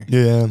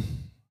Yeah.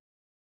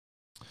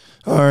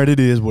 All right, it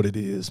is what it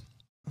is.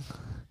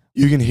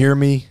 You can hear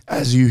me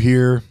as you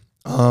hear.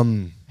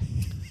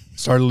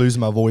 Started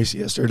losing my voice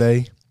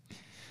yesterday,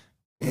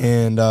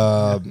 and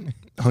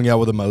hung out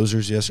with the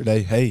Mosers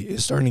yesterday. Hey,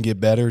 it's starting to get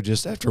better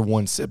just after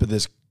one sip of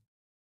this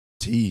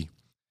tea.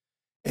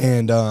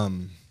 And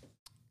I'm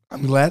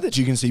glad that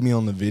you can see me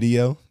on the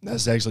video.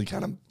 That's actually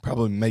kind of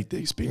probably make the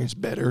experience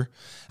better.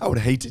 I would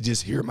hate to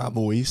just hear my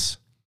voice.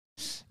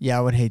 Yeah,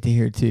 I would hate to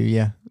hear it too,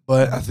 yeah.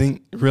 But I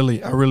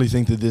really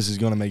think that this is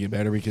going to make it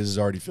better because it's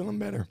already feeling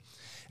better.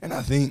 And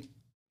I think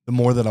the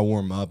more that I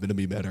warm up, it'll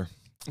be better.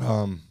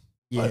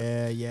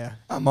 Yeah.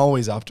 I'm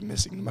always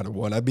optimistic no matter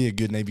what. I'd be a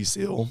good Navy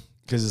SEAL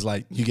because it's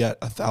like you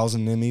got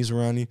 1,000 enemies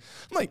around you.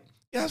 I'm like,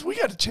 guys, we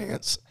got a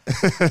chance.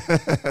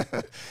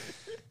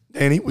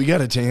 Danny, we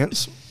got a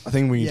chance. I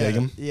think we can take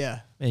them.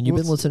 Yeah. And you've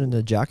been listening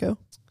to Jocko?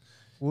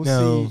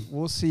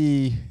 We'll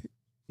see.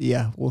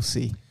 Yeah, we'll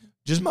see.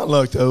 Just my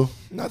luck, though.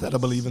 Not that I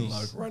believe in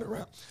luck.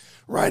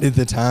 Right at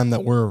the time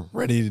that we're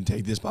ready to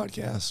take this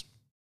podcast,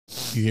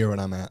 you hear what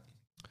I'm at.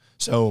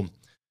 So,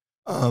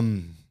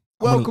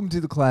 welcome to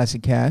the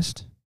Classic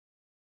Cast.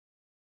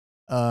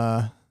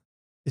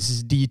 This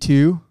is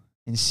D2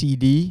 and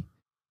CD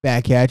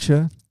back at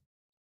you.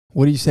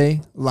 What do you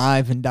say?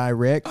 Live and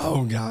direct.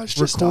 Oh gosh,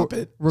 just stop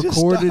it.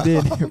 Recorded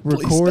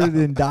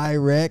in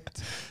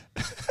direct.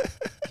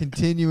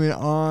 Continuing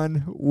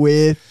on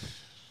with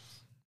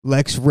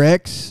Lex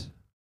Rex.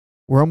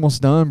 We're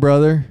almost done,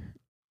 brother.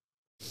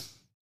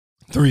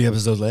 3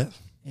 episodes left.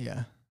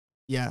 Yeah.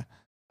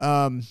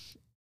 I'll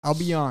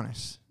be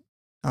honest.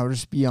 I'll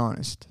just be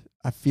honest.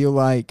 I feel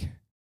like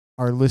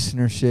our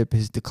listenership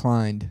has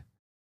declined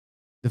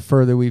the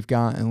further we've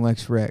gotten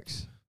Lex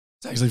Rex.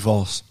 It's actually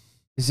false.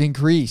 It's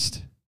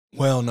increased.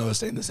 Well, no, it's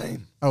staying the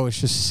same. Oh, it's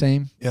just the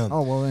same? Yeah.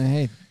 Oh, well, then,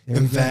 hey.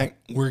 In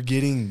fact, we're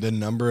getting the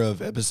number of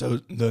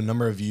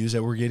views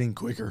that we're getting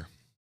quicker.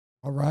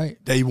 All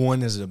right. Day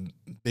 1 is a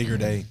bigger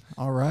day.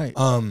 All right.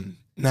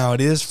 Now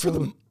it is for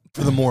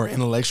the more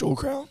intellectual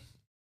crowd.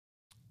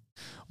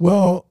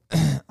 Well,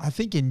 I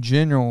think in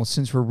general,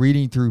 since we're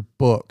reading through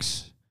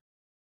books,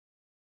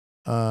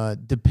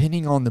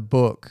 depending on the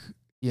book,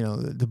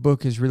 the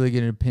book is really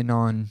going to depend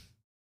on.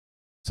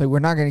 So we're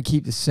not going to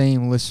keep the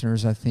same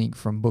listeners, I think,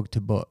 from book to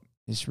book.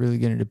 It's really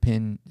going to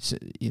depend.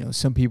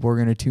 Some people are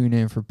going to tune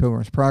in for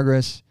Pilgrim's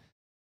Progress.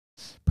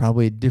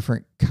 Probably a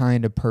different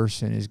kind of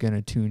person is going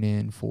to tune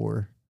in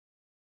for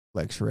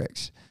Lex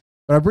Rex.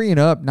 But I bring it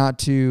up not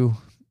to,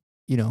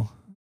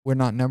 we're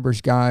not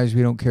numbers guys.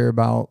 We don't care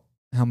about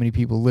how many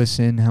people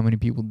listen, how many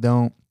people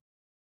don't.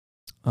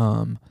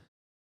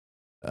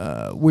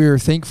 We're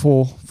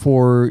thankful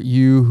for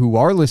you who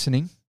are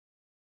listening.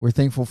 We're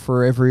thankful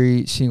for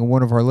every single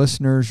one of our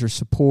listeners, your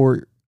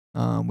support.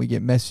 We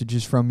get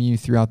messages from you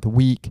throughout the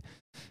week,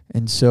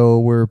 and so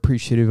we're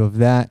appreciative of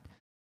that.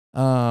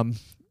 So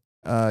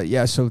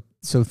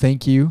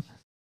thank you.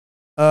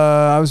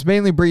 I was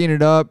mainly bringing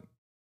it up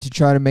to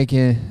try to make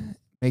an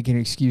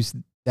excuse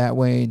that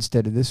way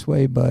instead of this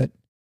way, but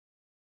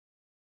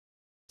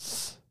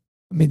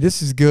I mean,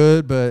 this is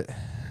good, but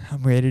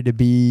I'm ready to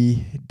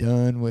be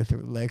done with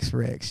Lex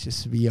Rex,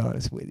 just to be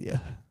honest with you.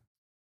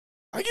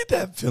 I get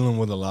that feeling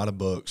with a lot of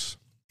books.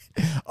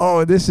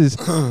 Oh, this is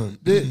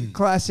the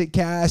Classic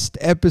Cast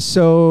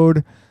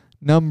episode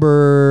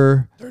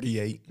number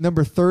 38.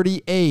 Number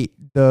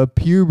 38, the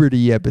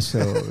puberty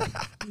episode.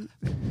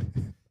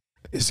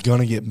 It's going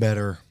to get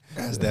better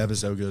as the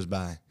episode goes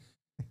by.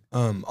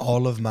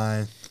 All of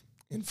my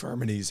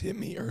infirmities hit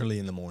me early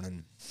in the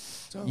morning.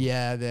 So.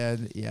 Yeah.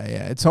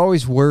 It's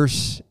always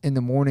worse in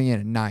the morning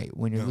and at night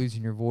when you're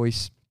losing your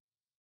voice.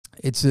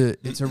 It's a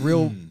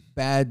real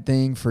bad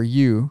thing for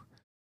you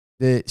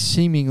that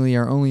seemingly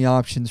our only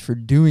options for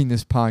doing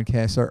this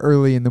podcast are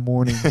early in the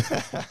morning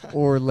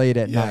or late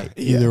at night.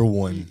 Either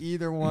one.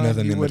 Either one.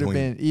 Nothing you in would have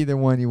between. been. Either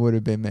one, you would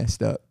have been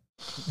messed up.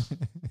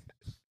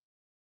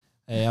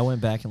 Hey, I went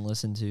back and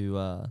listened to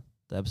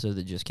the episode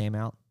that just came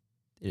out.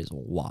 It is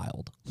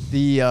wild.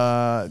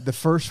 The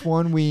first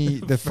one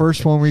we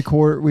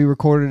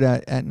recorded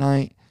at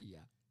night.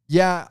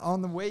 Yeah,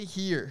 on the way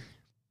here.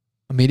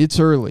 I mean, it's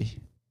early,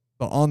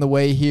 but on the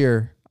way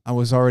here, I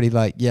was already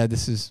like, yeah,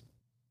 this is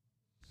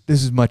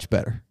much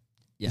better.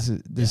 Yeah.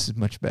 This is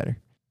much better.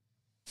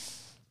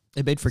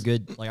 It made for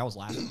good. Like I was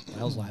laughing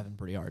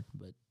pretty hard,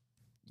 but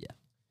yeah.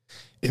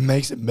 It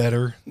makes it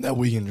better that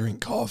we can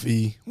drink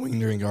coffee, we can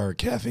drink our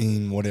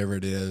caffeine, whatever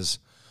it is.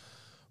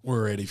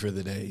 We're ready for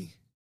the day.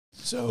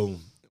 So,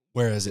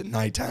 whereas at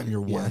nighttime you're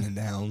winding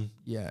down.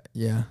 Yeah.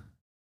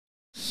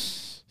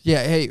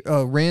 Hey,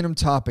 random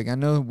topic. I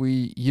know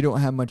you don't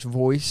have much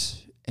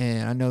voice,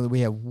 and I know that we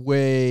have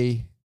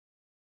way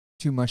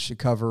too much to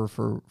cover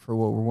for what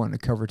we're wanting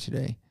to cover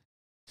today.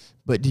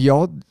 But do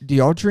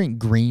y'all drink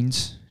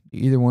greens? Do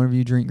either one of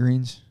you drink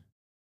greens?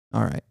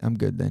 All right, I'm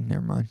good then.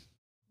 Never mind.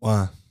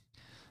 Why?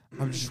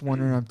 I'm just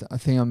wondering. I'm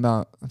thinking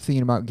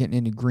about getting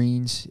into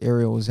greens.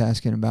 Ariel was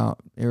asking about.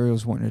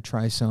 Ariel's wanting to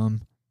try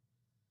some.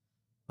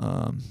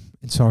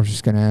 And so I was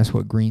just gonna ask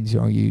what greens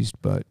y'all used,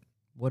 but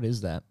What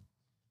is that?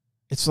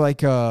 it's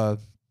like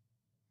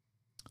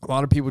a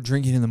lot of people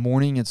drink it in the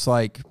morning. It's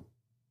like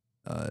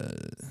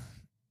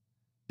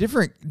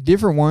different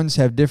ones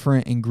have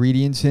different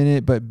ingredients in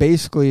it, but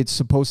basically it's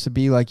supposed to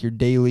be like your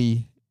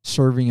daily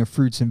serving of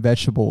fruits and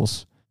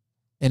vegetables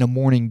in a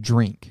morning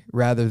drink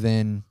rather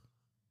than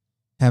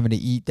having to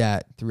eat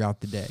that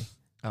throughout the day.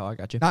 Oh, I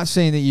got you. Not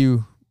saying that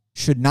you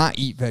should not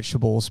eat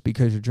vegetables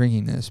because you're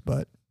drinking this,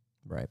 but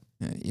Right.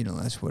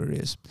 That's what it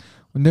is.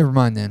 Well, never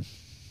mind then.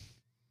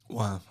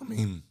 Wow. I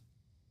mean,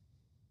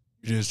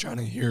 you're just trying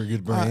to hear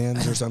good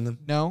brands or something?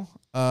 No.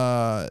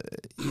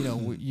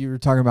 You were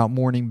talking about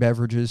morning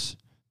beverages.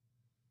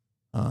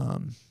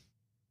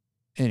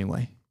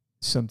 Anyway,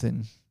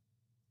 something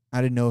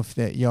I didn't know if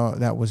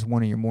that was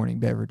one of your morning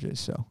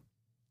beverages.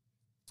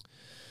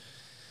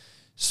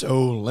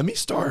 So let me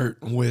start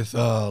with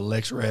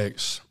Lex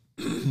Rex.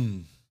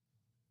 Let's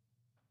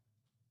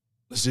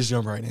just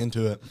jump right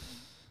into it.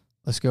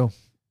 Let's go.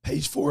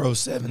 Page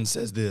 407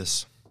 says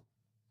this.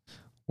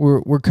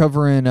 We're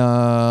covering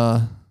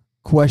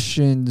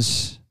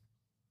questions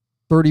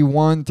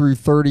 31 through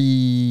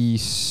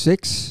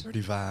 36.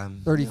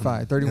 35.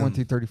 35. 31 Yeah.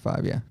 through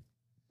 35, yeah.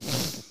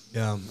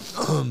 Yeah.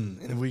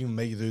 And if we can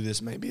make it through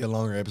this, maybe a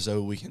longer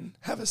episode, we can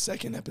have a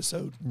second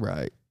episode.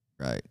 Right.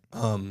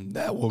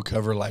 That will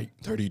cover like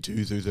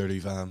 32 through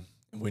 35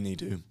 if we need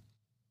to.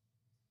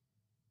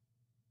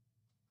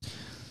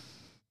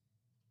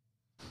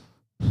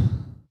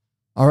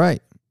 All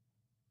right.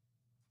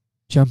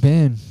 Jump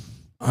in.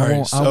 All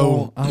right,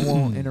 I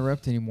won't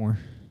interrupt anymore.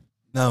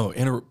 No,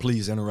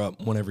 please interrupt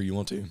whenever you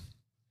want to.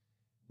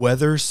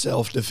 Whether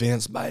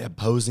self-defense by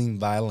opposing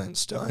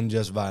violence to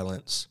unjust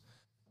violence,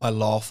 by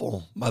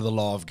the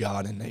law of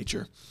God and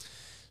nature.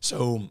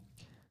 So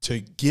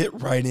to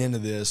get right into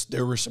this,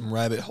 there were some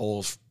rabbit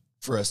holes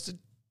for us to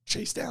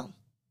chase down.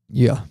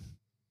 Yeah.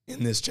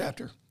 In this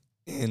chapter.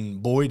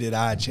 And boy, did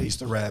I chase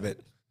the rabbit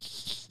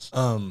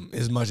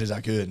as much as I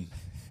could.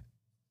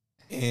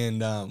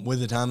 And with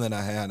the time that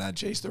I had, I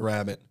chased the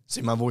rabbit.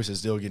 See, my voice is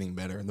still getting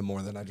better the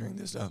more that I drink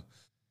this stuff.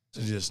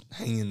 So just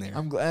hang in there.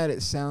 I'm glad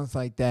it sounds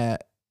like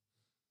that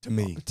to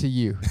me. To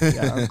you.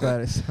 Yeah, I'm glad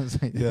it sounds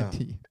like Yeah. that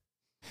to you.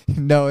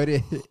 No,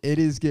 it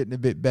is getting a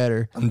bit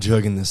better. I'm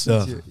chugging this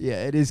stuff.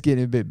 Yeah, it is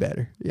getting a bit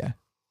better. Yeah.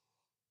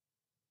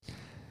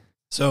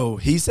 So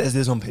he says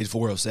this on page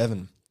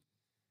 407.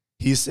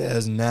 He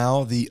says,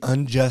 now the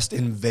unjust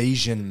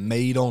invasion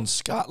made on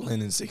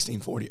Scotland in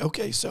 1640.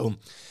 Okay, so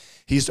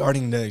he's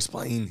starting to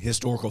explain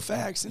historical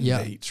facts and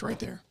dates right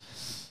there.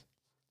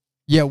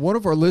 Yeah, one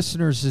of our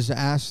listeners has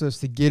asked us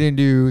to get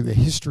into the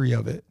history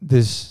of it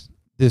this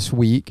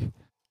week,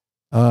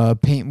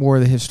 paint more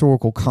of the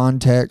historical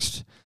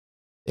context.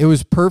 It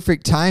was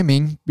perfect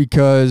timing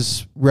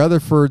because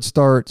Rutherford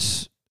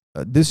starts,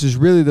 this is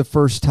really the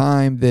first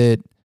time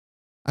that,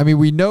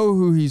 we know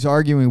who he's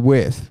arguing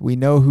with. We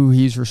know who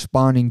he's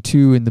responding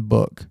to in the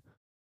book.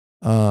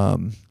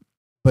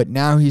 But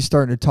now he's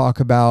starting to talk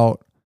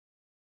about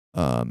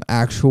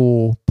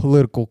actual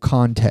political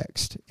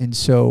context. And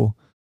so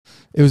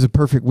it was a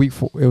perfect week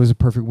for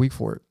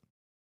it.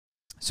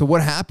 So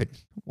what happened?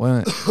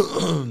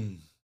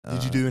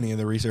 Did you do any of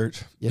the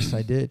research? Yes,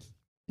 I did.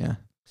 Yeah.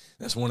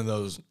 That's one of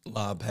those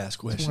live pass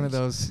questions. One of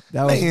those.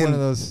 That was one of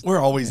those.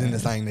 We're always in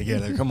this thing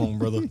together. Come on,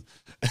 brother.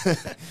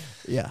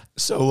 Yeah.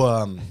 So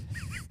I'm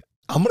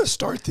going to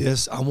start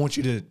this. I want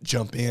you to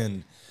jump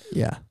in.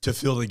 Yeah. To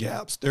fill the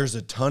gaps. There's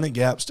a ton of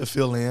gaps to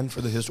fill in for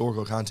the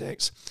historical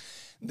context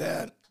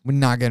that we're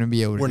not going to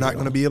be able to. We're not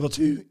going to be able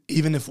to,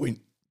 even if we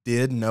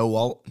did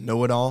know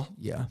it all.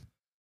 Yeah.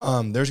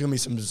 There's going to be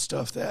some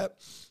stuff that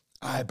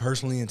I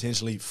personally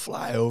intentionally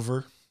fly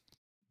over.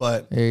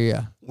 But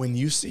when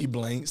you see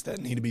blanks that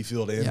need to be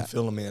filled in,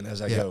 fill them in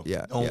as I go.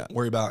 Don't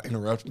worry about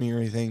interrupting me or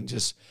anything.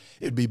 Just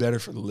it'd be better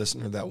for the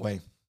listener that way.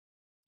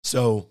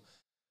 So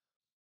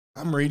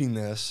I'm reading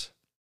this,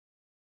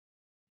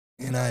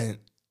 and I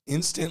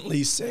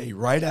instantly say,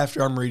 right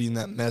after I'm reading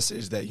that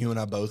message that you and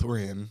I both were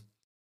in,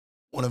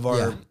 one of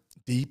our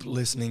deep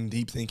listening,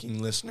 deep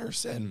thinking listeners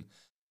said,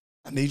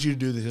 I need you to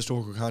do the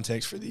historical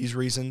context for these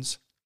reasons.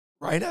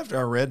 Right after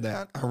I read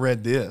that, I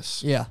read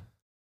this. Yeah.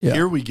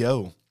 Here we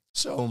go.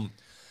 So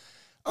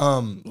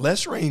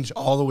let's range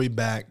all the way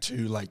back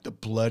to like the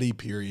bloody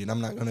period.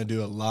 I'm not going to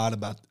do a lot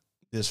about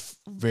this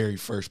very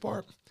first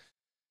part.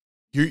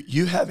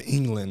 You have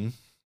England,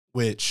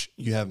 which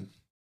you have,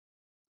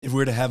 if we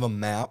were to have a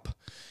map,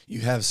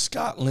 you have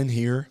Scotland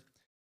here.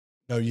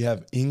 No, you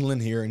have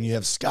England here, and you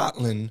have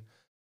Scotland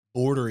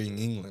bordering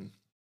England.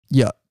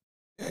 Yeah.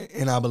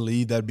 And I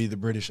believe that'd be the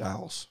British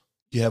Isles.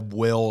 You have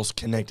Wales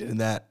connected to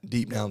that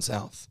deep down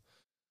south.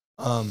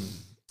 A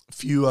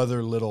few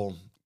other little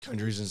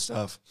countries and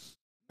stuff,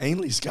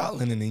 mainly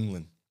Scotland and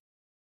England,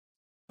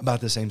 about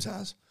the same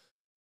size.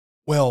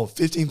 Well,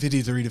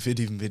 1553 to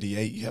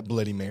 1558, you have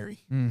Bloody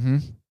Mary,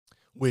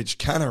 which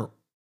kind of,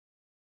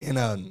 in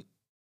an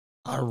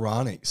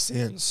ironic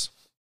sense,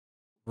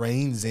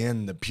 reigns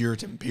in the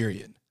Puritan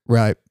period.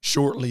 Right.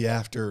 Shortly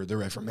after the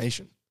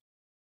Reformation.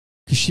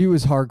 Because she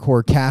was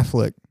hardcore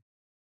Catholic.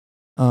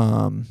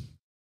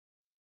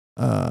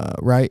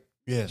 Right?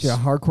 Yes. She's a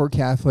hardcore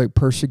Catholic,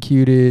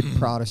 persecuted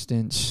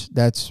Protestants.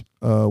 That's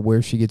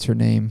where she gets her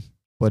name,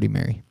 Bloody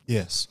Mary.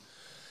 Yes.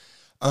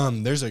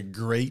 There's a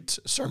great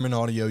sermon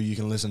audio you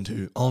can listen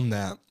to on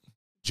that.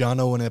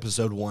 John Owen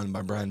episode 1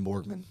 by Brian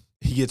Borgman.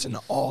 He gets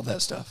into all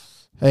that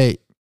stuff. Hey,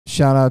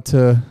 shout out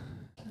to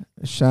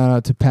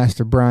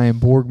Pastor Brian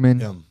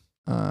Borgman.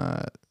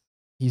 Yeah.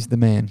 He's the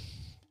man.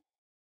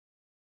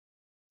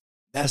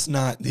 That's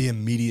not the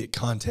immediate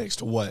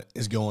context of what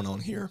is going on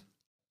here.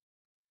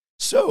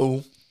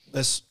 So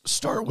let's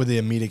start with the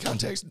immediate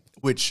context,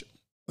 which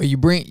Well, you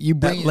bring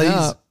it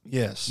up.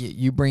 Yes.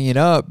 You bring it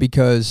up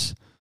because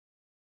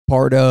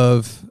part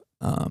of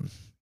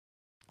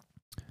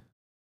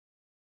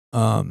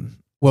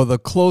well, the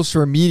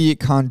closer immediate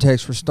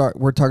context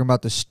we're talking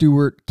about the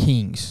Stuart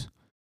kings.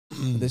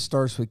 This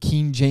starts with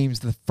King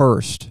James the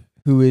First,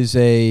 who is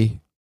he's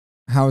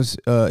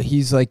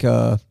like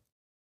a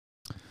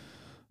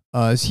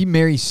is he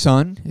Mary's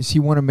son? Is he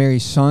one of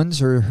Mary's sons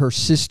or her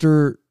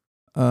sister?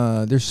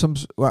 There's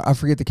I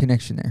forget the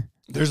connection there.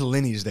 There's a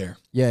lineage there.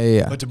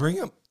 Yeah. But to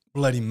bring up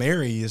Bloody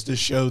Mary is to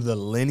show the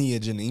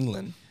lineage in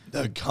England,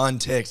 the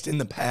context in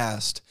the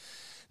past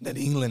that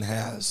England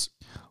has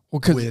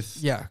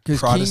with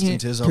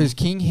Protestantism. Because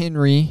King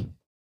Henry,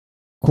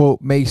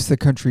 quote, makes the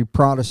country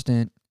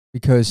Protestant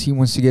because he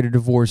wants to get a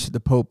divorce that the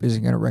Pope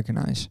isn't going to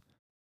recognize.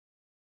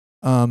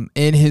 In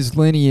his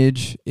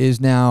lineage is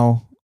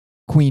now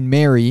Queen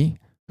Mary,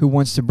 who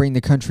wants to bring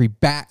the country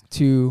back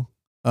to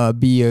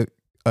be a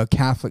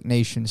Catholic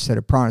nation instead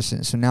of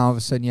Protestant. So now all of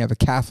a sudden you have a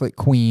Catholic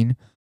queen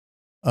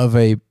of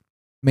a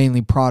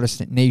mainly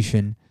Protestant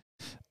nation.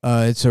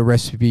 It's a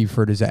recipe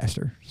for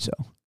disaster.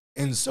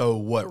 So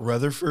what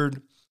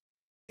Rutherford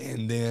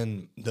and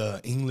then the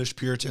English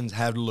Puritans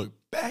have to look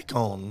back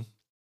on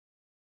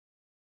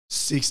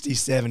 60,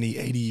 70,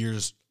 80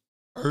 years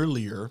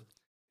earlier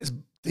is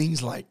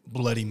things like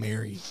Bloody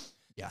Mary.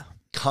 Yeah.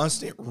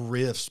 Constant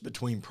rifts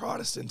between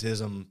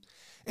Protestantism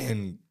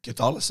and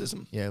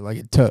Catholicism. Yeah, like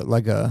a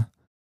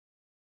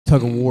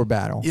tug of war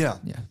battle. Yeah.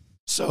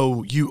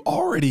 So you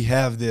already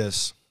have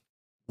this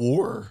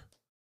war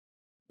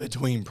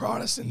between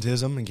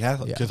Protestantism and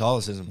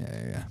Catholicism.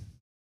 Yeah.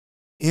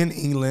 In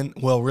England,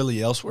 well,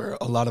 really elsewhere,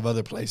 a lot of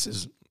other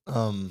places,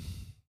 I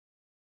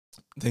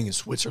think in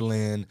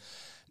Switzerland,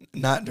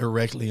 not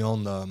directly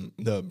on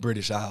the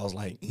British Isles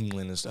like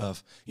England and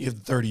stuff. You have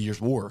the 30 Years'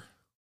 War.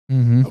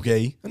 Mm-hmm.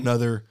 Okay,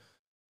 another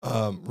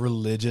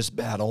religious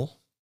battle.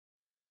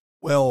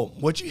 Well,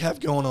 what you have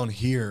going on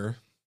here,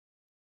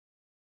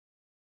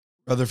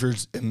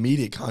 Rutherford's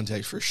immediate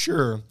context for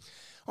sure,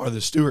 are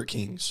the Stuart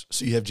kings.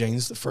 So you have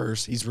James the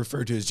First. He's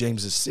referred to as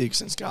James VI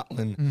in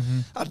Scotland.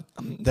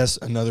 Mm-hmm. That's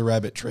another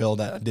rabbit trail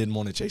that I didn't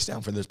want to chase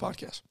down for this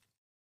podcast.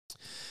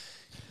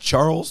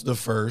 Charles the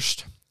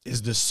First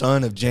is the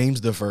son of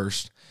James the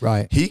First.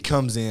 Right. He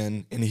comes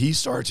in and he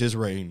starts his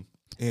reign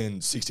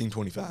in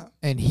 1625.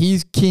 And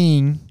he's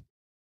king.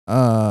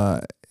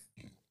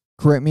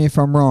 Correct me if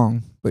I'm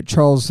wrong, but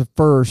Charles the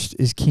First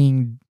is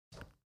king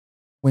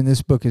when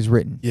this book is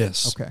written.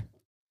 Yes. Okay.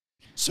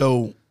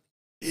 So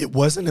it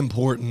wasn't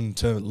important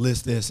to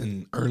list this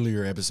in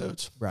earlier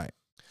episodes. Right.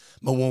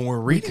 But when we're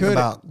reading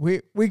about...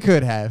 We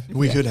could have.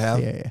 We could have.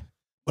 Yeah.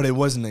 But it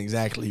wasn't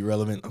exactly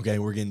relevant. Okay,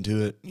 we're getting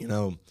to it.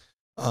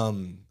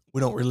 We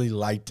don't really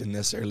like to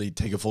necessarily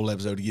take a full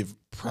episode to give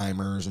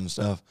primers and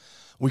stuff.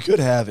 We could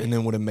have, and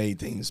then would have made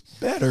things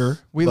better.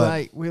 We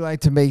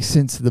like to make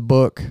sense of the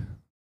book.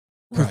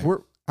 Right.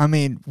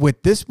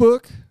 With this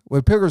book,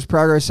 with Pilgrim's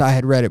Progress, I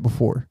had read it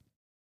before.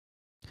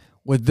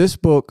 With this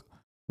book,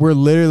 we're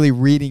literally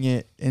reading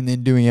it and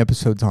then doing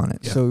episodes on it.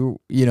 Yeah.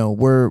 So,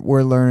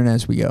 we're learning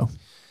as we go.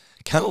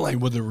 Kind of like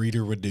what the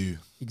reader would do.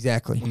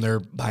 Exactly. When they're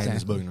buying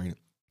this book and reading it.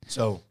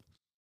 So,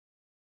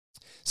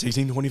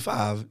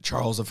 1625,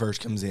 Charles I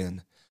comes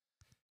in.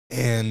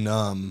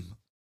 And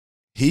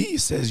he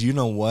says, you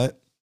know what?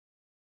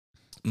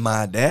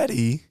 My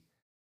daddy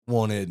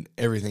wanted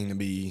everything to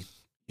be,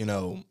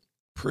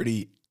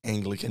 pretty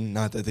Anglican.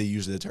 Not that they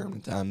used the term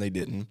at the time. They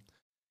didn't.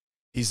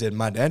 He said,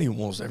 my daddy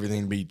wants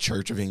everything to be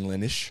Church of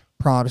Englandish.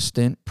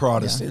 Protestant.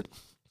 Yeah.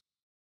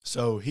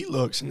 So he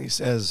looks and he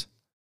says,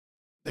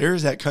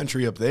 there's that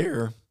country up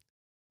there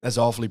that's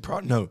awfully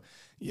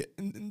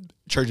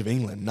Church of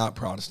England, not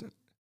Protestant.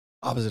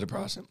 Opposite of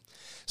Protestant.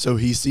 So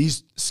he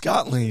sees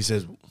Scotland. He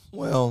says,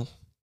 well,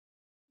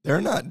 they're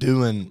not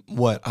doing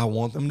what I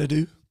want them to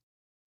do.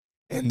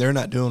 And they're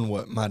not doing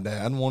what my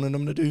dad wanted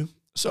them to do.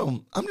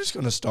 So I'm just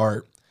going to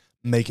start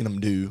making them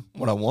do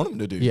what I want them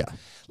to do. Yeah.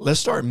 Let's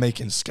start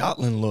making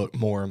Scotland look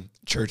more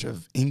Church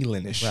of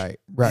Englandish.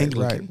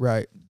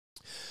 Right.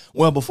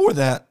 Well, before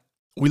that,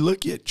 we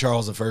look at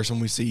Charles I and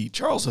we see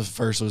Charles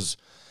I was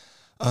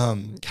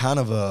kind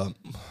of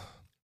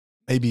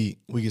maybe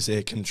we could say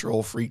a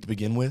control freak to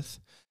begin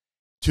with,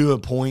 to a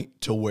point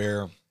to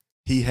where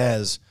he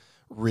has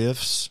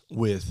rifts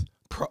with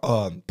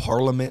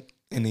Parliament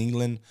in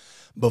England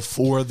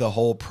before the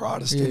whole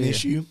Protestant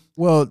issue.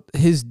 Well,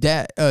 his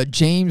dad,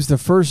 James the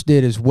First,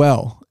 did as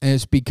well. And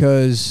it's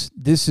because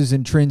this is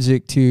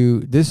intrinsic to,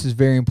 this is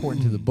very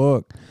important to the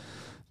book.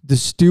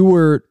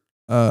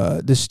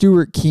 the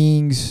Stuart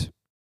kings,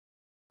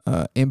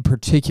 in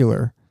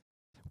particular,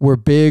 were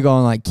big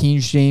on like King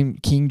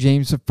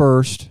James the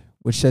First,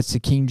 which that's the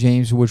King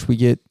James, which we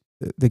get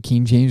the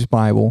King James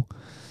Bible.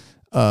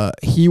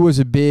 He was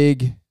a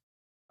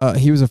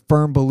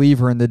firm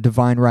believer in the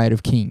divine right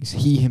of kings.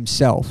 He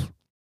himself.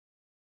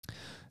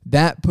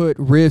 That put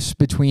rifts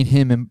between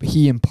him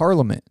and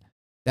Parliament.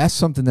 That's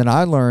something that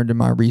I learned in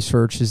my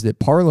research, is that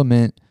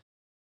Parliament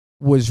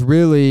was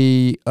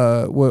really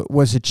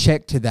was a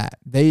check to that.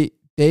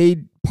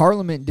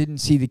 Parliament didn't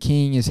see the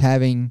king as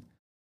having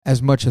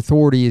as much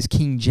authority as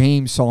King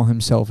James saw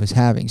himself as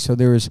having. So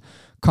there was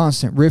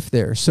constant rift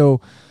there.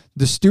 So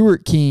the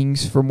Stuart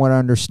kings, from what I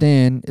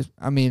understand,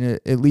 I mean,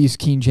 at least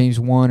King James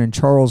I and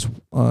Charles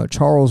I,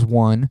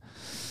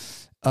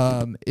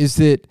 is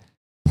that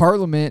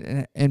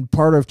Parliament, and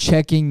part of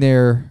checking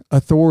their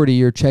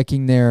authority or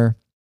checking their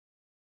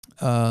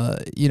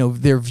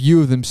their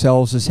view of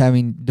themselves as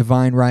having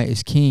divine right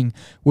as king,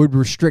 would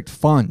restrict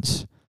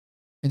funds.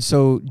 And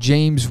so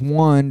James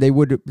I, they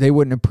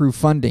wouldn't approve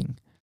funding.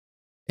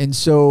 And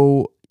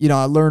so,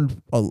 I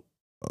learned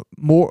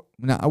more,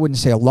 I wouldn't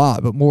say a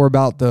lot, but more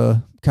about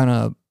the kind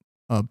of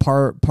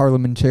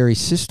parliamentary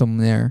system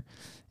there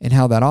and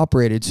how that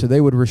operated. So they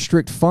would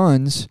restrict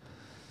funds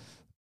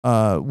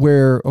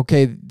where,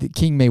 okay, the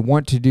king may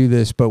want to do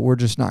this, but we're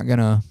just not going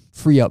to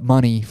free up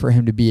money for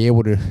him to be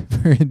able to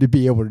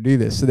do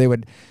this. So they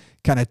would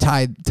kind of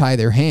tie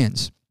their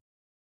hands.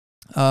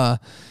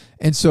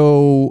 And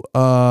so,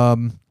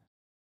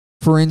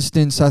 for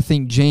instance, I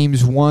think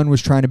James I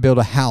was trying to build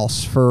a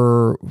house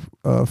for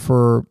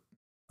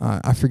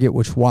I forget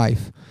which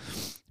wife,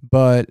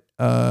 but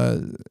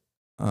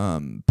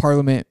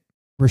Parliament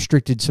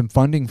restricted some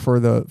funding for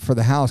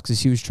the house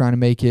because he was trying to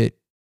make it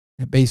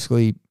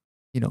basically,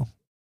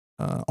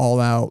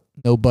 all out,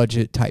 no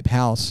budget type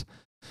house.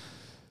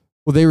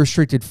 Well, they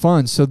restricted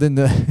funds, so then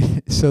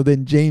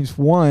James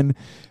I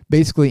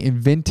basically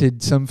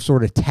invented some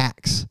sort of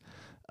tax,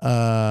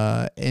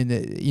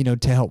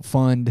 and to help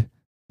fund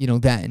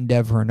that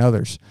endeavor and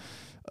others.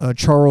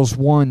 Charles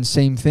I,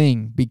 same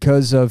thing,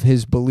 because of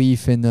his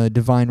belief in the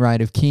divine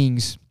right of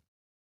kings.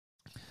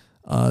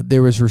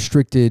 There was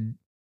restricted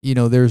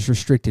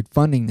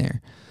funding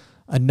there.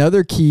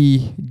 Another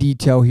key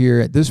detail here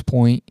at this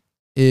point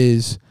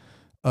is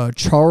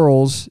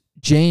James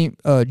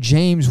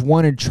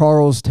wanted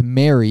Charles to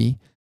marry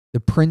the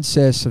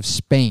Princess of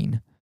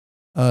Spain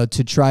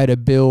to try to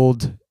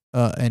build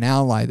an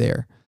ally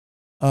there.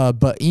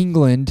 But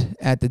England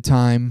at the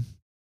time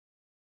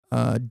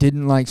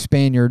didn't like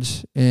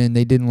Spaniards, and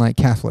they didn't like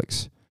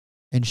Catholics.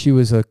 And she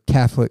was a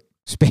Catholic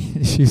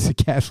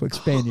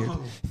Spaniard.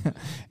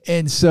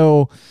 And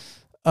so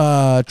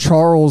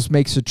Charles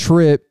makes a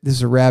trip. This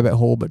is a rabbit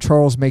hole, but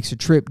Charles makes a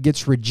trip,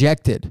 gets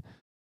rejected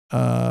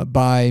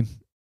by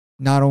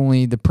not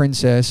only the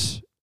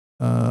princess,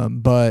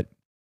 but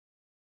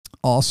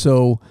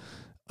also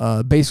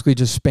basically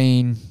just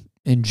Spain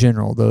in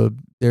general,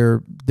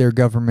 their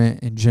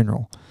government in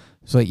general.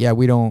 It's like, yeah,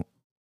 we don't.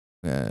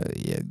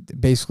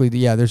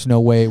 There's no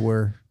way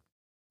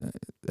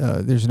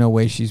there's no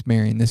way she's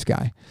marrying this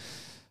guy.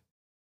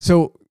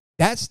 So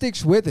that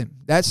sticks with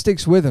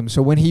him.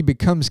 So when he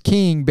becomes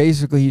king,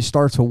 basically he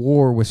starts a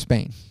war with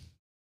Spain.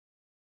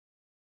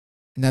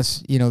 And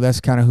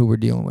that's kind of who we're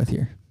dealing with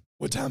here.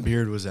 What time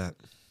period was that?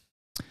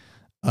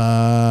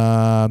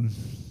 I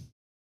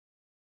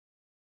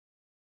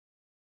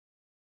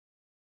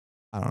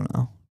don't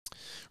know.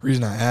 The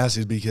reason I ask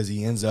is because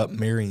he ends up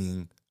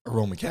marrying a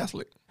Roman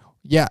Catholic.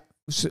 Yeah.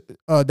 So,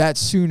 that's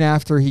soon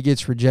after he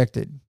gets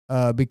rejected.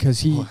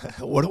 Because he...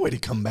 What a way to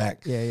come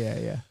back.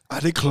 Yeah.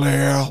 I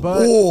declare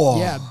war.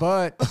 Yeah,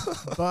 but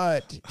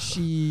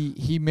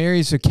he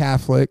marries a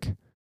Catholic,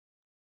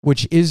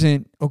 which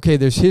isn't... Okay,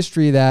 there's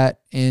history of that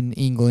in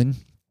England,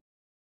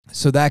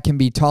 so that can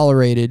be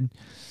tolerated.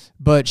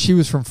 But she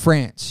was from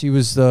France. She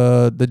was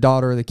the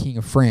daughter of the King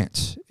of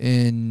France,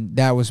 and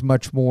that was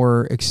much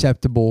more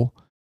acceptable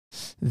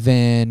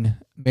than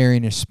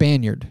marrying a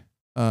Spaniard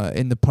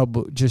in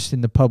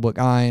the public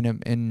eye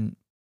and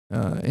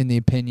in the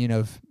opinion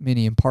of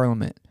many in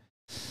Parliament.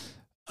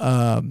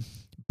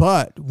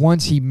 But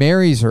once he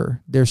marries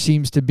her, there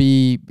seems to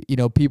be,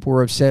 people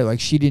were upset, like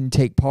she didn't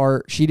take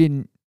part.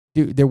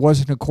 There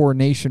wasn't a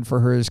coronation for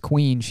her as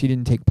queen. She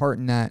didn't take part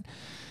in that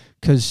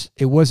because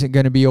it wasn't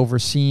going to be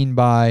overseen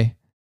by...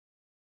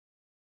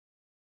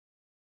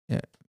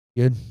 Yeah,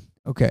 good.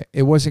 Okay.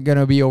 It wasn't going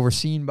to be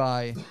overseen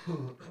by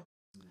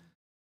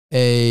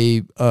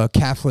a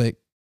Catholic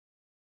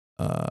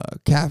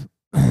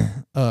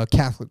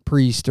Catholic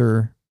priest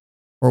or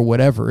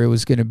whatever. It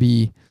was going to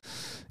be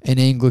an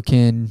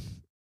Anglican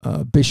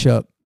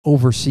bishop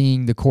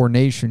overseeing the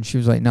coronation. She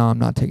was like, no, I'm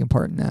not taking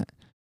part in that.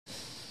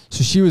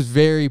 So she was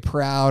very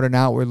proud and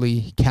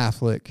outwardly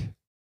Catholic,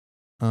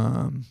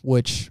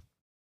 which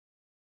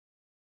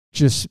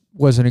just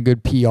wasn't a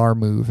good PR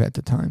move at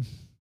the time.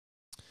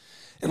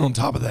 And on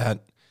top of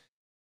that,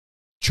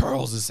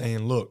 Charles is saying,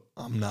 look,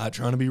 I'm not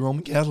trying to be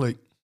Roman Catholic,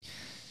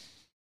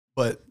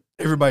 but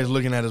everybody's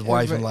looking at his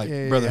wife and like,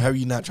 Yeah, brother, yeah. how are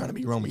you not trying to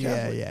be Roman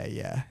Catholic?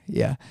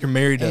 Yeah. You're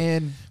married to,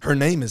 And her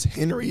name is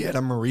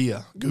Henrietta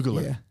Maria. Google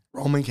her. yeah,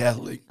 Roman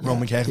Catholic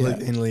yeah.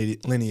 in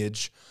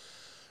lineage,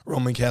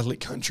 Roman Catholic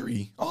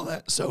country, all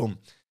that. So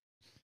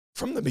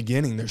from the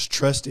beginning, there's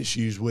trust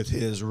issues with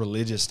his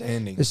religious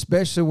standing.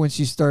 especially when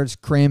she starts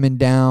cramming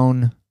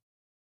down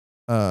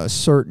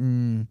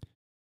certain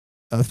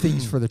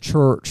things for the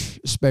church,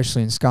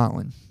 especially in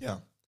Scotland. Yeah.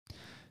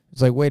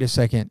 It's like, wait a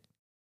second,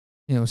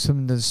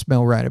 something doesn't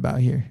smell right about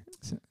here.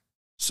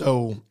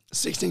 So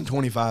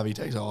 1625, he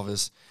takes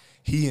office.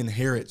 He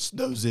inherits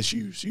those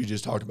issues you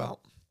just talked about.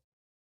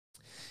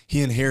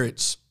 He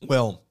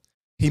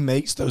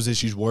makes those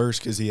issues worse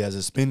because he has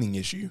a spending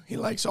issue. He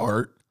likes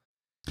art.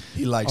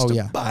 He likes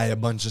to buy a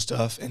bunch of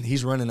stuff, and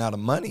he's running out of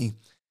money,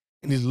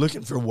 and he's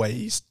looking for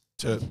ways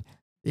to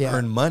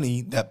earn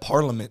money that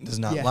Parliament does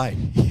not like.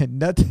 Yeah,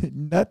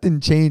 nothing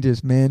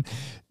changes, man.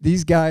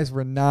 These guys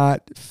were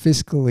not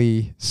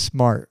fiscally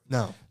smart.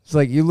 No. It's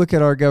like you look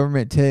at our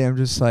government today, I'm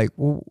just like,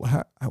 well,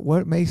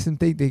 what makes them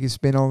think they can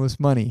spend all this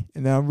money?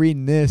 And then I'm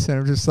reading this, and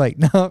I'm just like,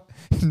 no,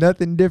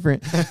 nothing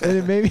different. And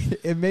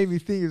it made me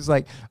think, it was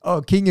like,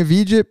 oh, King of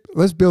Egypt,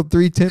 let's build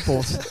 3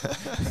 temples.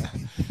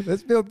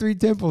 Let's build 3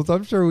 temples.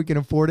 I'm sure we can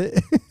afford it.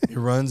 He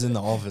runs in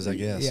the office, I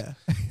guess. Yeah.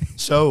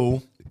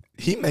 So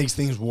he makes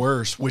things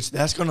worse, which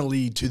that's going to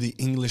lead to the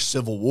English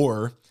Civil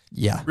War,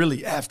 Yeah.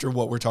 really after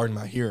what we're talking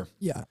about here.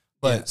 Yeah.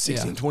 But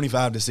 1625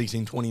 to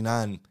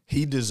 1629,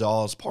 he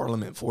dissolves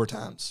Parliament 4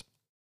 times.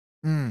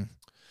 Mm.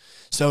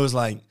 So it's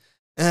like,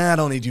 I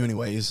don't need you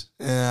anyways.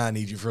 I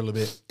need you for a little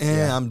bit.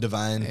 I'm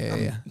divine.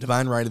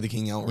 Divine right of the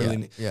king. I don't really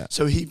need. Yeah.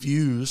 So he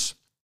views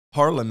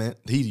Parliament,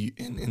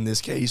 in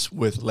this case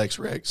with Lex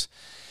Rex,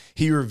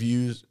 he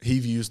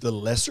views the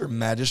lesser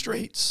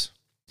magistrates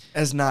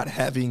as not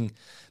having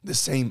the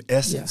same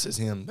essence as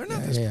him. They're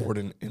not as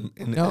important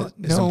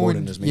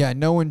important as me. Yeah,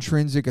 no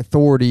intrinsic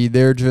authority.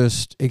 They're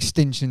just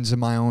extensions of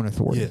my own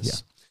authority.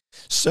 Yes.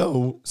 So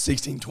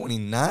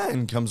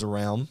 1629 comes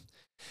around,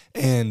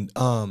 and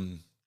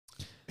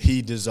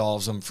he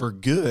dissolves them for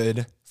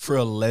good for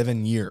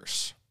 11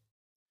 years.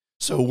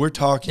 So we're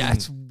talking.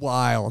 That's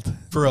wild.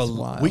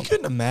 We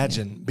couldn't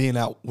imagine being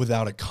out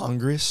without a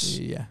Congress,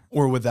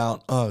 or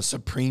without a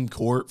Supreme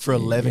Court for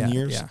 11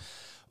 years. Yeah.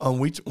 When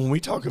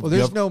we talk about,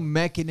 there's no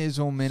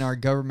mechanism in our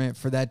government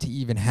for that to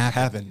even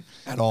happen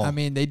at all. I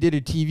mean, they did a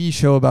TV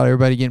show about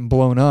everybody getting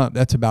blown up.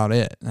 That's about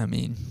it. I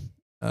mean,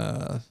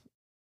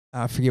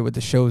 I forget what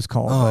the show's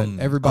called,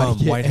 but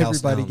everybody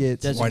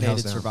gets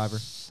Designated Survivor.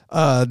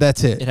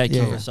 That's it. It had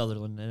Kiefer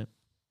Sutherland in it.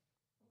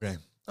 Okay.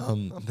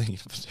 I'm thinking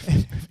of a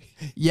different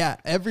movie. Yeah,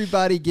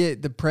 everybody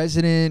get the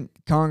president,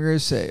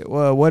 Congress.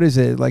 Well, what is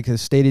it, like a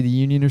State of the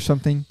Union or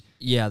something?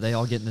 Yeah, they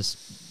all get in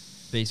this.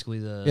 Basically,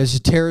 there's a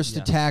terrorist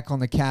attack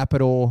on the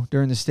Capitol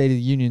during the State of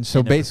the Union.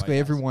 So basically,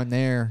 everyone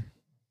there,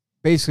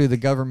 basically the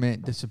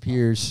government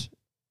disappears,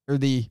 or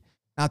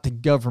not the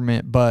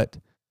government, but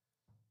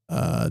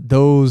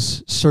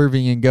those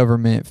serving in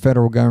government,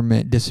 federal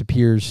government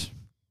disappears,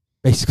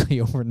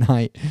 basically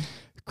overnight.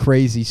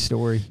 Crazy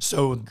story.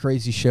 So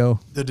crazy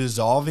show. The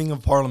dissolving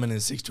of Parliament in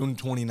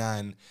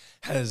 1629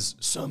 has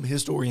some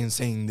historians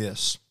saying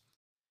this,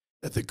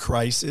 that the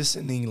crisis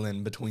in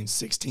England between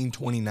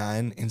 1629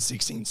 and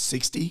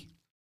 1660,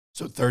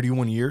 so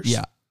 31 years,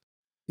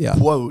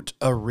 quote,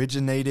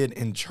 originated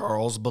in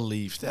Charles'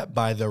 belief that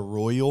by the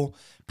royal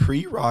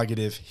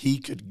prerogative he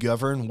could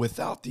govern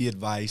without the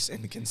advice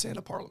and the consent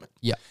of Parliament.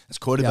 Yeah. That's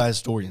quoted by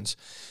historians.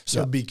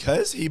 So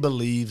because he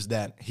believes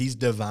that he's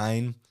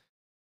divine,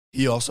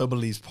 he also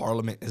believes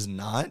Parliament is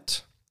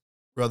not.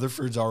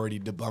 Rutherford's already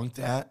debunked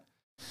that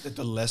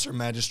the lesser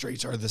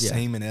magistrates are the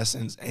same in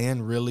essence,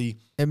 and really,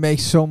 it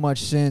makes so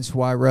much sense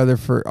why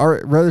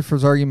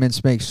Rutherford's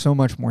arguments make so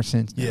much more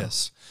sense now.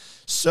 Yes.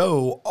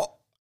 So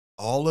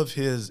all of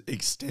his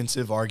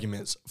extensive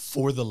arguments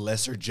for the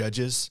lesser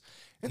judges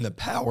and the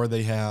power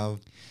they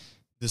have,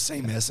 the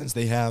same essence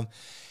they have,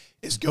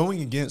 is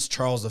going against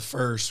Charles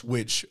I,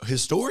 which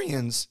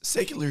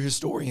secular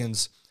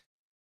historians,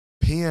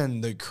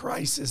 pin the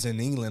crisis in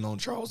England on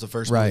Charles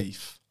I's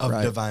belief of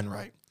divine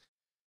right.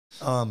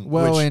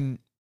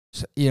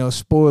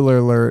 Spoiler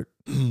alert,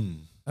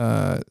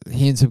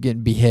 he ends up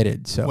getting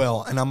beheaded.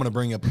 So and I'm going to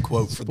bring up a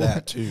quote for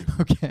that too.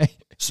 Okay.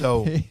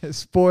 So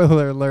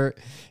spoiler alert,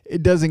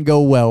 it doesn't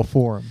go well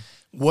for him.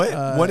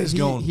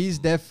 He's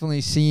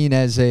definitely seen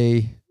as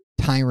a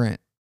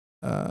tyrant,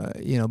 by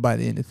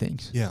the end of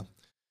things. Yeah.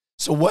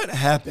 So what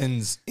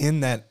happens in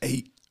that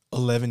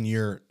 11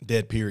 year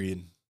dead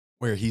period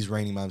where he's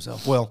reigning by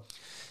himself? Well,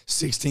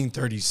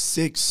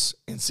 1636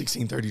 and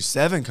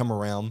 1637 come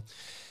around,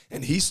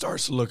 and he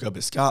starts to look up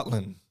at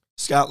Scotland.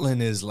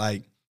 Scotland is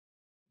like,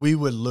 we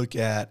would look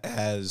at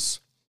as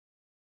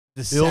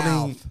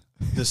building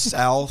the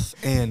South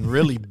and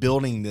really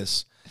building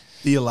this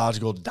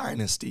theological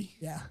dynasty.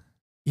 Yeah.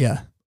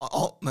 Yeah.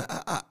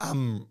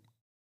 I'm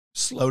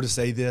slow to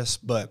say this,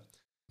 but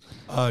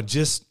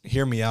just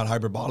hear me out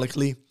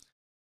hyperbolically.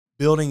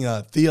 Building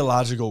a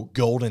theological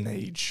golden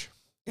age,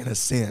 in a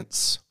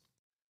sense.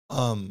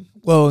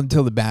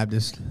 Until the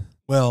Baptist.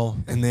 Well,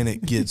 and then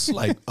it gets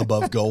like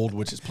above gold,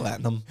 which is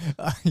platinum.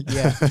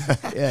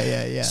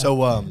 Yeah.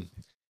 So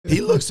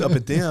he looks up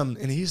at them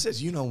and he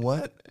says, you know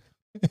what?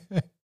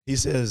 He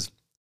says,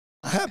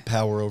 I have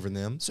power over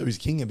them. So he's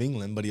king of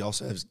England, but he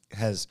also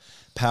has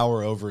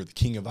power over the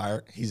king of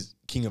Ireland. He's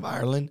king of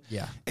Ireland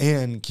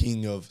and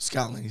king of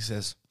Scotland. He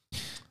says,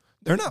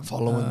 they're not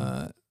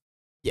following.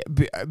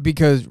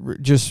 Because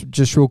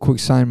just real quick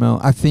side note,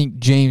 I think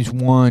James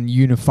 1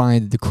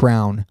 unified the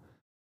crown.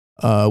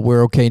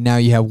 Where now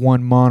you have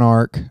one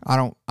monarch. I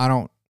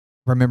don't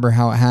remember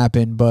how it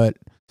happened, but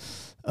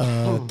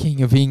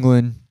King of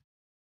England,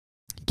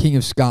 King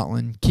of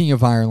Scotland, King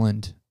of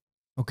Ireland.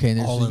 Okay, and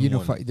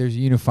there's a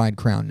unified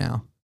crown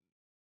now.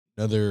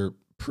 Another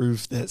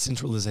proof that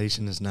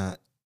centralization is not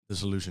the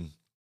solution.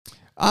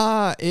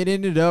 It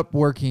ended up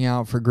working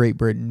out for Great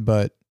Britain,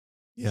 but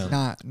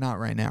not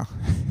right now.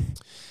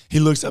 He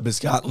looks up at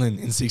Scotland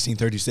in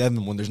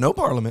 1637 when there's no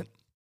parliament,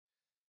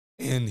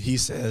 and he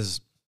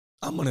says,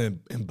 I'm going to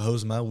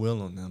impose my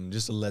will on them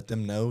just to let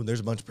them know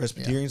there's a bunch of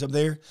Presbyterians up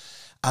there.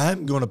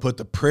 I'm going to put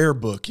the prayer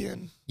book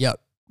in. Yep.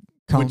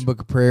 Common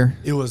Book of Prayer.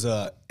 It was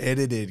a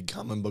edited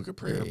Common Book of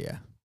Prayer. Yeah.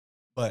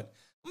 But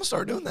I'm going to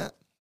start doing that.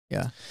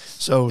 Yeah.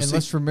 So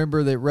let's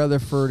remember that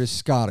Rutherford is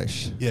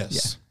Scottish.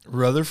 Yes. Yeah.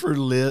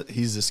 Rutherford,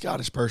 he's a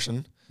Scottish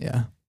person.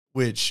 Yeah.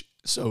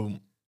 So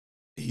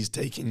he's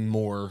taking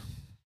more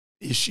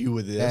issue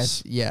with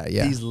this. Yeah.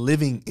 He's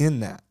living in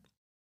that.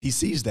 He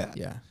sees that.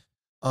 Yeah.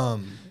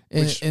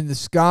 And the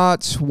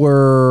Scots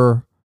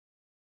were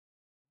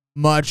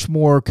much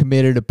more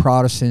committed to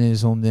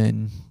Protestantism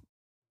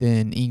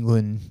than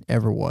England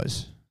ever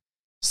was.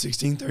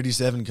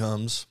 1637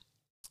 comes.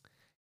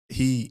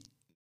 He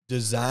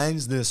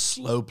designs this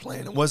slow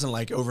plan. It wasn't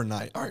like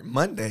overnight. All right,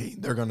 Monday,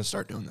 they're going to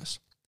start doing this.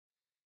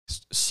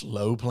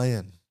 Slow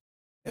plan.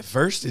 At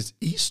first, it's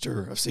Easter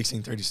of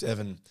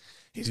 1637.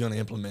 He's going to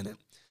implement it.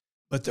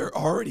 But they're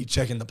already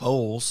checking the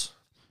polls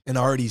and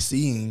already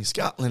seeing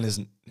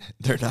Scotland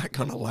they're not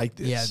going to like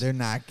this. Yeah, they're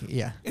not.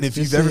 Yeah. And if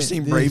you've ever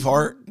seen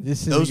Braveheart,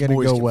 those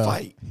boys can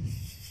fight.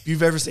 If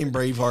you've ever seen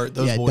Braveheart,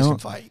 those boys can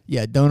fight.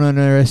 Yeah, don't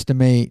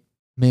underestimate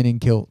men in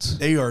kilts.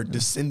 They are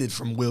descended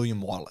from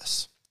William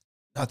Wallace.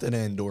 Not that I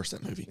endorse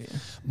that movie. Yeah.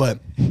 But,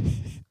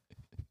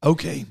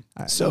 okay,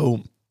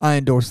 so I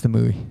endorse the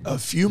movie.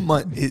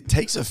 It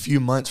takes a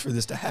few months for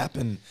this to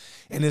happen,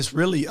 and it's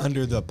really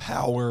under the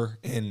power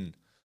and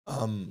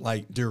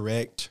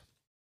direct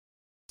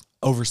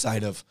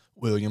oversight of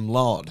William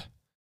Laud.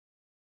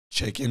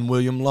 Check in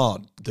William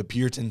Laud. The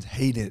Puritans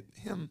hated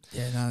him.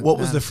 Yeah, what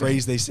was the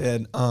phrase they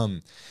said?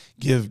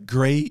 Give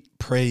great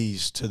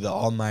praise to the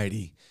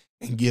Almighty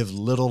and give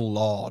little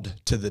laud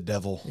to the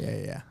devil.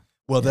 Yeah.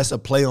 Well, that's a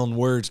play on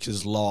words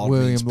because laud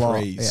means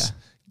praise.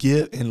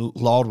 Yeah. And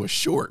laud was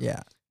short.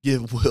 Yeah.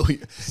 Give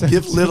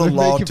little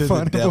laud to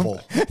the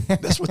devil.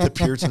 That's what the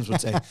Puritans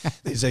would say.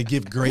 They say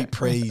give great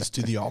praise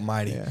to the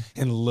Almighty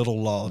and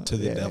little laud to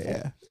the devil.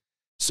 Yeah.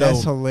 So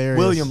that's hilarious.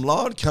 William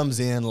Laud comes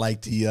in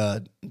like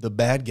the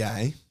bad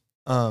guy,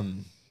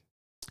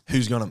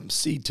 who's going to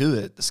see to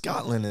it.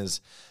 Scotland is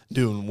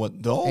doing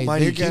what the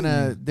Almighty. I'm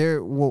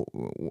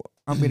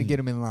gonna get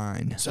him in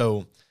line.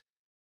 So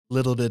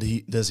little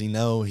does he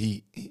know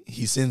he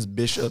sends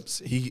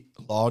bishops.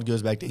 Laud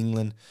goes back to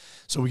England.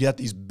 So we got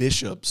these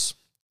bishops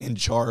in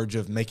charge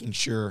of making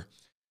sure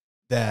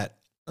that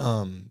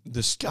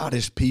the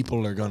Scottish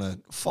people are going to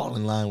fall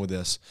in line with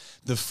this.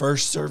 The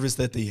first service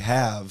that they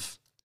have,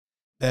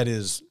 that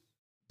is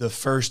the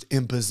first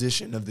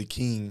imposition of the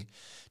king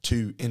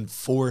to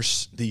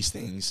enforce these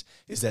things,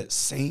 is at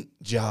St.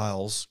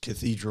 Giles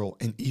Cathedral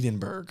in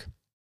Edinburgh.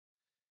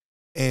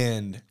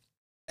 And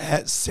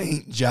at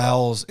St.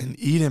 Giles in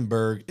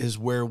Edinburgh is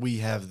where we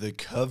have the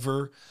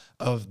cover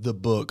of the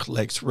book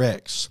Lex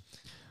Rex.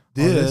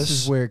 This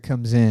is where it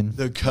comes in.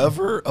 The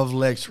cover of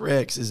Lex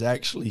Rex is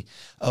actually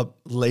a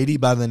lady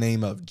by the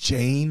name of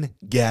Jane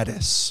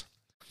Gaddis.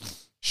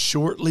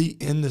 Shortly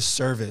in the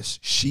service,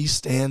 she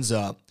stands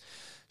up.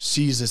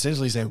 She's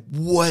essentially saying,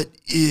 "What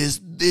is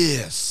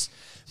this?"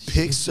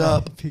 Picks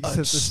up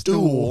a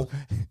stool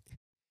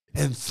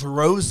and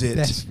throws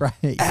it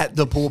at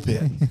the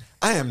pulpit.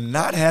 I am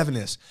not having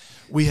this.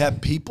 We have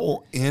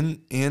people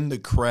in the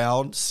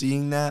crowd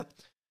seeing that.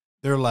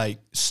 They're like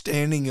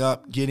standing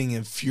up, getting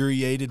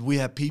infuriated. We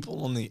have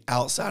people on the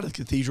outside of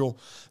the cathedral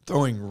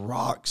throwing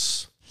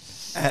rocks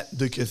at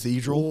the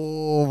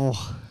cathedral.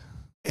 Oh.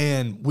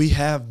 And we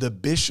have the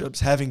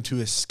bishops having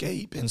to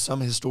escape. And some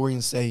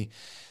historians say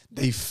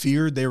they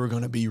feared they were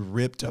going to be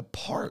ripped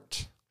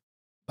apart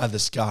by the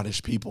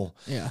Scottish people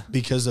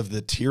because of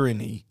the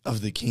tyranny of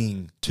the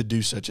king to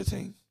do such a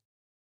thing.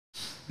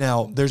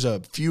 Now, there's a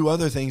few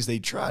other things they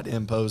tried to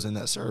impose in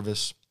that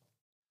service.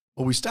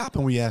 But we stop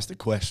and we ask the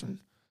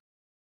question,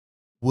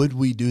 would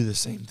we do the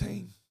same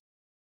thing?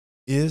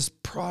 Is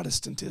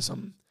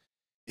Protestantism,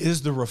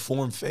 is the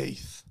Reformed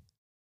faith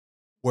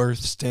worth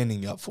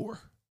standing up for?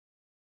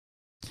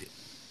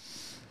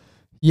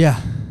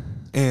 Yeah.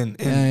 And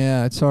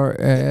it's hard.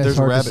 There's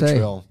hard a rabbit to say.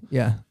 trail.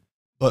 Yeah.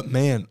 But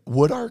man,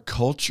 would our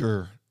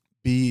culture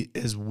be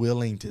as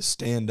willing to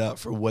stand up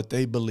for what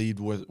they believed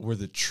were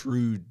the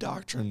true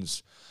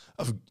doctrines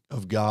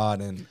of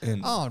God and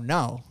Oh,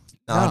 no.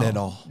 not No. at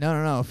all.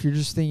 No. If you're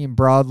just thinking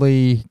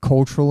broadly,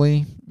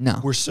 culturally, no.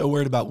 We're so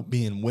worried about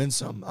being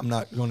winsome. I'm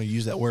not going to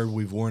use that word.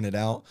 We've worn it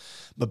out.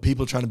 But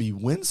people trying to be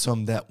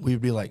winsome, that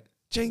we'd be like,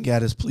 Jane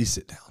Gaddis, please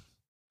sit down.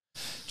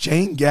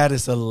 Jane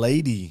Gaddis, a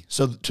lady.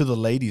 So to the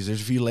ladies,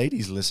 there's a few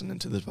ladies listening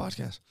to this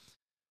podcast.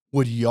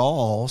 Would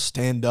y'all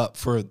stand up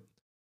for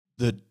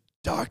the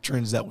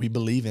doctrines that we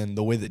believe in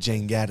the way that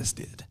Jane Gaddis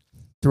did?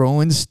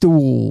 Throwing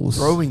stools.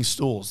 Throwing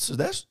stools. So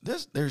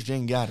there's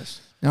Jane Gaddis.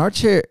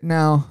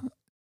 Now,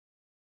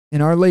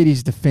 in our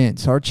ladies'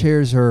 defense, our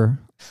chairs are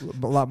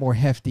a lot more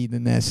hefty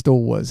than that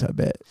stool was, I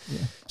bet. Yeah.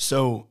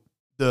 So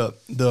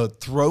the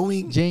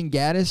throwing. Jane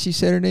Gaddis, you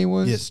said her name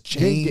was? Yes,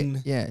 Jenny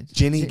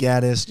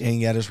Gaddis. Jane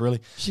Gaddis, really.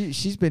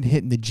 She's been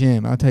hitting the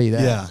gym, I'll tell you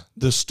that. Yeah,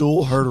 the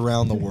stool heard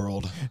around the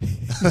world.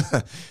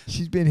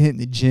 She's been hitting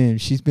the gym.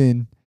 She's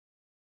been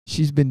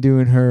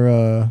doing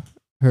her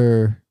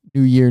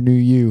New Year, New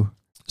You.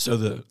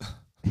 So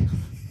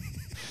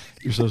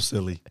you're so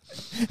silly.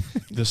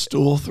 The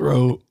stool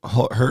throw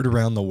heard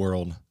around the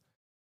world.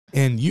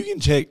 And you can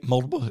check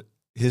multiple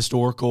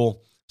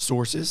historical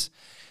sources.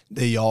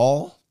 They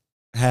all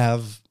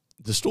have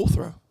the stool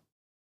throw.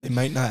 They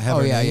might not have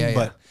her name,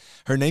 but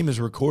her name is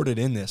recorded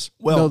in this.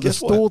 Well, no, guess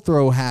the stool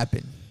throw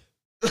happened.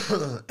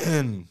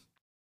 And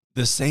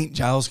the St.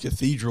 Giles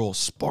Cathedral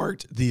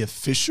sparked the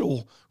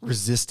official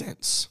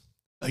resistance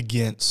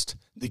against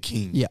the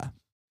king. Yeah.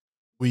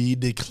 We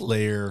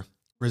declare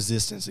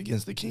resistance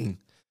against the king.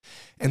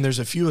 And there's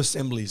a few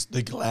assemblies.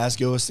 The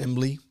Glasgow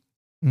Assembly,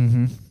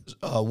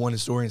 one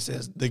historian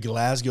says, the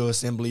Glasgow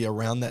Assembly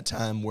around that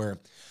time where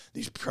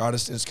these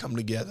Protestants come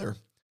together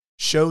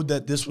showed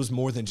that this was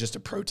more than just a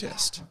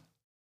protest.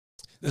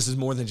 This is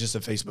more than just a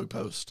Facebook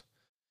post.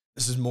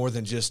 This is more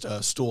than just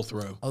a stool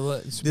throw.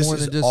 It's this more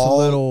is than just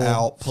all a little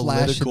out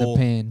flash in the political.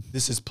 pan.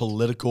 This is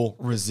political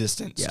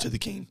resistance to the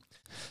king.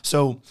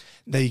 So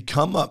they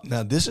come up.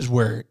 Now, this is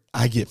where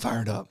I get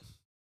fired up.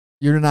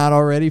 You're not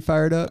already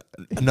fired up?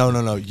 No.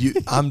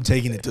 I'm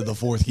taking it to the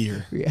fourth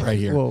gear right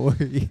here. Whoa.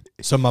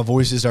 So my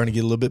voice is starting to get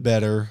a little bit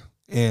better,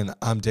 and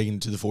I'm taking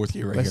it to the fourth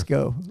gear Let's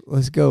here.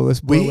 Let's go. Let's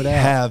blow it out. We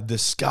have the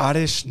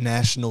Scottish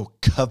National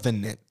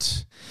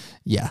Covenant.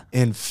 Yeah.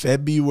 In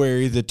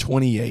February the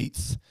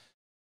 28th,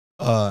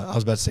 I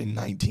was about to say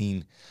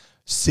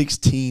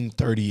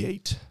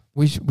 1638.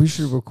 We should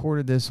have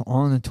recorded this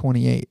on the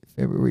 28th,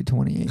 February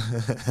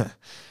 28th.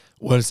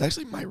 Well, it's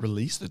actually might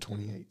release the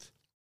 28th.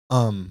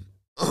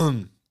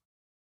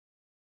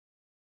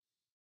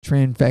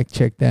 Trend fact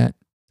check that.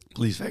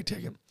 Please fact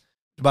check it.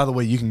 By the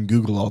way, you can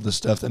Google all the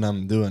stuff that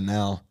I'm doing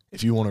now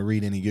if you want to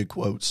read any good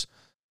quotes.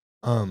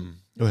 Go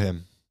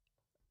ahead.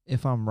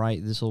 If I'm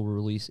right, this will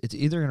release. It's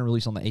either going to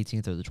release on the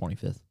 18th or the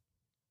 25th.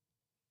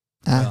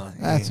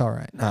 That's all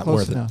right. Not Close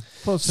worth enough.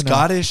 it. Close enough.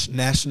 Scottish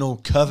National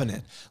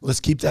Covenant. Let's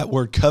keep that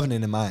word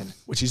covenant in mind,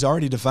 which he's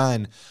already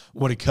defined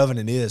what a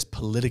covenant is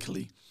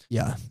politically.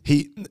 Yeah.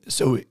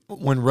 So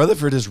when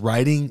Rutherford is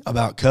writing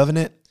about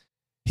covenant,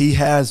 he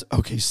has,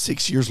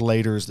 6 years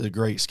later is the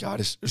Great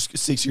Scottish,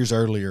 6 years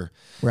earlier,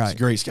 Right. is the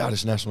Great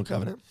Scottish National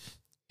Covenant.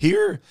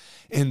 Here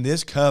in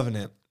this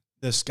covenant,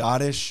 the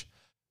Scottish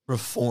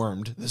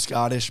Reformed, the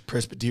Scottish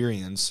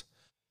Presbyterians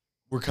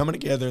were coming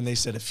together and they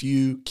said a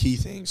few key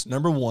things.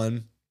 Number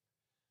one,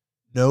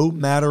 no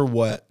matter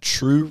what,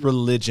 true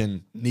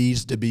religion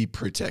needs to be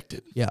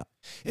protected. Yeah.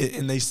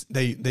 And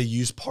they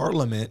use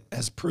Parliament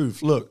as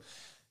proof. Look,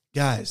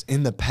 guys,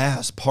 in the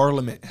past,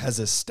 Parliament has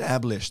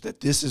established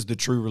that this is the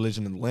true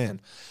religion of the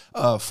land.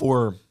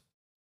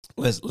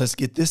 Let's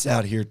get this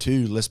out here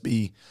too. Let's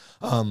be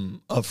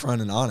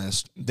upfront and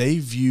honest. They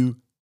view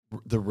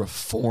the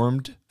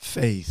Reformed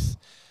faith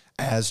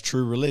as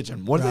true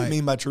religion. What do they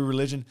mean by true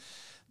religion?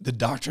 The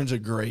doctrines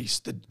of grace,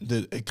 the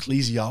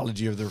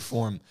ecclesiology of the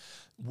Reform,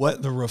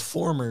 what the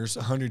Reformers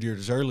 100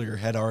 years earlier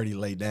had already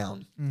laid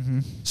down. Mm-hmm.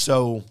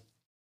 So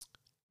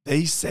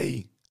they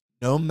say,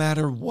 no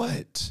matter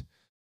what,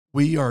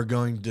 we are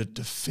going to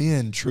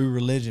defend true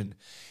religion.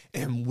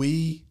 And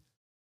we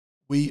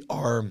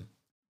are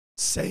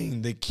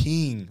saying the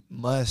king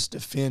must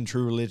defend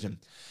true religion.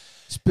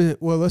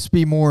 Well, let's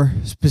be more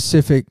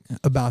specific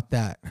about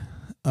that.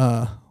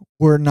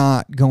 We're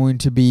not going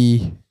to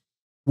be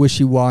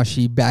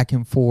wishy-washy, back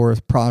and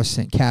forth,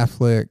 Protestant,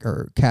 Catholic,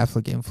 or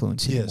Catholic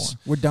influence anymore. Yes.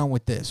 We're done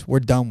with this.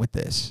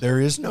 There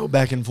is no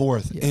back and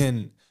forth. Yeah.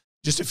 And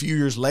just a few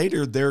years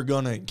later, they're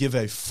going to give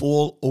a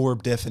full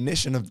orb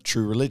definition of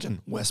true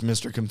religion,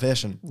 Westminster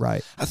Confession.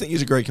 Right. I think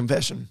it's a great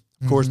confession.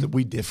 Of course, that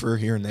we differ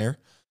here and there,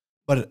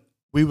 but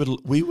we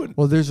would.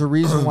 Well, there's a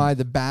reason why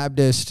the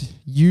Baptists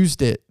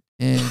used it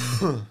in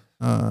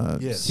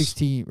Yes.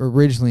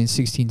 originally in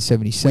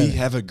 1677. We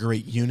have a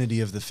great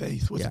unity of the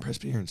faith with the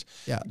Presbyterians.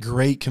 Yeah.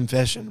 Great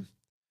confession.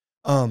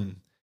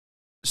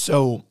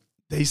 So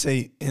they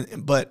say,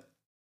 but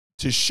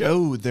to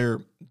show their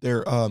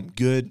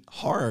good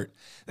heart,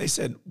 they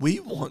said,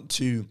 we want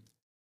to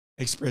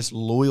express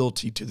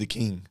loyalty to the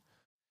king.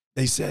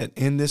 They said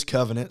in this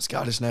covenant,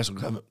 Scottish National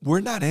Covenant, we're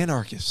not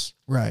anarchists.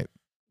 Right.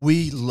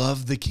 We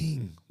love the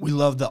king. We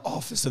love the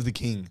office of the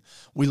king.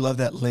 We love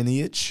that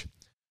lineage.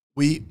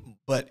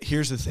 But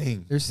here's the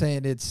thing. They're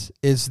saying it's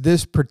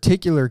this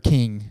particular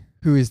king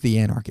who is the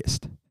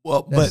anarchist.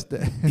 Well, but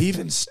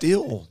even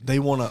still, they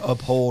want to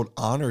uphold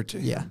honor to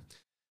him. Yeah.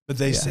 But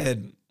they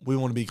said, we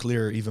want to be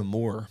clear even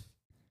more.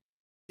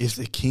 If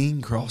the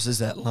king crosses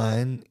that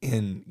line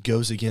and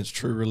goes against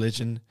true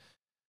religion,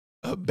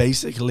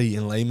 basically,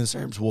 in layman's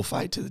terms, we'll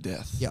fight to the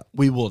death. Yeah.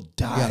 We will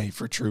die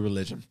for true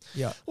religion.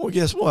 Yeah. Well,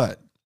 guess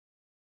what?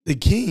 The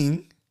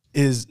king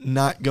is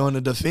not going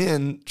to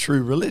defend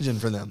true religion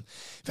for them.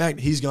 In fact,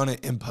 he's going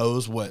to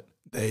impose what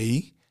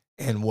they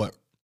and what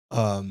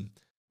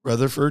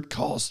Rutherford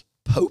calls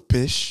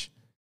popish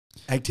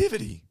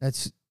activity.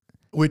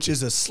 Which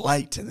is a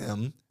slight to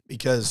them,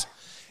 because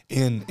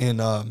in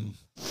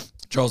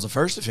Charles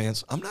I's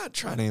defense, I'm not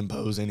trying to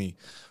impose any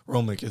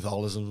Roman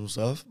Catholicism and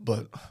stuff,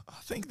 but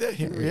I think that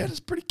Henrietta's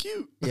pretty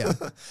cute. Yeah.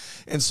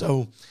 And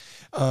so,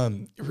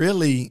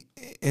 really,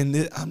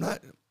 I'm not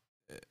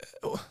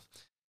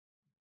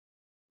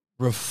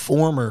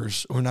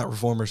reformers, or not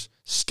reformers,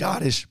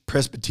 Scottish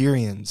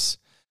Presbyterians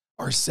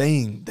are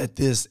saying that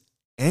this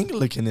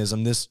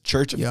Anglicanism, this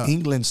Church of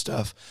England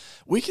stuff,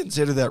 we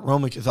consider that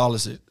Roman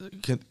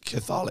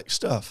Catholic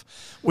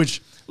stuff,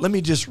 which, let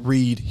me just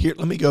read here.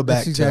 Let me go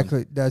back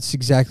That's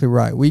exactly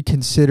right. We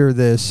consider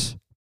this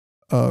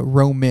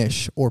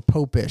Romish or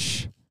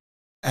Popish.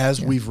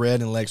 As we've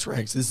read in Lex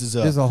Rex, this is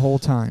a whole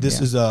time.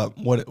 This is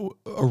what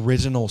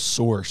original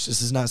source.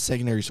 This is not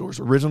secondary source.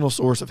 Original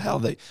source of how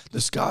the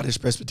Scottish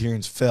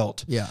Presbyterians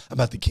felt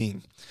about the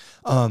king.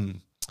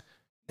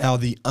 Now,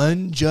 the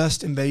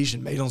unjust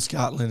invasion made on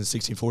Scotland in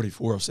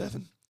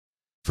 1640-407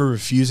 for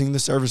refusing the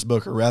service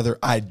book, or rather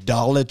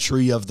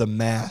idolatry of the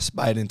mass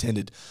by it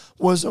intended,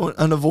 was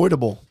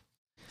unavoidable.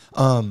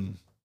 And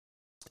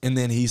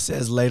then he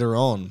says later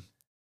on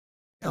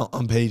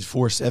page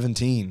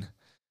 417,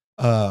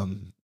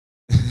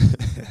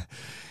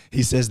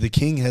 he says the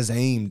king has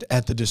aimed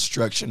at the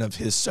destruction of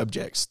his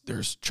subjects.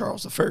 There's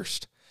Charles I,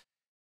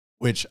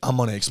 which I'm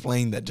going to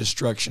explain that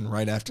destruction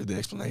right after the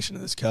explanation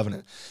of this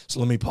covenant. So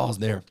let me pause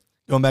there.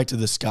 Going back to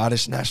the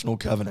Scottish National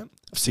Covenant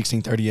of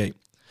 1638.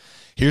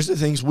 Here's the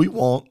things we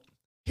want.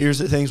 Here's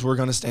the things we're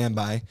going to stand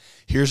by.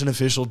 Here's an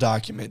official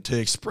document to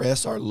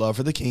express our love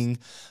for the king,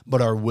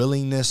 but our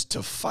willingness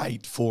to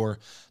fight for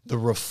the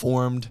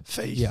reformed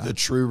faith, the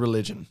true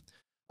religion.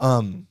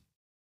 And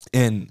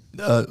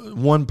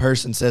one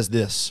person says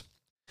this: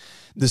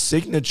 the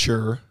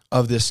signature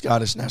of this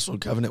Scottish National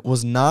Covenant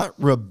was not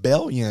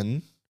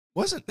rebellion.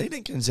 They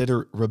didn't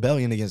consider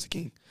rebellion against the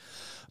king,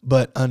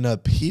 but an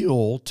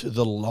appeal to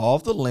the law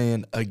of the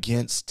land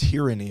against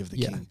tyranny of the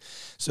king.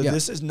 So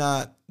this is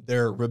not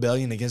their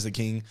rebellion against the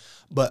king,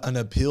 but an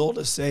appeal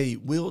to say,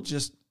 we'll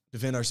just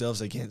defend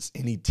ourselves against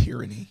any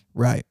tyranny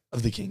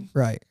of the king.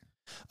 Right.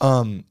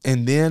 And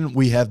then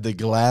we have the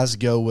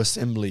Glasgow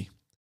Assembly,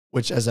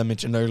 which, as I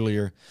mentioned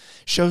earlier,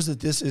 shows that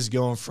this is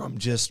going from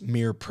just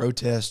mere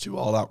protest to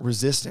all-out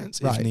resistance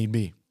if need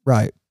be.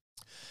 Right.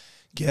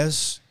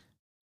 Guess...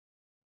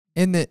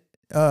 In that,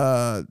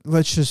 let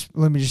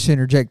me just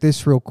interject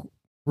this real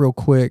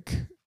quick.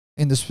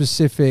 In the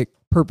specific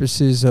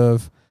purposes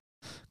of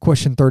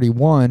question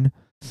 31,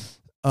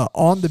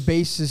 on the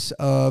basis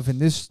of in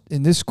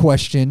this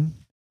question,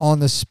 on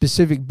the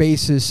specific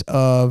basis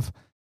of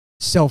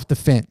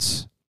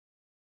self-defense,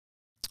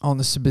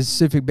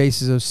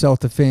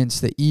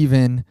 that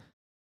even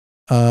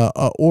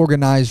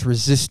organized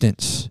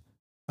resistance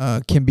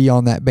can be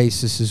on that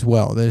basis as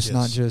well. That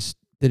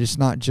it's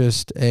not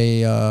just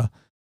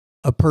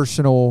a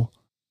personal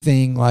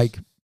thing like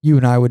you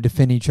and I would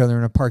defend each other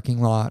in a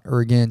parking lot or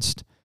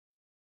against.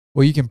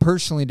 Well, you can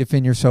personally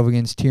defend yourself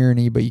against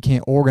tyranny, but you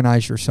can't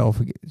organize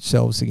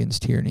yourselves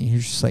against tyranny.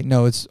 He's just like,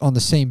 no, it's on the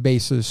same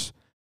basis.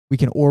 We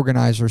can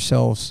organize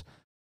ourselves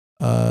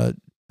to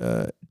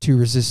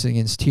resist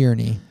against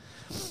tyranny.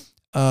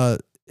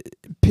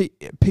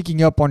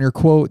 Picking up on your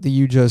quote that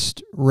you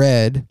just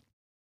read,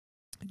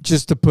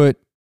 just to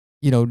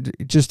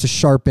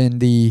sharpen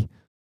the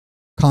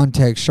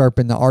context,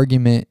 sharpen the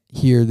argument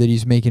here that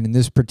he's making in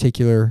this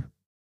particular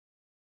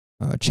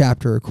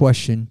chapter or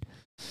question,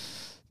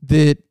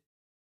 that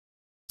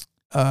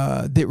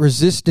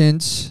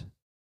resistance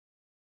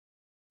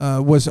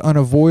was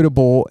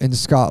unavoidable in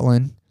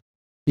Scotland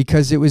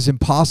because it was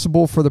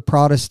impossible for the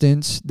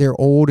Protestants, their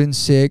old and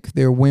sick,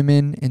 their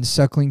women and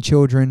suckling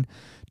children,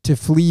 to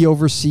flee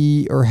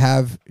overseas or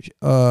have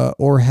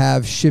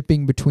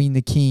shipping between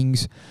the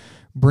kings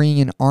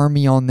bring an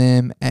army on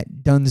them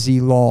at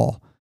Dunsey Law.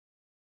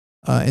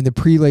 And the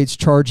prelates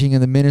charging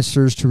and the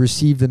ministers to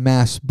receive the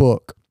mass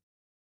book.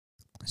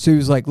 So he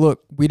was like,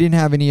 look, we didn't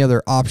have any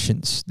other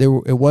options. It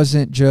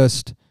wasn't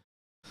just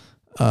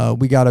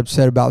we got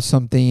upset about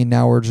something and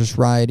now we're just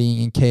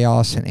rioting and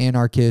chaos and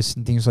anarchists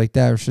and things like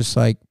that. It was just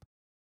like,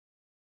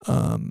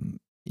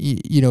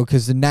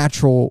 because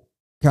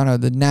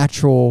the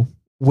natural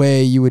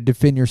way you would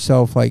defend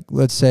yourself, like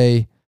let's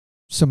say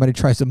somebody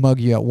tries to mug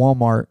you at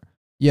Walmart,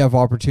 you have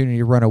opportunity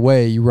to run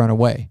away, you run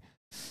away.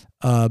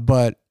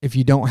 But if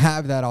you don't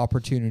have that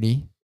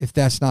opportunity, if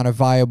that's not a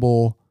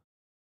viable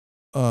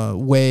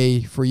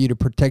way for you to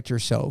protect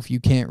yourself,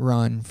 you can't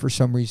run for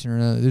some reason or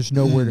another, there's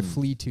nowhere to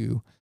flee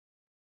to,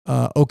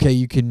 okay,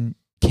 you can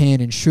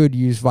and should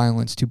use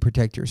violence to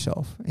protect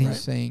yourself. And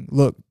he's saying,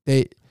 look,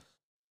 they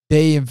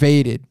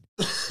invaded.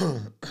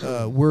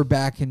 We're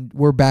backed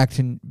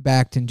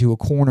into a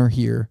corner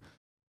here.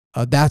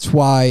 That's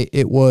why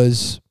it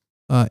was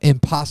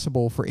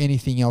impossible for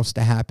anything else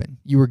to happen.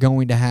 You were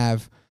going to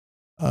have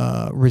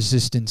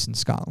resistance in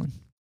Scotland.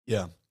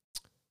 Yeah.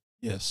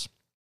 Yes.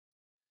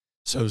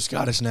 So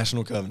Scottish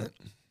National Covenant.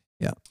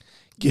 Yeah.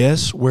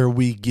 Guess where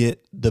we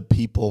get the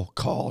people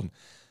called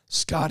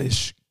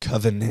Scottish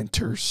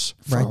Covenanters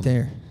from? Right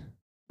there.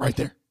 Right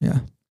there. Yeah.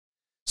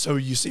 So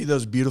you see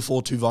those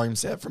beautiful 2-volume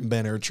set from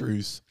Banner of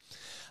Truth.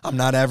 I'm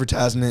not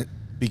advertising it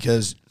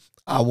because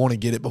I want to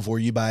get it before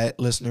you buy it,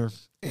 listener,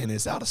 and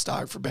it's out of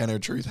stock for Banner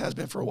of Truth, has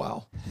been for a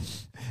while.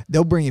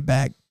 They'll bring it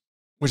back.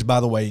 Which, by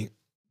the way,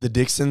 the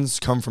Dixons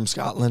come from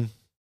Scotland.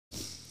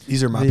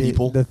 These are my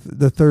people. The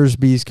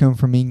Thursbys come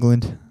from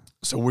England.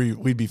 So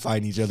we'd be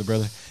fighting each other,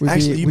 brother. We'd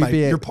Actually, be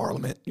your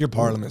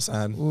Parliament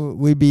side.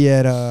 We'd be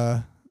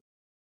at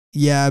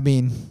yeah, I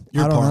mean,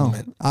 Your I don't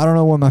Parliament. know. I don't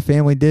know what my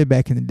family did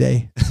back in the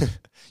day.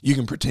 You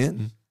can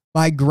pretend.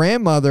 My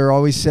grandmother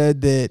always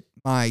said that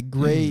my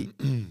great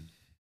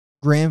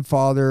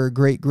grandfather,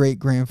 great great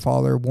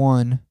grandfather,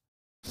 one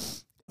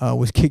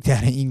was kicked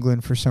out of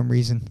England for some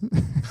reason.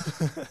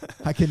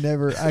 I could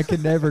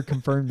never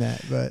confirm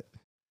that, but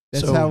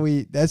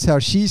that's how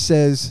she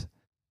says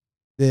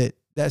that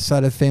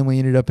side of the family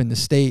ended up in the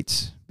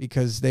States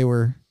because they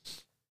were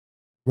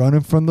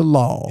running from the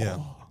law. Yeah.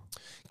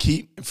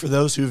 For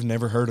those who've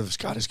never heard of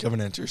Scottish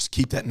Covenanters,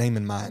 keep that name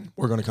in mind.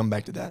 We're going to come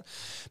back to that.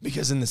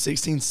 Because in the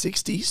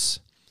 1660s,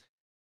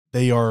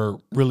 they are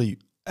really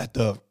at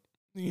the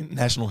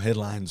national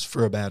headlines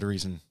for a bad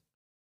reason.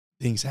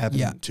 Things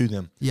happen to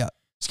them. Yeah.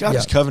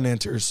 Scottish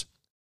Covenanters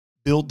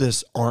build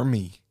this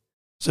army.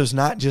 So it's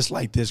not just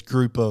like this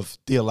group of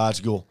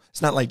theological,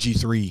 it's not like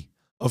G3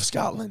 of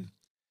Scotland,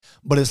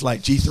 but it's like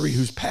G3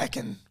 who's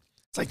packing.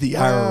 It's like the IRS.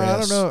 I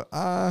don't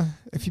know.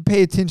 If you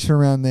pay attention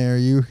around there,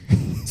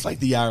 It's like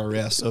the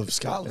IRS of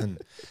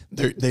Scotland.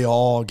 They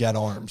all got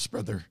arms,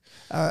 brother.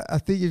 I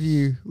think if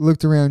you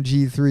looked around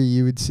G3,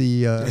 you would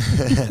see.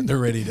 They're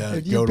ready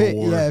to go to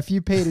war. Yeah, if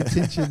you paid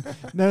attention.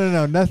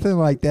 No, nothing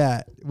like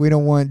that. We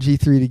don't want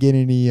G3 to get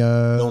any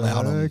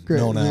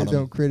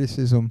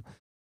criticism.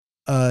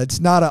 It's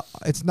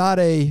not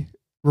a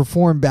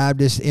Reformed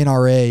Baptist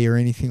NRA or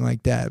anything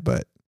like that.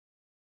 But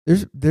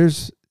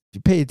there's if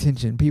you pay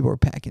attention, people are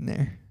packing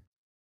there.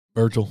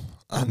 Virgil,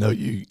 I know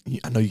you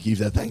keep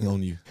that thing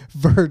on you.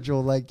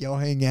 Virgil, like y'all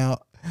hang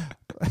out.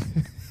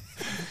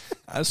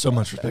 I have so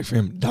much respect for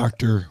him.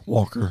 Dr.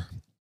 Walker.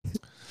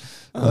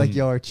 Like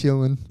y'all are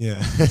chilling.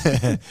 Yeah.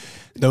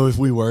 Though if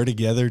we were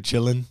together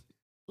chilling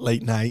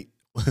late night,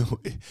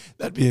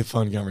 that'd be a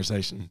fun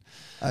conversation.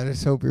 I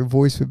just hope your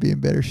voice would be in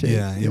better shape.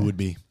 Yeah, it would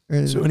be.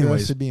 So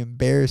anyways, it'd be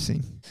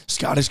embarrassing.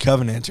 Scottish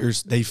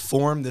Covenanters, they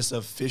form this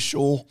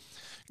official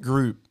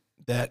group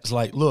that's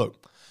like,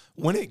 look,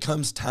 when it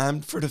comes time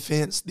for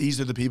defense,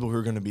 these are the people who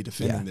are going to be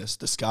defending this,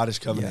 the Scottish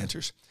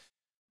Covenanters.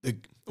 Yeah.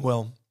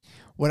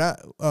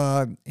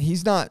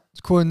 He's not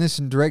quoting this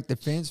in direct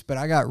defense, but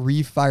I got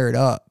fired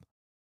up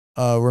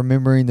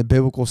remembering the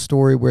biblical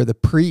story where the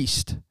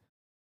priest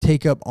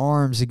take up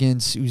arms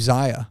against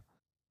Uzziah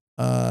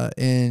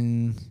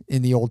in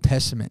the Old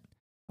Testament.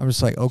 I'm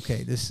just like,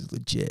 okay, this is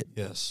legit.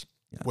 Yes.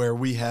 Yeah. Where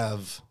we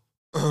have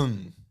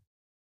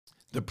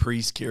the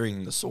priest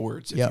carrying the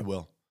swords, if you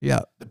will.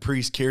 Yeah. The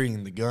priest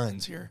carrying the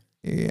guns here.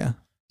 Yeah.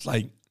 It's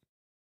like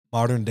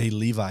modern day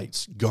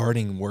Levites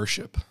guarding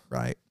worship.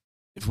 Right.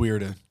 If we were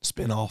to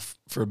spin off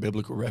for a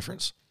biblical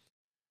reference.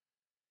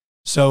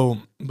 So,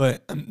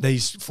 but they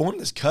form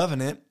this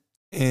covenant,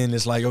 and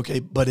it's like, okay,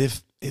 but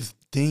if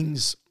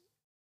things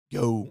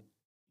go,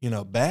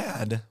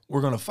 bad, we're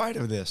going to fight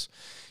over this.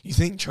 You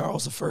think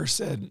Charles I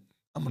said,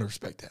 I'm going to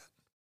respect that?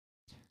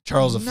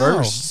 Charles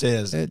I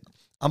says,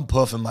 I'm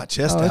puffing my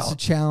chest out. It's a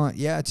challenge.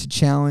 Yeah, it's a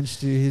challenge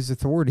to his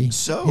authority,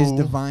 so his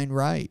divine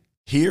right.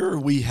 Here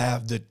we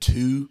have the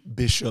two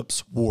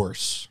bishops'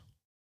 wars.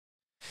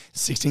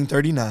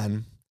 1639,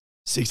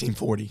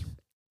 1640.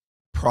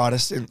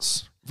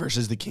 Protestants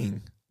versus the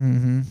king.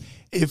 Mm-hmm.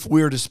 If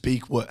we were to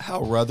speak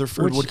how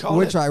Rutherford would call it.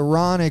 Which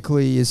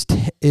ironically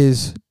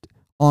is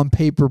on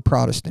paper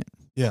Protestant.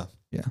 Yeah.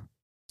 Yeah.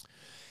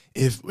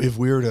 If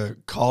we were to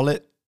call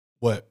it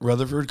what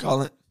Rutherford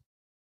call it,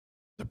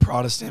 the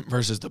Protestant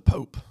versus the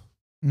Pope.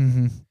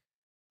 Mm-hmm.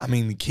 I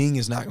mean, the king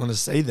is not going to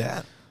say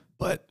that,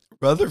 but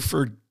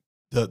Rutherford,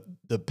 the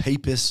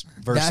papist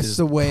versus that's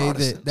the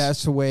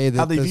way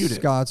that the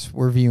Scots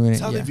were viewing it.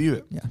 That's how they view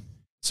it. Yeah.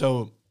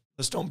 So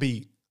let's don't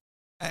be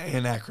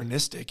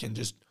anachronistic and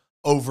just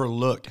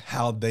overlook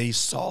how they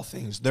saw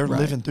things. They're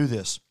living through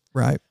this.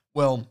 Right.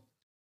 Well,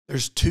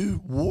 there's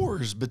two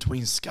wars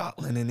between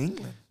Scotland and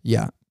England.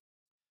 Yeah.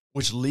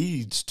 which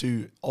leads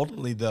to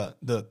ultimately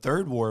the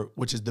third war,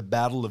 which is the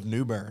Battle of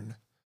Newburn.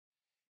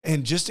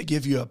 And just to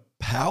give you a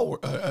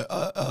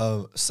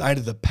sight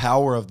of the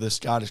power of the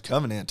Scottish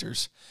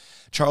Covenanters,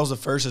 Charles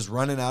I is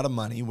running out of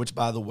money, which,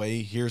 by the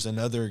way, here's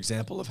another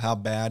example of how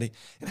bad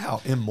and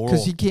how immoral.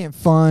 Because he can't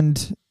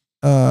fund.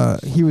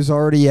 He was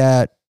already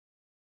at.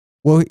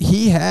 Well,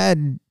 he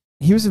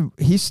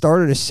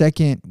started a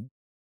second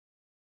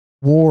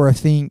war, I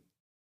think.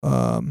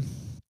 I'm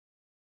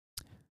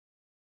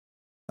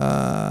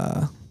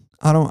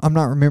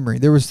not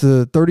remembering. There was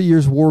the 30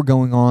 Years' War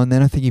going on.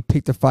 Then I think he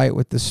picked a fight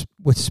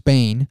with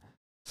Spain,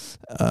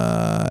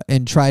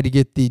 and tried to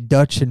get the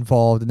Dutch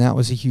involved, and that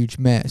was a huge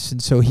mess.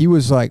 And so he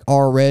was like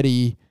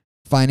already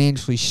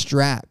financially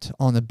strapped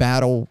on the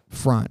battle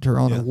front or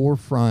on the war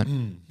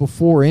front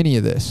before any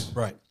of this.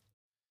 Right.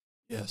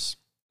 Yes.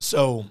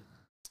 So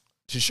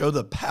to show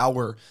the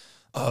power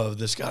of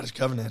the Scottish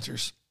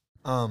Covenanters,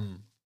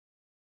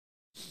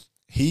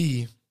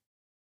 he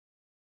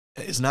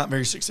is not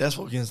very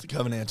successful against the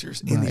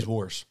Covenanters in these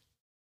wars.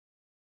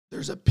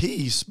 There's a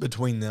peace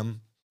between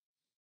them.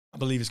 I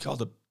believe it's called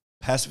the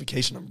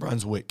Pacification of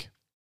Brunswick.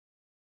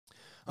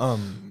 I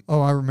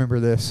remember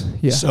this.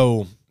 Yeah.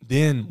 So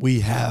then we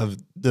have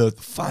the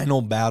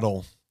final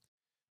battle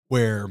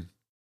where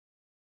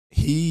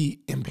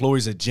he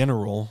employs a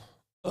general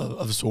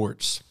of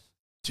sorts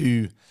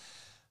to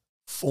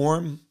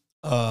form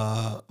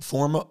an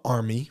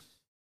army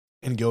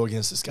and go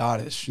against the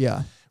Scottish.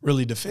 Yeah.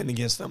 Really defend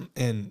against them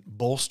and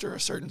bolster a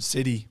certain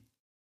city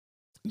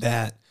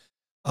that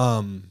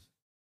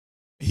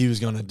he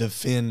was going to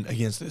defend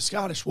against the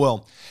Scottish.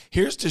 Well,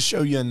 here's to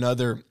show you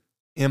another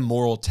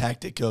immoral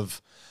tactic of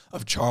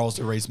Charles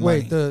to raise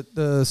money. Wait,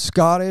 the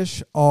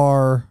Scottish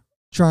are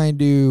trying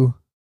to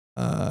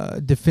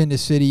defend a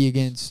city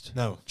against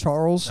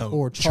Charles? No,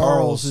 or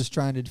Charles is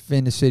trying to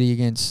defend a city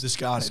against the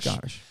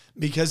Scottish.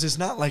 Because it's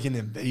not like an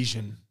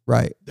invasion.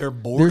 Right. They're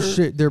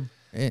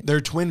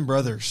twin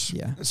brothers.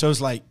 Yeah. So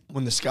it's like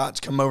when the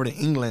Scots come over to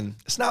England,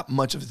 it's not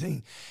much of a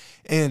thing.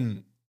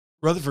 And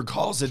Rutherford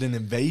calls it an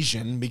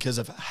invasion because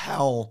of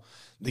how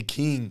the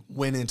king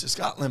went into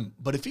Scotland.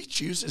 But if he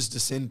chooses to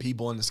send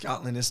people into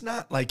Scotland, it's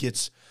not like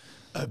it's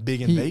a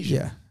big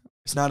invasion.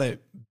 It's not a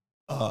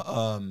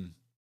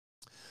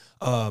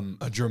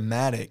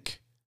dramatic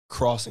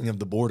crossing of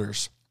the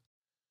borders.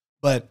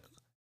 But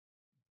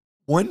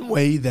one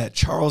way that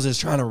Charles is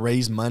trying to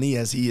raise money,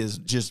 as he is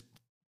just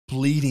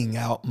bleeding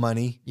out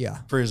money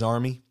for his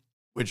army,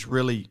 which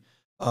really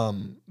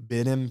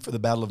bid him for the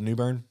Battle of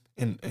Newburn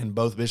in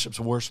both bishops'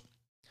 wars.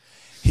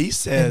 He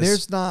says... And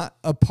there's not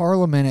a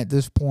parliament at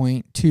this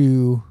point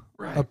to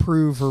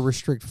approve or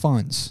restrict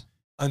funds.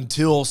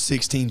 Until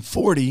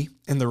 1640,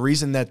 and the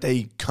reason that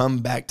they come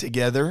back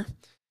together,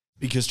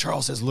 because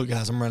Charles says, look,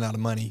 guys, I'm running out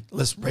of money.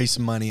 Let's raise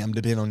some money. I'm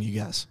depending on you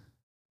guys.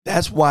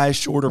 That's why a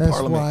shorter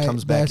parliament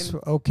comes back.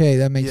 Okay,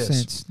 that makes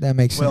sense. That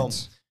makes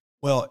sense.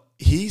 Well,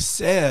 he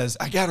says,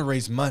 I got to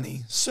raise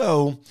money.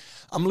 So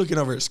I'm looking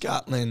over at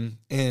Scotland,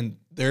 and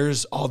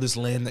there's all this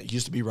land that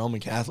used to be Roman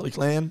Catholic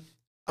land.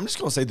 I'm just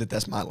going to say that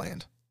that's my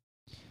land.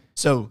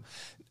 So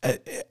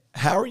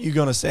how are you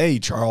going to say,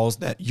 Charles,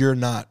 that you're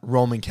not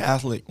Roman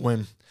Catholic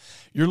when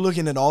you're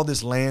looking at all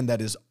this land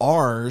that is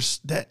ours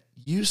that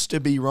used to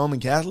be Roman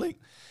Catholic,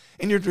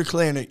 and you're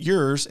declaring it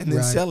yours and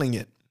then selling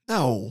it?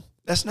 No,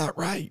 that's not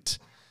right.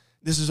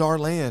 This is our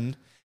land.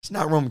 It's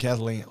not Roman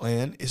Catholic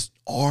land. It's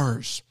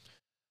ours.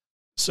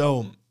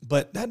 So,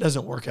 but that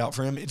doesn't work out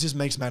for him. It just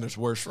makes matters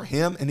worse for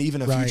him and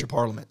even a future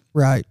parliament.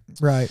 Right.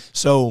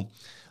 So,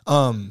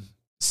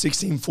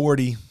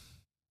 1640,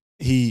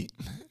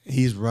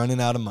 he's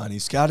running out of money.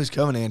 Scottish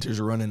Covenanters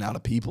are running out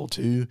of people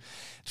too.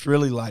 It's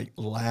really like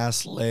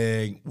last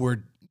leg.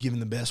 We're giving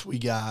the best we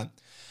got.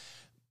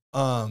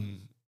 The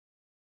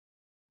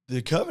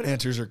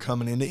Covenanters are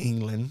coming into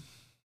England.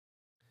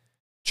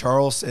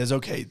 Charles says,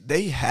 okay,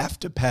 they have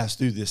to pass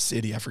through this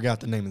city. I forgot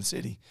the name of the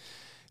city.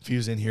 If he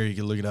was in here, you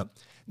could look it up.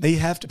 They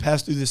have to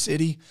pass through the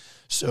city.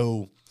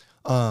 So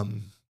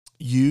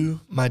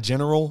you, my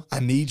general, I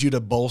need you to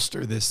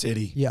bolster this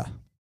city. Yeah.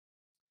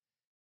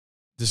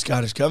 The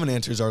Scottish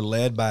Covenanters are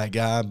led by a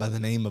guy by the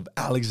name of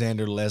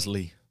Alexander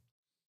Leslie.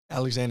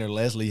 Alexander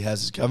Leslie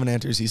has his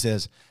Covenanters. He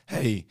says,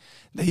 hey,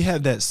 they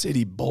have that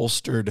city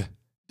bolstered,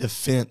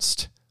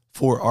 defensed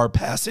for our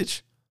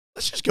passage.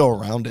 Let's just go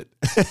around it.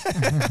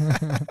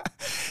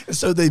 And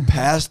so they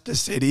pass the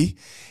city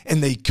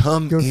and they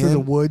go through the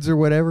woods or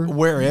whatever.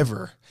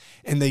 Wherever.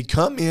 And they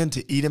come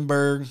into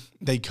Edinburgh.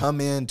 They come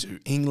into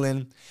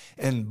England.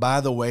 And by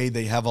the way,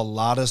 they have a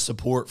lot of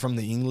support from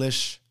the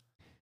English,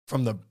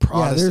 from the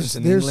Protestants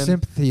in England. There's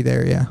sympathy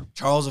there, yeah.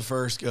 Charles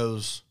I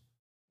goes,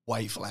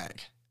 white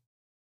flag.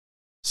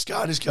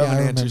 Scottish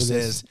Covenanter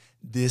says,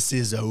 this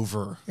is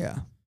over. Yeah.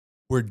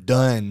 We're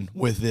done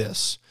with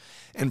this.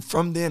 And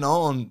from then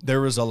on,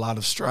 there was a lot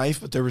of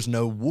strife, but there was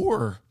no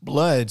war.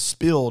 Blood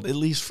spilled, at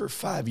least for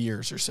 5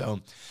 years or so,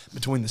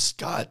 between the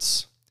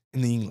Scots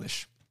and the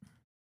English.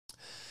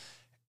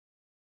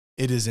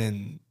 It is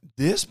in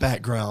this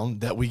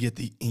background that we get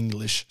the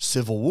English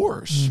Civil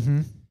Wars.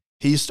 Mm-hmm.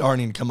 He's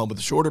starting to come up with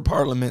a shorter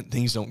parliament.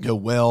 Things don't go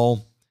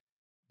well.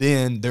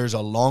 Then there's a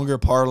longer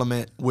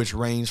parliament, which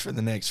reigns for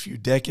the next few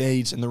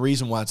decades. And the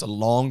reason why it's a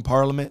long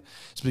parliament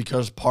is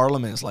because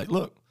parliament is like,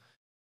 look,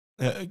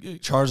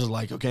 Charles is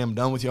like, okay, I'm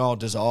done with y'all,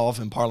 dissolve.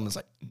 And parliament's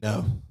like,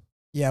 no.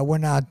 Yeah, we're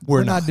not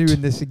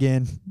doing this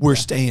again. We're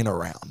staying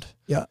around.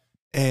 Yeah.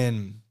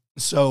 And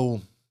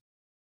so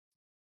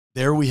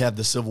there we have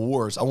the Civil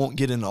Wars. I won't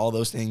get into all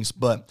those things,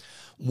 but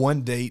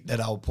one date that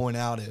I'll point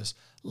out is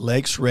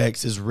Lex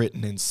Rex is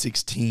written in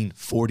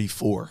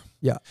 1644.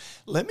 Yeah.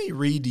 Let me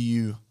read to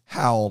you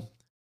how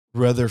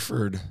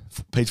Rutherford,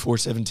 page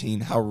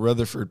 417, how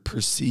Rutherford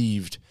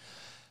perceived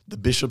the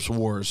Bishops'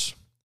 Wars,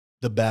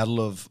 the Battle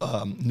of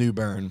New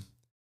Bern,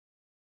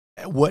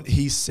 what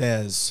he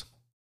says,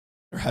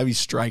 or how he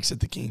strikes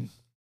at the king.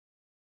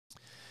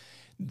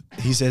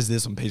 He says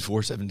this on page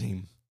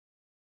 417.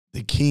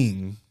 The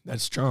king,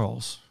 that's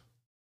Charles,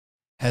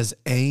 has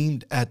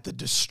aimed at the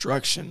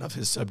destruction of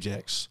his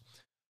subjects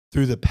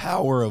through the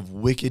power of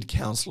wicked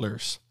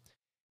counselors.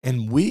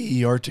 And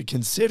we are to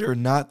consider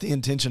not the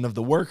intention of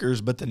the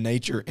workers, but the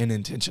nature and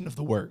intention of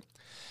the work.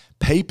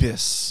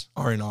 Papists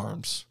are in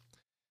arms.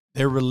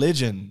 Their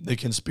religion, the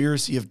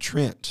conspiracy of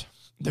Trent,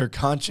 their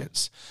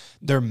conscience,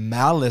 their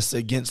malice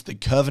against the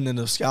covenant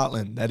of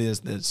Scotland, that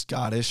is the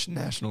Scottish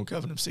National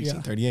Covenant of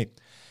 1638,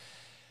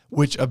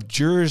 which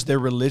abjures their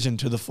religion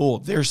to the full.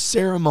 Their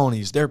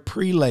ceremonies, their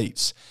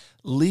prelates,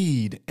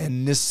 lead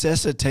and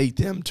necessitate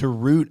them to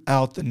root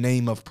out the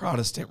name of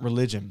Protestant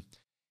religion,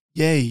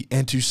 yea,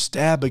 and to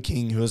stab a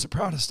king who is a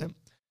Protestant.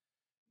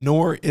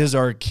 Nor is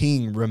our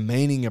king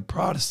remaining a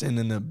Protestant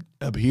and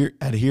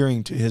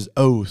adhering to his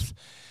oath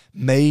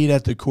made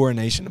at the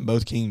coronation of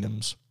both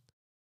kingdoms,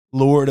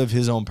 Lord of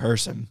his own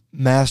person,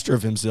 master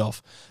of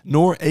himself,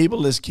 nor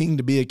able as king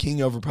to be a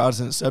king over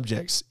Protestant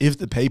subjects, if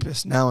the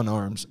papist now in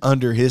arms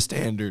under his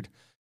standard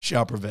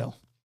shall prevail.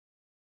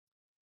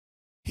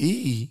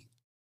 He,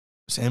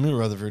 Samuel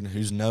Rutherford,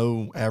 who's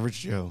no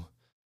average Joe,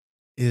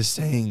 is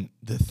saying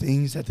the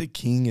things that the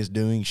king is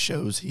doing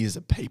shows he is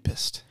a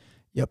papist.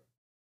 Yep.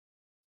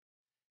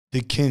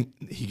 The king,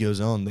 he goes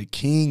on, the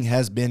king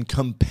has been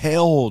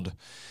compelled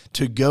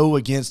to go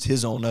against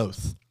his own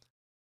oath.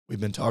 We've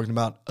been talking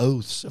about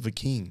oaths of a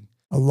king.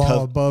 A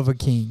law above a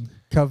king.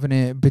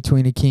 Covenant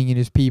between a king and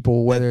his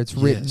people, whether it's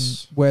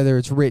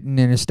written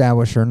and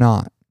established or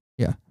not.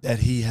 Yeah. That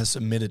he has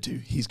submitted to.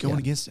 He's going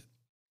against it.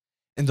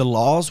 And the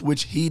laws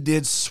which he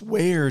did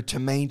swear to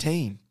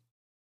maintain.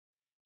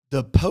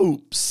 The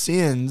Pope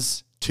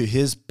sends to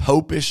his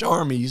popish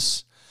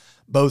armies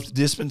both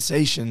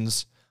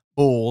dispensations,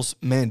 bulls,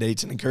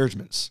 mandates, and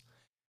encouragements.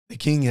 The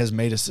king has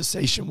made a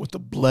cessation with the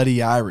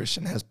bloody Irish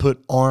and has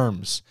put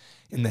arms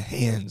in the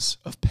hands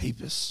of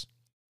papists.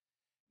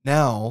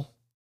 Now,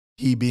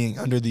 he being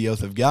under the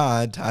oath of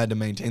God, tied to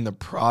maintain the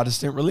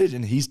Protestant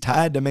religion, he's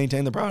tied to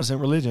maintain the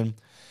Protestant religion.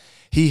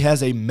 He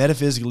has a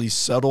metaphysically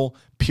subtle,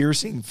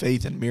 piercing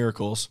faith in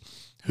miracles,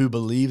 who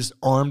believes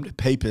armed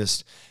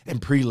papists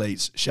and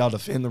prelates shall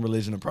defend the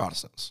religion of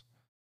Protestants.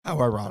 How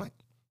ironic.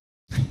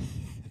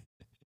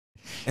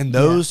 And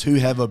those who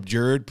have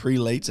abjured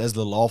prelates as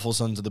the lawful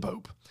sons of the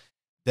Pope,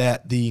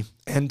 that the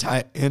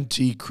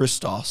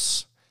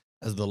anti-Christos,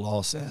 as the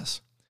law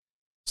says.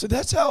 So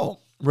that's how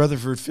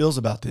Rutherford feels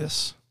about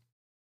this.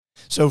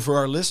 So for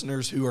our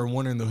listeners who are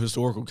wondering the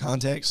historical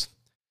context,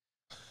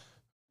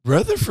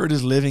 Rutherford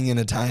is living in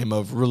a time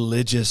of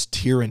religious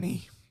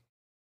tyranny.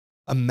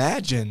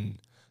 Imagine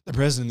the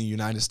president of the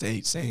United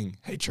States saying,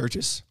 hey,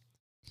 churches,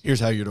 here's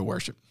how you're to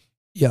worship.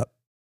 Yep.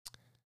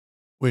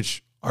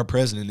 Which our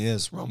president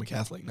is Roman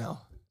Catholic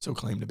now, so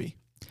claim to be.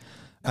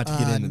 Not to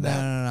get into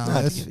that.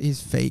 No.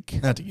 He's fake.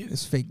 Not to get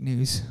It's fake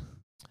news.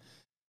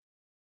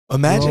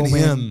 Imagine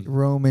him.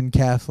 Roman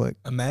Catholic.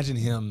 Imagine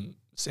him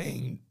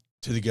saying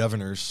to the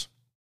governors,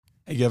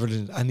 hey,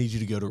 governors, I need you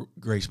to go to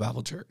Grace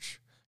Bible Church.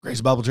 Grace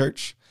Bible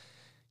Church,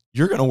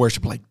 you're going to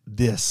worship like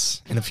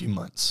this in a few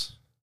months.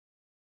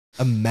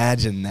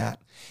 Imagine that.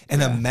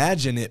 And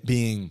imagine it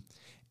being,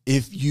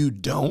 if you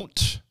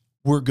don't,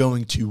 we're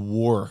going to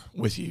war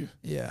with you.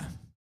 Yeah.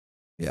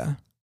 Yeah.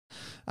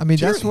 I mean,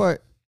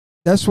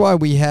 that's why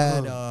we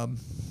had, I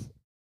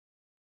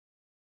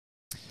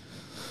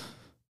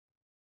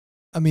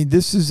mean,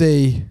 this is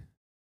a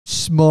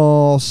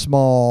small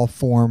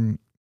form,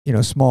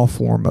 small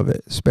form of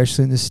it,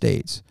 especially in the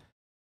States.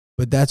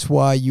 But that's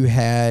why you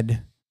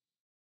had,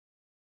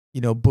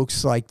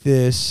 books like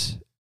this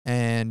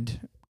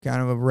and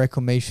kind of a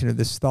reclamation of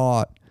this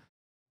thought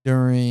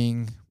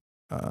during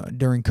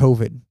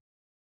COVID.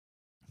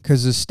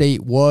 Because the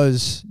state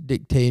was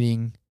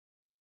dictating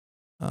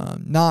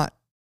not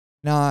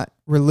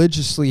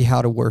religiously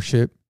how to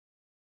worship,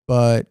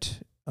 but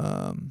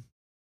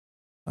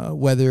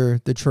whether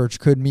the church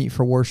could meet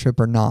for worship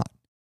or not.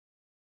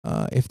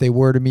 If they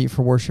were to meet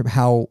for worship,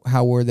 how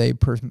were they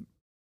going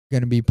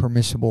to be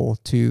permissible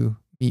to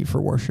meet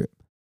for worship?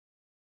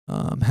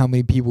 How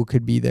many people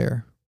could be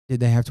there? Did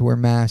they have to wear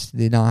masks?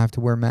 Did they not have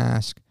to wear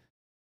masks?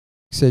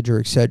 Et cetera,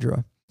 et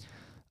cetera.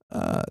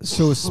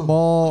 So a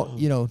small,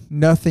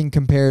 nothing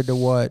compared to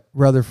what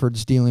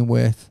Rutherford's dealing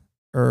with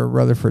or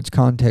Rutherford's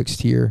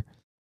context here.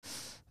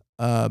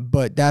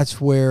 But that's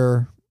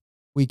where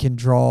we can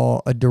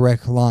draw a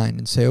direct line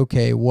and say,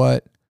 okay,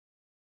 what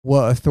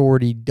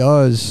authority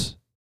does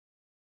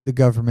the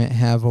government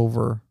have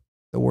over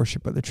the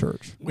worship of the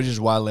church? Which is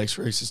why Lex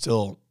Rex is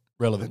still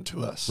relevant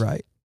to us.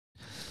 Right.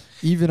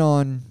 Even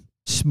on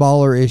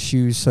smaller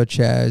issues such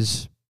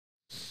as,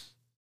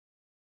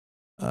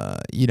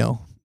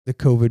 the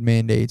COVID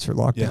mandates or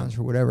lockdowns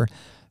or whatever.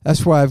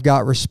 That's why I've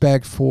got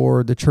respect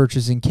for the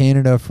churches in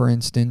Canada, for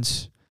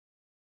instance,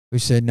 who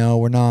said, no,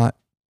 we're not,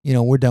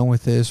 we're done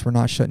with this. We're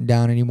not shutting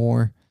down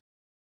anymore.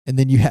 And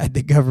then you had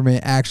the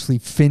government actually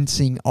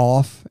fencing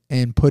off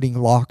and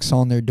putting locks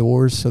on their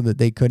doors so that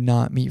they could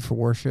not meet for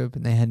worship,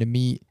 and they had to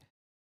meet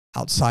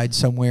outside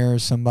somewhere,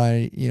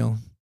 somebody,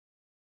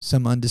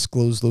 some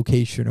undisclosed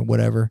location or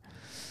whatever.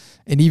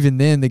 And even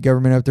then, the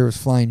government up there was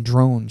flying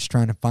drones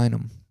trying to find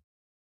them.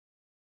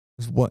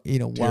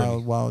 It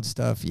was wild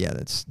stuff. Yeah,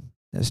 that's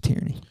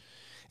tyranny.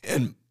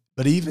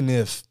 But even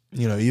if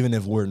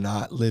we're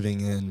not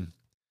living in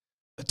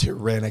a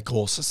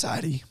tyrannical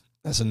society,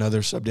 that's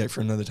another subject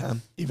for another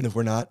time. Even if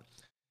we're not,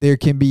 there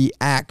can be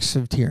acts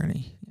of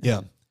tyranny.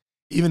 Yeah.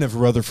 Even if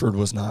Rutherford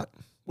was not,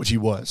 which he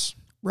was.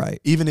 Right.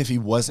 Even if he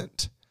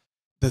wasn't,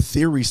 the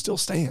theory still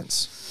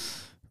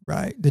stands.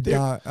 Right.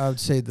 I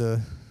would say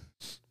the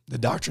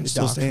doctrine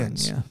still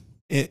stands.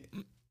 Yeah.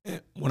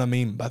 What I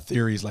mean by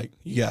theory is like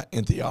you got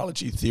in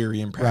theology,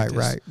 theory and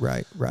practice.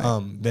 Right.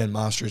 Ben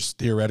Moster's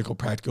theoretical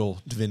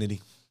practical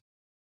divinity.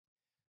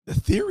 The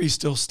theory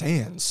still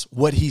stands.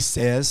 What he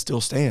says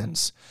still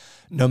stands,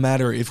 no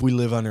matter if we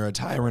live under a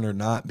tyrant or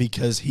not,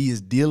 because he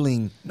is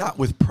dealing not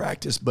with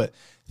practice but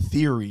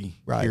theory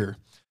here.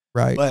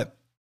 Right. But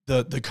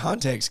the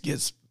context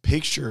gets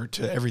picture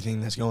to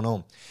everything that's going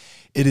on.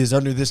 It is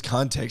under this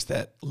context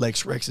that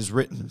Lex Rex is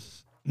written.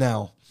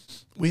 Now,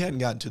 we hadn't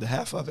gotten to the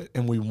half of it,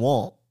 and we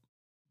won't.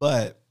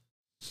 But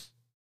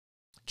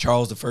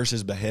Charles I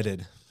is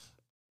beheaded.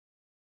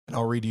 And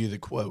I'll read you the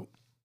quote.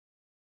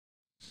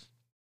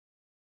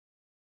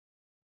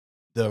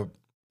 The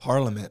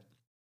Parliament,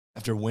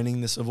 after winning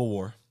the Civil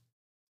War,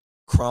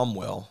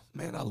 Cromwell,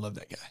 man, I love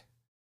that guy.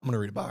 I'm going to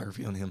read a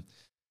biography on him.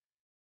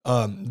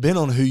 Depending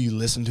on who you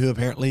listen to,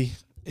 apparently,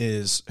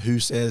 is who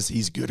says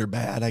he's good or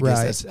bad. I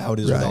guess that's how it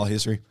is with all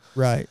history.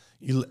 Right.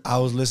 I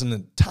was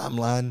listening to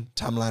Timeline.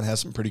 Timeline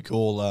has some pretty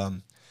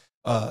cool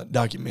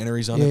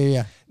documentaries on it.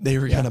 Yeah. They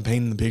were kind of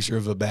painting the picture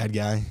of a bad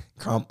guy.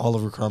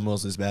 Oliver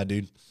Cromwell's this bad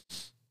dude.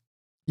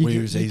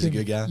 You say he's a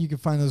good guy. You can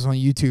find those on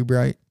YouTube,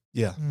 right?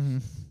 Yeah. Mm-hmm.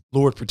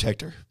 Lord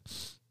Protector.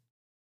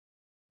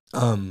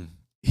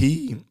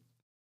 He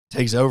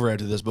takes over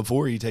after this.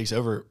 Before he takes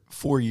over,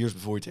 4 years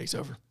before he takes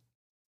over,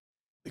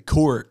 the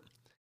court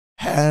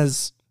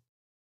has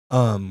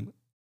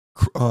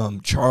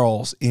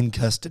Charles in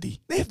custody.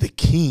 They have the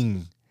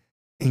king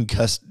in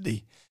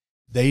custody.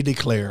 They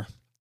declare,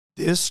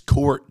 this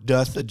court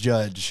doth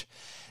adjudge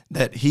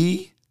that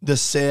he, the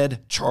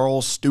said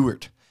Charles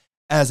Stuart,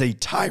 as a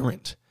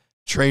tyrant,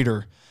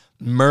 traitor,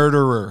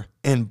 murderer,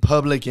 and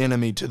public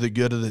enemy to the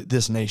good of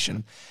this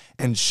nation,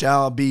 and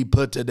shall be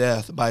put to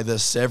death by the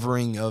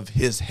severing of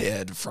his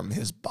head from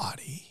his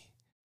body.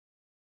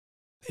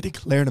 They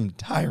declared him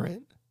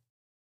tyrant,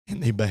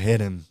 and they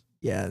behead him.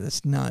 Yeah,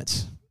 that's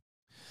nuts.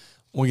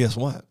 Well, guess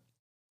what?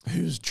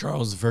 Who's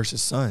Charles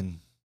I's son?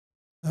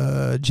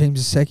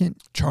 James II?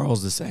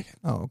 Charles II.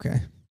 Oh,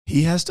 okay.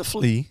 He has to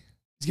flee.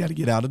 He's got to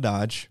get out of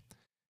Dodge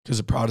because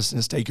the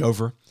Protestants take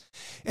over.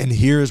 And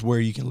here is where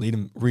you can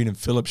read in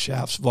Philip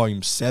Schaff's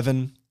Volume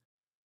 7,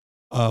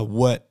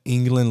 what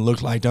England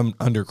looked like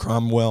under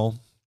Cromwell.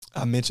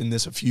 I mentioned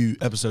this a few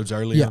episodes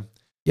earlier.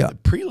 Yeah. The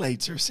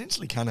prelates are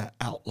essentially kind of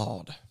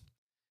outlawed.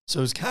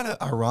 So it's kind of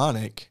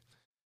ironic.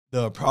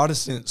 The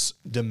Protestants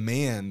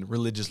demand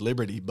religious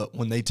liberty, but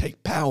when they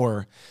take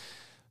power,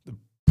 the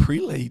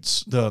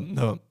prelates,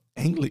 the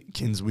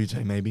Anglicans, we'd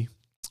say maybe,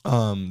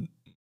 and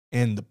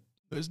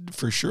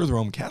for sure the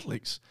Roman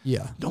Catholics,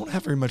 don't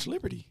have very much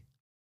liberty.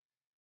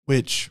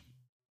 Which,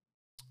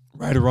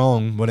 right or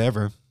wrong,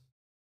 whatever,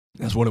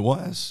 that's what it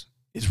was.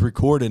 It's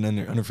recorded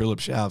under Philip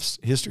Schaff's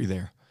history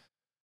there.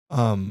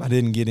 I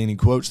didn't get any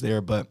quotes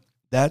there, but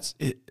that's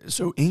it.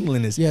 So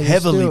England is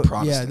heavily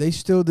Protestant. Yeah, they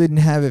still didn't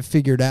have it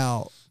figured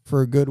out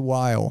for a good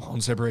while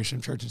on separation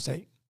of church and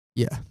state.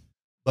 Yeah.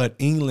 But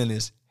England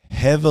is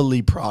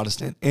heavily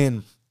Protestant,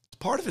 and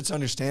part of it's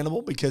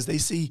understandable because they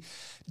see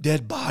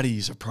dead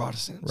bodies of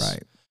Protestants.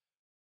 Right.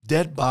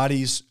 Dead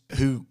bodies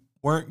who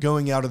weren't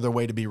going out of their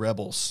way to be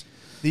rebels.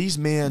 These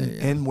men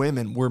and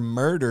women were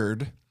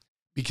murdered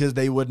because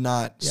they would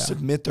not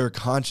submit their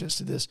conscience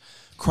to this.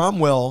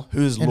 Cromwell,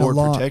 who is Lord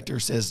Protector,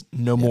 says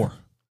no more.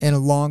 And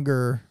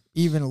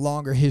even a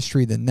longer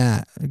history than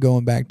that,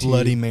 going back to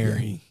Bloody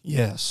Mary.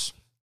 Yes.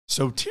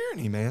 So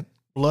tyranny, man.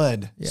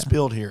 Blood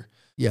spilled here.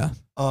 Yeah.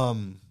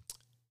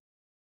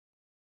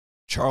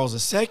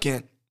 Charles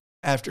II,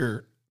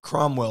 after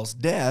Cromwell's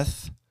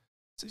death,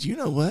 says, you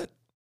know what?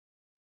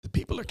 The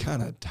people are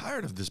kind of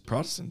tired of this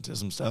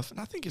Protestantism stuff, and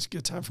I think it's a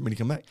good time for me to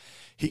come back.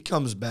 He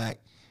comes back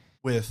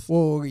with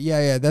Well,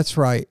 yeah, that's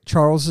right.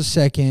 Charles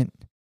II,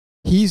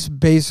 he's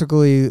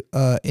basically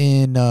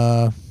in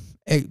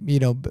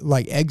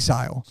like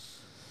exile.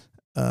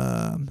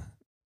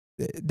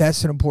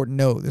 That's an important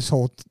note. This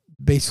whole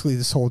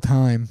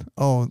time.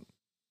 Oh,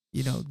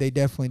 they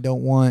definitely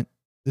don't want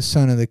the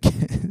son of the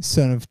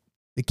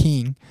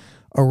king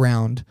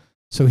around.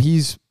 So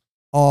he's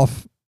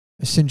off,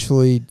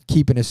 essentially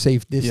keeping a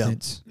safe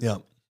distance. Yeah.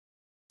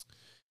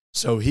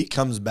 So he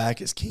comes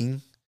back as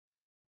king,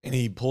 and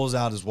he pulls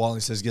out his wallet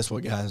and says, guess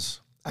what, guys?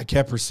 I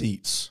kept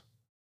receipts.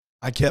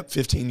 I kept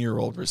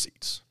 15-year-old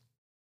receipts.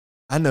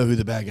 I know who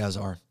the bad guys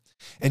are.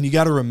 And you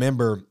got to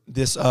remember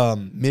this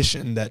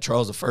mission that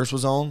Charles I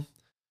was on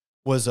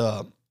was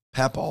a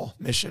papal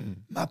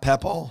mission. My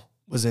papal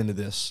was into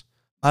this.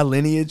 My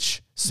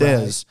lineage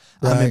says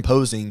I'm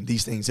imposing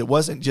these things. It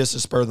wasn't just a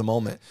spur of the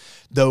moment,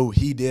 though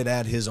he did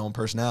add his own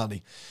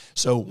personality.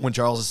 So when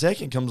Charles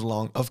II comes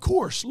along, of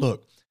course,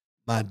 look,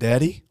 my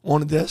daddy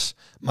wanted this.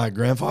 My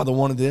grandfather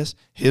wanted this.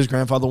 His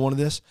grandfather wanted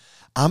this.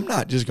 I'm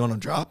not just going to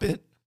drop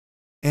it.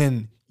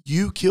 And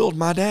you killed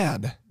my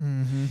dad.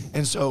 Mm-hmm.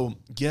 And so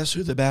guess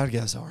who the bad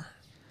guys are?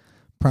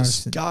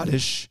 Protestant.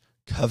 Scottish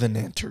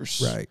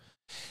Covenanters. Right.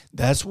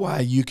 That's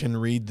why you can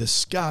read the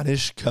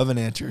Scottish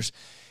Covenanters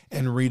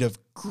and read of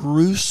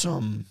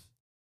gruesome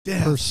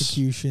deaths.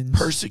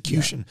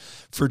 Persecution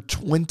for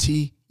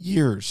 20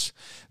 years.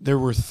 There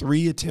were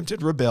 3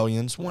 attempted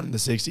rebellions, one in the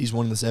 60s,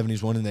 one in the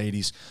 70s, one in the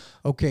 80s.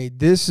 Okay,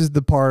 this is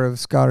the part of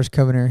Scottish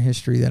Covenant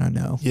history that I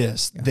know.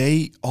 Yes,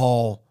 they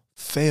all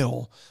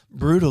fail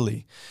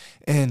brutally.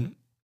 And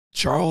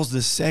Charles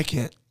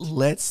II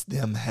lets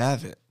them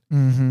have it.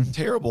 Mm-hmm.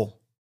 Terrible.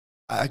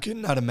 I could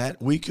not imagine.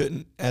 We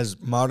couldn't,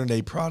 as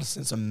modern-day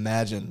Protestants,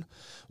 imagine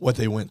what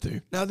they went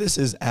through. Now, this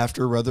is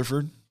after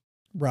Rutherford.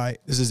 Right.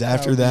 This is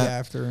after that.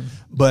 After him.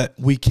 But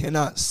we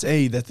cannot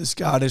say that the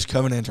Scottish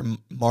Covenanter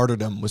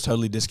martyrdom was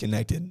totally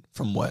disconnected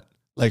from what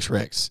Lex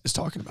Rex is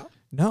talking about.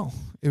 No.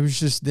 It was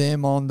just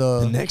them on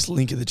the next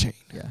link of the chain.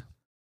 Yeah.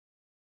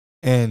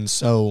 And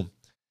so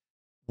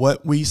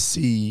what we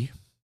see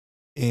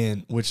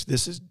in which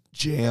this is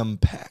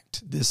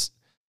jam-packed. This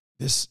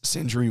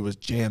century was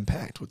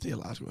jam-packed with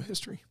theological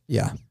history.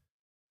 Yeah.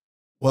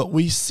 What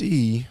we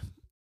see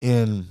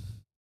in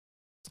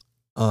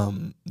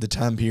the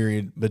time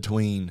period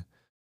between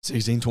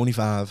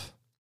 1625,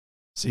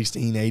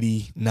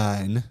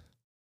 1689,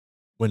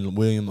 when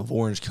William of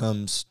Orange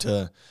comes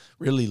to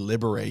really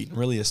liberate and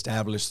really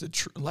establish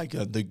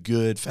the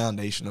good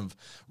foundation of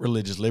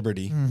religious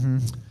liberty, mm-hmm.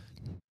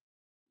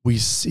 we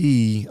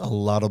see a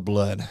lot of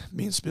blood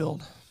being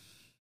spilled,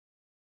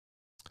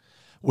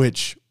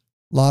 which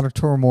a lot of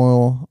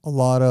turmoil, a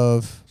lot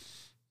of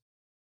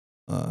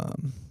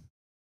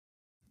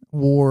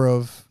war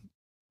of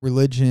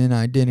religion,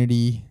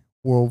 identity,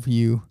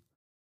 worldview,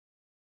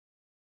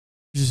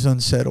 just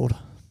unsettled.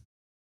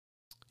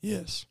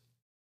 Yes.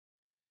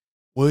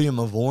 William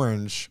of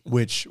Orange,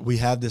 which we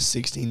have this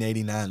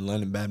 1689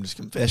 London Baptist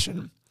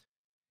Confession,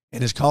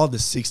 and it's called the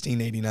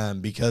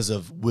 1689 because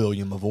of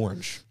William of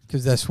Orange.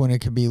 Because that's when it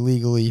could be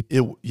legally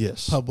published.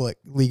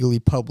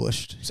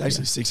 It's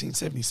actually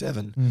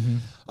 1677.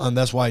 Mm-hmm.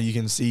 That's why you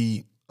can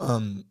see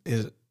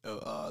the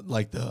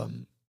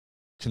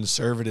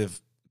conservative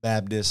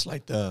Baptists,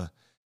 like the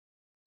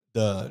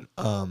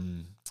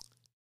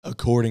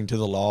according to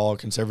the law,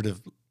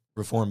 conservative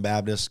Reformed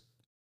Baptists,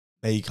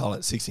 they call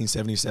it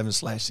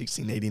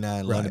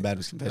 1677/1689 London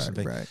Baptist Confession.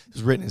 Right. It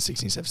was written in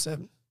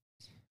 1677.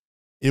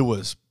 It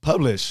was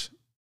published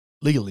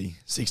legally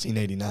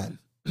 1689.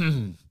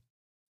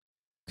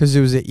 Because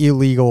it was an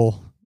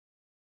illegal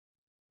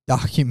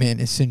document,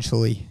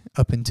 essentially,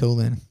 up until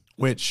then.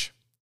 Which,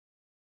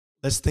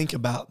 let's think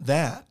about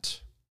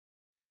that.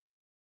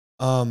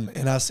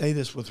 And I say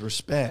this with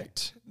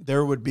respect.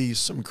 There would be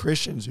some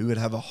Christians who would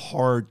have a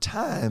hard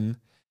time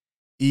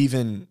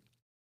even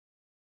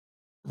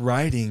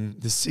writing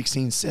the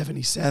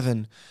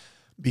 1677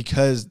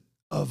 because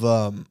of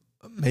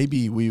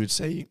maybe we would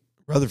say,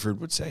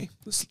 Rutherford would say,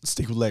 let's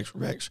stick with Lex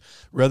Rex.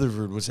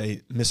 Rutherford would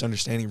say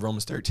misunderstanding of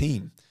Romans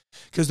 13.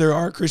 Because there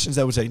are Christians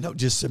that would say, no,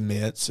 just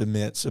submit.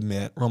 Romans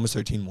 13:1, Romans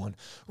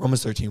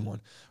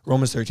 13:1,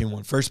 Romans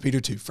 13:1, 1 Peter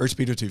 2, 1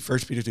 Peter 2, 1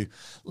 Peter 2.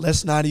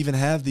 Let's not even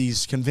have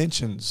these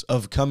conventions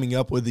of coming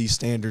up with these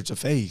standards of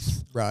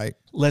faith. Right.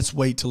 Let's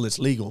wait till it's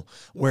legal.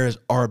 Whereas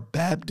our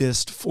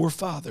Baptist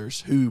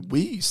forefathers, who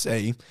we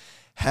say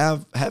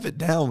have it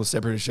down with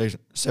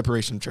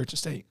separation of church and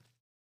state,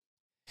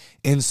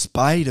 in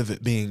spite of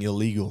it being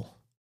illegal,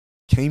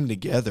 came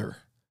together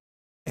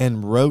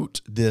and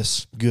wrote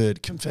this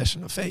good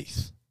confession of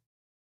faith.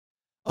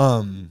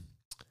 When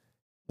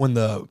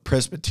the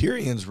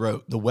Presbyterians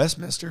wrote the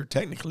Westminster,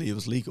 technically it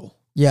was legal.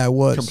 Yeah, it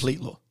was.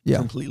 Completely.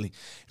 In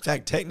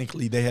fact,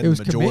 technically they had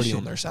the majority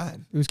on their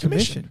side. It was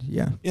commissioned.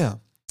 Yeah. Yeah.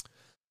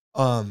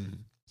 And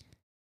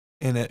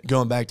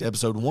going back to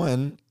episode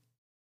 1,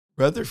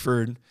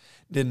 Rutherford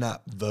did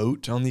not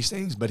vote on these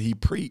things, but he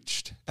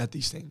preached at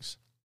these things.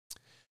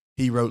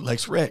 He wrote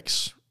Lex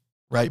Rex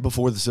right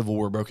before the Civil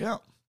War broke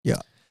out. Yeah.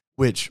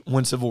 Which,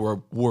 when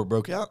Civil War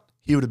broke out,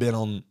 he would have been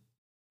on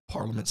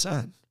Parliament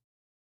signed.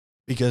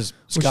 Because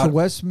So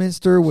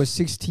Westminster was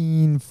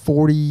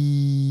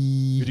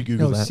 1640. Could you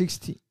Google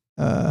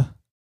that?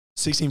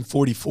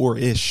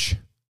 1644-ish, I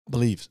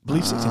believe. I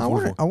believe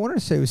 1644. I want to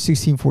say it was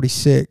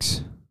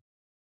 1646.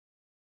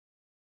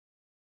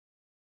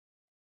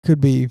 Could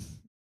be.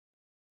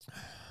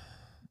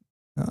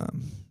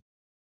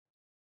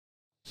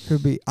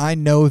 Could be. I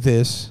know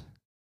this,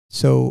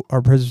 so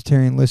our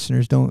Presbyterian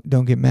listeners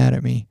don't get mad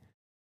at me.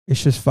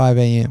 It's just 5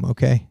 a.m.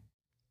 Okay.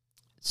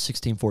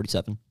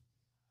 1647.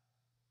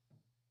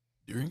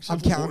 During Civil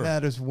I'm counting War.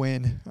 that as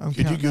win.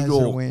 Could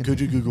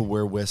you Google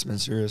where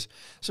Westminster is?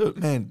 So,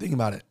 man, think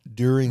about it.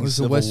 During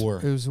Civil War.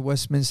 It was the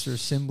Westminster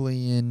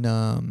Assembly in.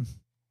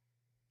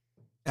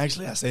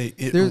 Actually, I say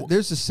it.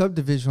 There's a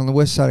subdivision on the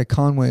west side of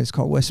Conway. It's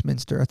called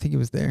Westminster. I think it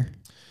was there.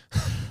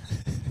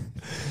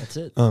 That's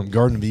it.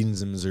 Garden of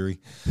Eden's in Missouri.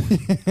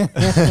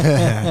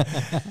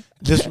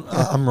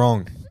 I'm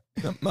wrong.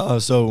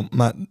 So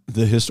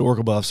the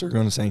historical buffs are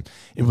going to say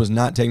it was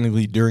not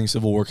technically during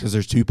Civil War because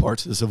there's two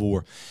parts of the Civil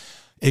War.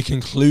 It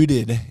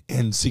concluded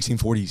in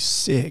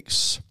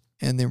 1646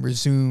 and then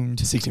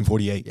resumed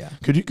 1648. Yeah.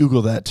 Could you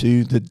Google that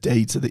too? The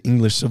dates of the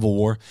English Civil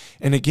War.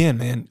 And again,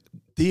 man,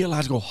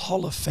 theological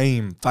Hall of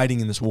Fame fighting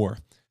in this war.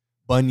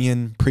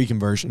 Bunyan,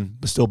 pre-conversion,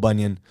 but still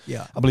Bunyan.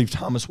 Yeah. I believe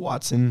Thomas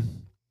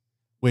Watson,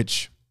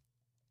 which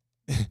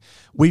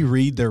we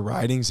read their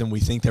writings and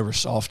we think they were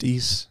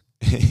softies.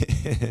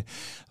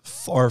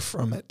 Far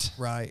from it.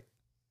 Right.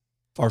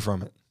 Far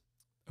from it.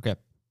 Okay.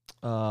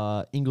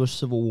 English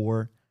Civil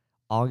War,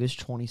 August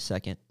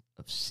 22nd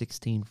of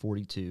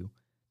 1642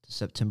 to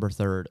September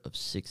 3rd of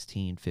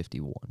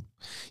 1651.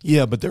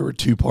 Yeah, but there were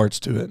two parts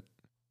to it.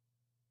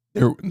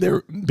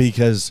 There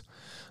because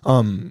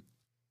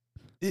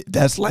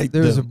that's like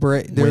there's a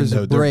break. There's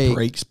a break. There are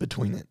breaks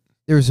between it.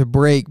 There's a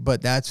break,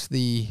 but that's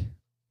the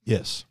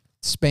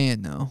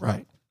span though.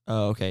 Right.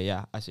 Oh, okay.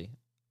 Yeah, I see.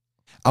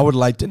 I would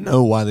like to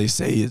know why they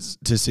say it's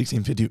to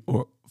 1650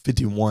 or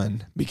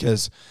 51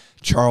 because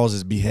Charles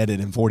is beheaded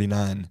in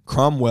 49.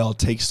 Cromwell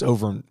takes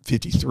over in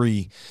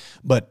 53,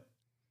 but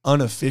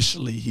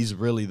unofficially he's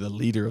really the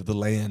leader of the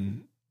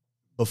land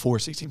before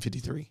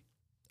 1653.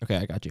 Okay,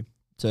 I got you.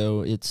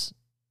 So it's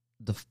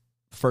the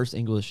first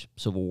English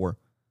Civil War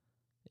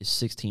is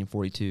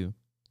 1642 to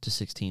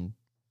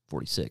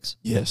 1646.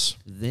 Yes.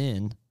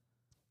 Then,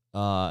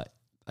 I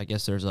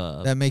guess there's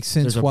a that makes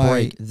sense. There's a why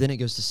break. Then it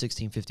goes to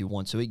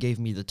 1651. So it gave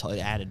me it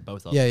added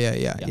both of them.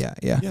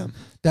 Yeah.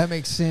 That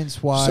makes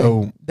sense. Why?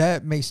 So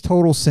that makes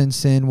total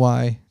sense. In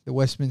why the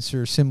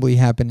Westminster Assembly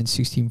happened in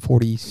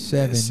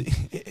 1647.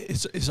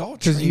 It's all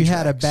because you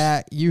had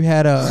you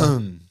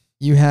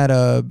had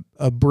a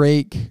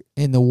break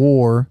in the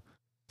war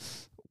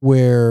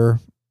where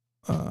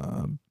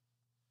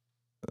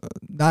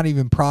not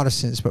even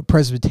Protestants but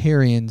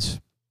Presbyterians,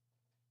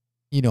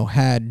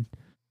 had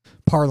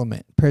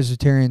Parliament.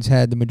 Presbyterians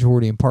had the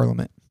majority in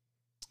Parliament.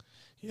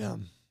 Yeah.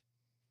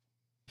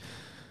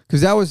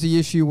 Because that was the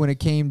issue when it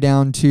came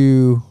down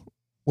to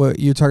what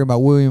you're talking about,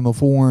 William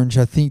of Orange.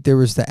 I think there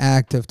was the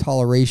Act of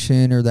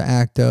Toleration or the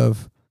Act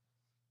of,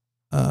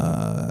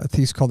 I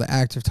think it's called the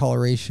Act of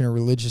Toleration or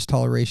Religious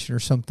Toleration or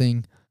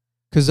something.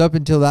 Because up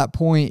until that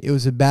point, it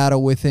was a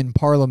battle within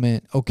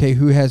Parliament. Okay,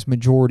 who has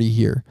majority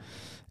here?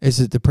 Is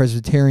it the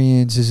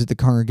Presbyterians? Is it the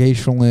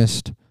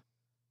Congregationalists?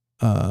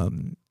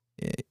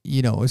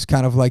 It's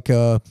kind of like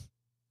those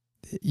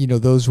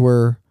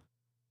were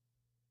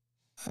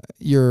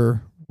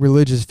your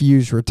religious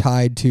views were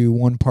tied to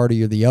one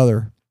party or the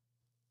other.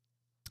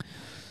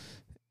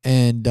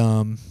 And,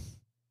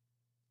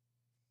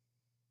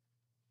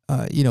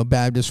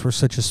 Baptists were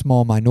such a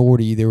small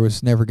minority, there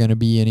was never going to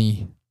be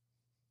any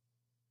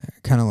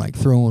kind of like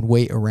throwing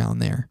weight around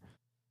there.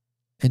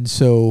 And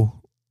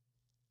so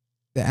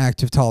the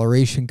Act of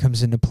Toleration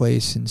comes into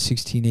place in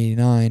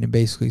 1689 and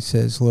basically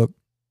says, look,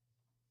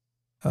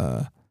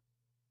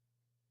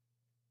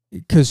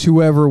 because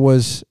whoever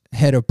was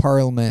head of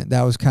Parliament,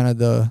 that was kind of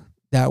the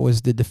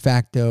de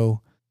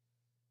facto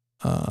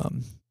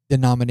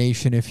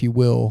denomination, if you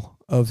will,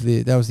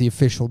 that was the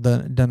official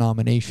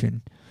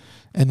denomination,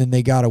 and then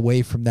they got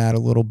away from that a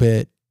little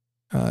bit,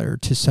 or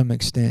to some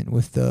extent,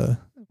 with the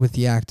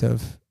Act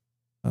of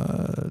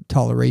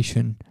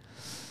Toleration,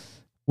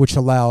 which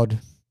allowed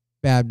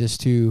Baptists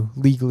to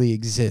legally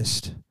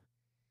exist.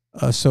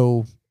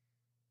 So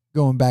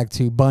going back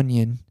to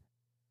Bunyan,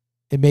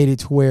 it made it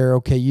to where,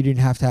 okay, you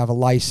didn't have to have a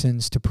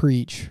license to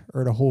preach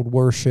or to hold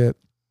worship.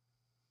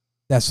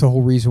 That's the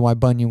whole reason why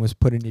Bunyan was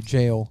put into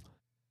jail,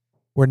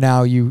 where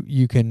now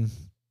you can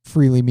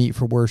freely meet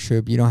for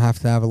worship. You don't have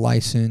to have a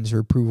license or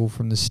approval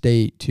from the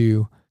state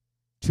to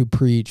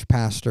preach,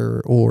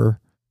 pastor, or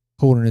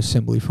hold an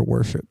assembly for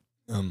worship.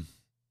 There's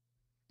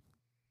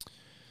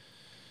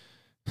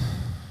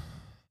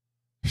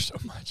so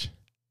much.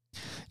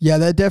 Yeah,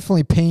 that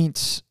definitely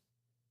paints...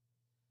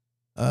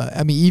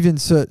 even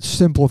such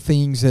simple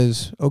things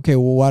as, okay,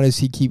 well, why does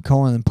he keep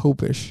calling them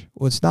popish?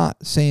 Well, it's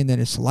not saying that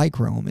it's like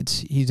Rome.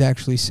 He's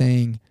actually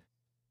saying,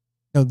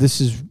 no, this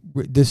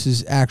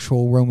is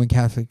actual Roman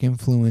Catholic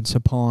influence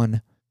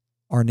upon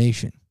our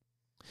nation.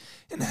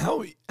 And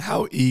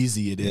how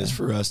easy it is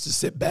for us to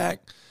sit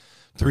back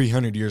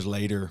 300 years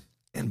later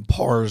and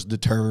parse the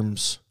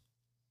terms.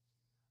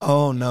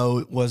 Oh, no,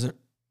 it wasn't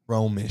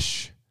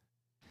Romish.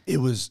 It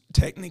was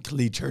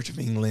technically Church of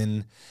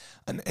England,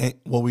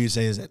 what we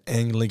say is an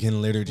Anglican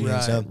liturgy. Right,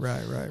 and stuff.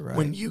 right.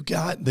 When you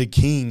got the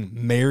king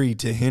married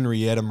to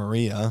Henrietta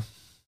Maria,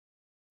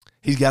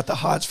 he's got the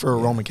hots for a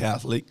Roman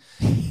Catholic.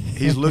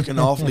 He's looking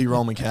awfully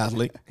Roman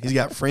Catholic. He's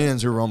got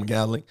friends who are Roman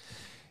Catholic.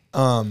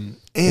 And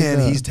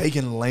he's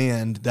taken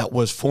land that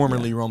was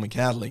formerly Roman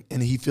Catholic,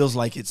 and he feels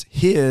like it's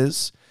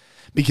his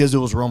because it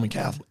was Roman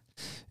Catholic.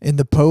 And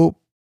the Pope,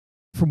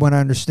 from what I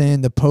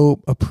understand, the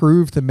Pope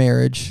approved the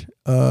marriage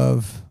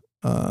of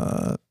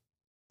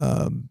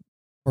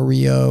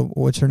Maria,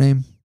 what's her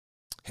name?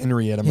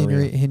 Henrietta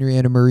Maria.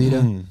 Henrietta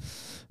Maria.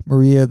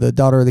 Maria, the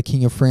daughter of the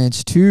King of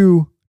France,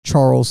 to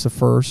Charles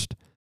I,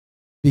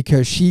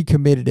 because she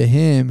committed to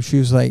him. She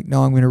was like,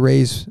 no, I'm going to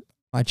raise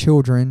my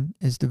children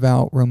as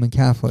devout Roman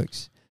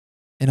Catholics,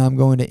 and I'm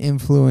going to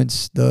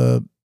influence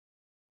the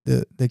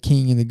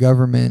king and the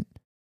government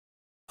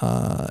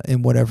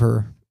in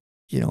whatever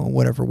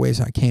ways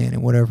I can,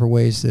 in whatever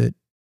ways that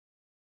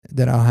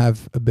I'll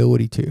have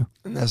ability to.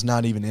 And that's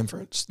not even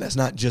inference. That's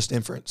not just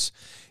inference.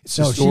 It's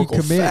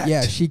historical fact.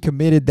 Yeah, she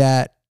committed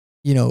that.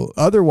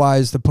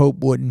 Otherwise the Pope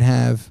wouldn't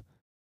have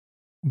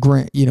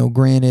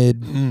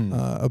granted,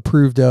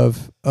 approved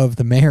of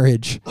the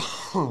marriage,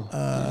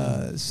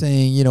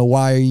 saying,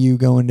 why are you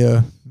going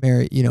to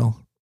marry, you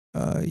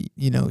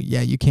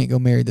can't go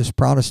marry this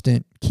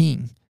Protestant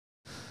king.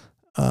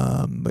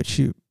 But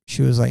she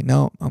was like,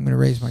 no, I'm going to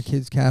raise my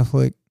kids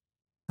Catholic.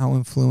 I'll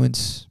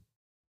influence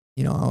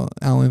the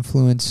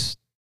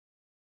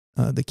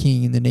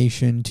king and the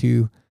nation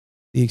to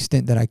the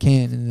extent that I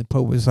can. And the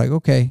Pope was like,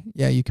 okay,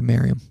 yeah, you can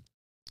marry him.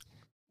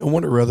 No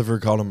wonder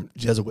Rutherford called them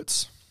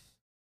Jesuits.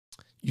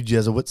 You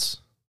Jesuits.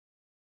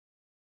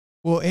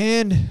 Well,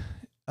 and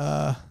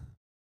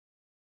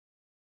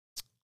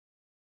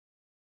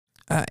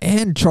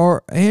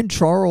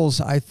Charles,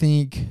 I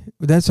think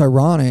that's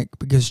ironic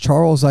because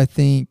Charles, I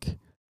think,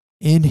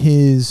 in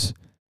his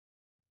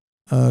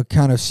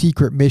kind of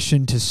secret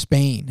mission to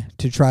Spain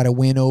to try to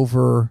win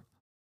over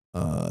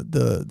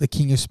the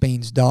King of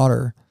Spain's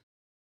daughter,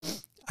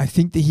 I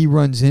think that he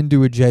runs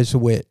into a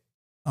Jesuit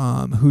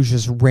who's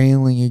just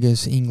railing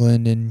against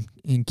England and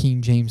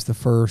King James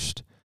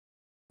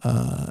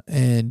I,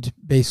 and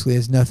basically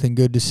has nothing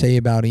good to say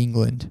about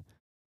England.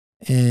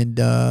 And,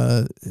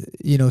 so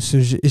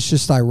it's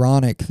just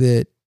ironic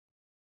that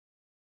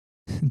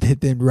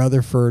then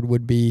Rutherford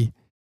would be,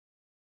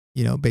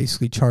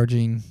 basically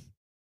charging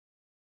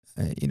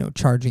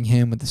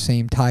him with the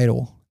same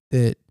title.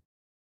 That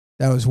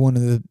was one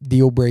of the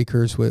deal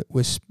breakers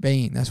with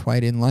Spain. That's why I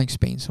didn't like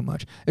Spain so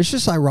much. It's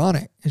just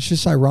ironic. It's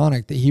just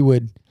ironic that he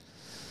would,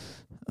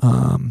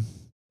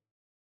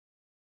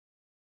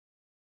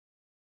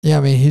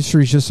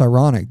 history's just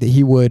ironic that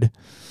he would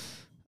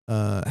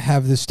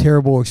have this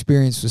terrible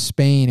experience with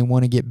Spain and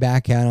want to get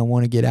back at him,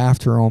 want to get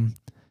after him,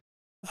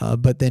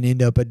 but then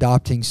end up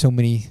adopting so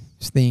many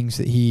things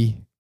that he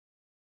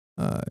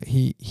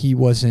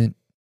wasn't,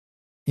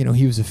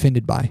 he was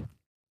offended by.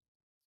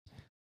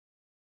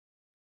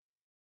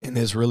 And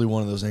it's really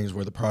one of those things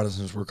where the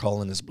Protestants were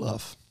calling his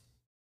bluff.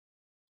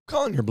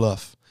 Calling your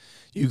bluff.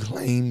 You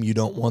claim you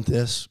don't want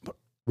this, but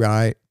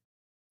right.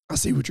 I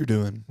see what you're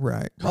doing.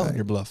 Right. Calling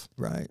your bluff.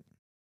 Right.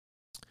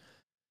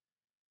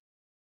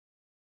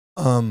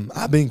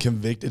 I've been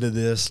convicted of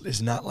this. It's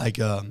not like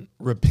a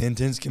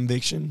repentance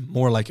conviction,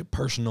 more like a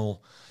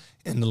personal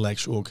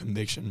intellectual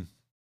conviction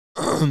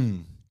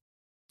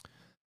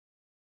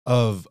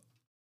of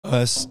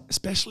us,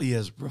 especially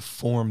as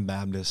Reformed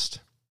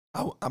Baptist.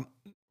 I'm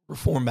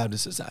Reformed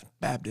Baptist is that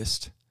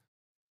Baptist.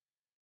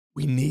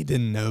 We need to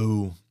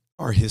know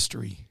our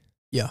history.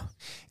 Yeah.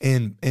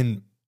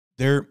 And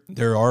there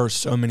are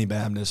so many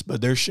Baptists,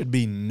 but there should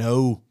be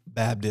no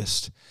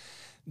Baptist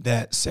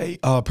that say,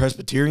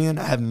 Presbyterian,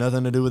 I have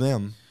nothing to do with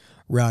them.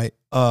 Right.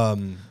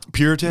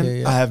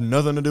 Puritan, I have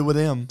nothing to do with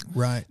them.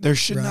 Right. There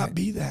should not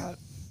be that.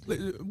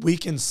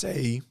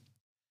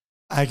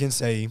 I can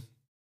say,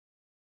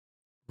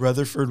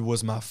 Rutherford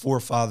was my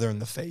forefather in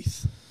the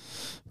faith.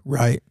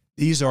 Right.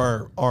 These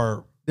are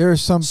there are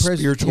some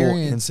spiritual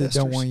Presbyterians ancestors.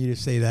 that don't want you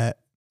to say that.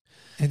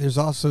 And there's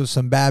also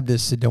some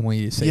Baptists that don't want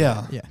you to say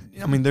that. Yeah.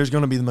 I mean, there's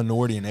going to be the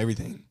minority in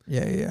everything.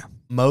 Yeah.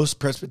 Most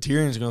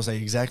Presbyterians are going to say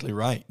exactly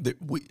right.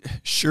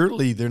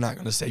 Surely they're not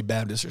going to say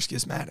Baptists or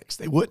schismatics.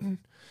 They wouldn't.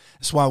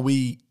 That's why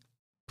we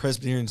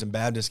Presbyterians and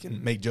Baptists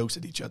can make jokes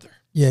at each other.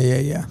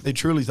 Yeah. They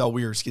truly thought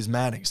we were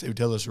schismatics. They would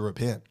tell us to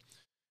repent.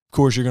 Of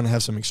course, you're going to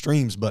have some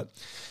extremes, but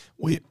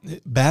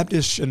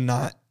Baptists should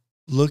not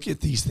look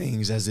at these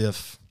things as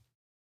if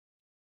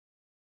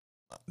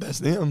that's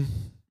them.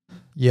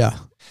 Yeah.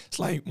 It's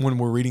like when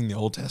we're reading the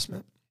Old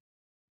Testament.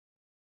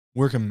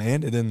 We're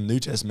commanded in the New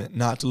Testament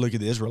not to look at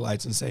the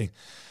Israelites and say,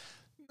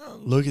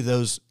 look at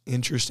those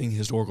interesting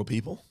historical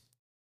people.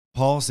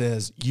 Paul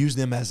says, use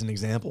them as an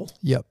example.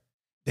 Yep.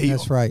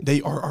 That's right.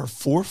 They are our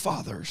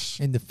forefathers.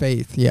 In the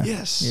faith, yeah.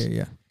 Yes.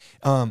 Yeah.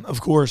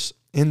 Of course,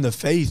 in the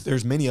faith,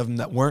 there's many of them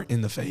that weren't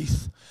in the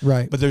faith.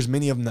 Right. But there's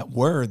many of them that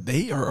were.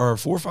 They are our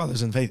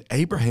forefathers in faith.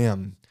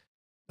 Abraham,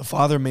 the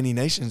father of many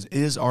nations,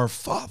 is our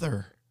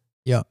father.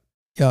 Yep.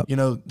 Yep. You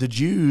know, the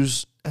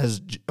Jews,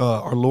 as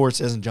our Lord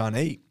says in John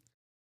 8,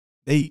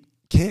 they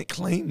can't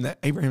claim that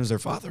Abraham is their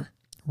father.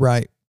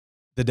 Right.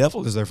 The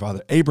devil is their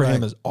father.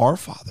 Abraham is our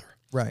father.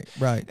 Right.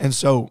 Right. And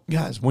so,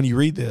 guys, when you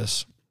read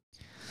this,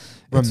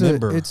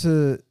 remember. It's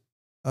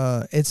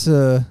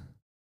a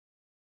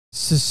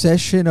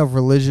secession of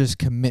religious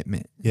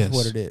commitment is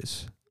what it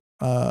is,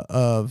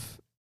 of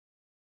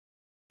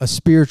a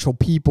spiritual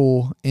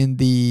people in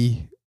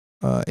the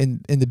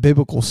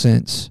biblical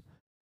sense.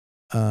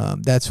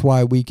 That's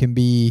why we can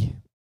be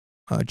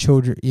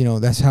children. You know,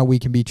 that's how we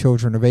can be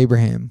children of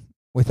Abraham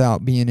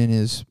without being in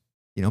his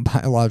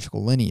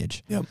biological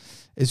lineage. Yep.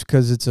 It's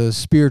because it's a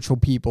spiritual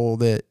people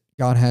that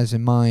God has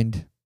in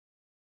mind,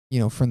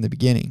 from the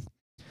beginning.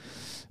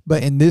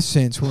 But in this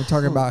sense, when we're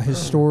talking about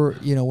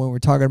historically,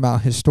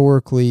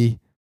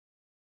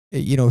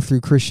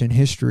 through Christian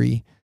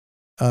history,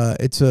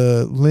 it's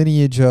a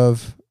lineage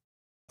of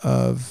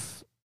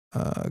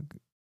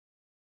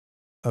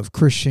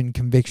Christian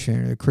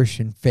conviction or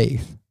Christian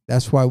faith.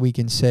 That's why we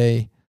can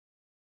say,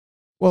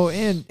 well,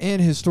 and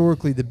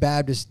historically, the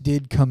Baptists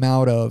did come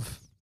out of,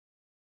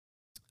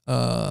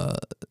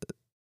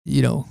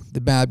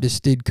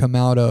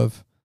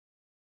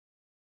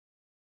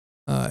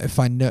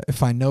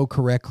 if I know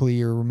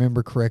correctly or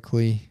remember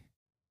correctly,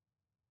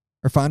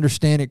 or if I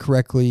understand it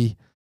correctly,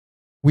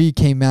 we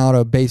came out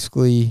of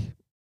basically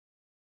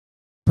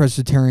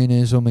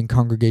Presbyterianism and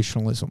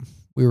Congregationalism.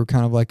 We were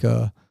kind of like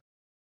a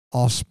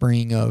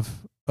offspring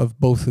of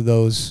both of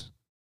those,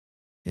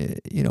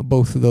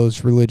 both of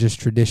those religious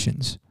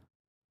traditions.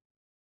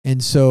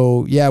 And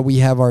so, yeah, we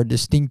have our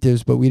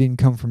distinctives, but we didn't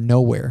come from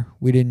nowhere.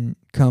 We didn't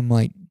come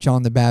like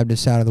John the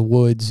Baptist out of the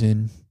woods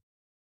and,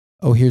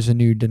 oh, here's a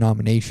new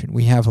denomination.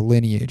 We have a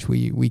lineage.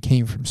 We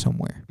came from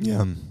somewhere.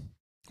 Yeah,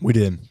 we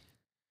did.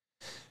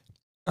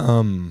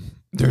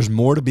 There's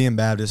more to being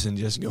Baptist than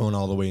just going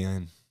all the way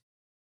in,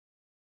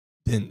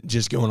 than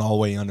just going all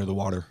the way under the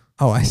water.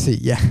 Oh, I see.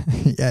 Yeah,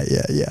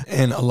 yeah.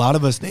 And a lot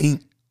of us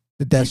think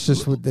that's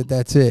just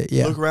that's it.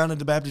 Yeah. Look around at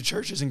the Baptist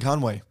churches in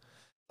Conway.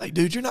 Like,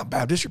 dude, you're not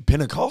Baptist. You're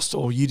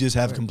Pentecostal. You just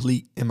have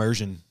complete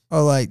immersion.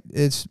 Oh, like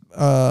it's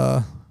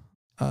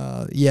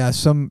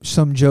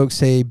Some jokes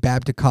say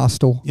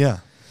Baptist-costal. Yeah.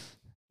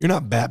 You're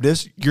not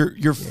Baptist.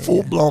 You're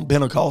full-blown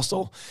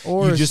Pentecostal.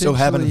 Or you just so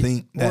happen to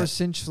think that. Or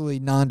essentially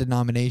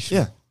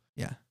non-denominational.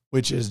 Yeah.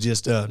 Which is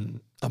just a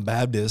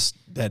Baptist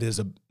that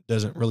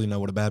doesn't really know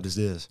what a Baptist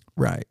is.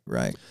 Right.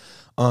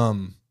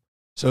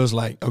 So it's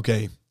like,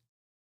 okay,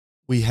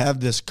 we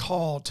have this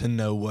call to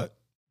know what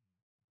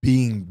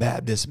being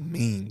Baptist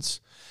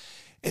means.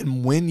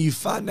 And when you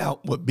find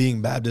out what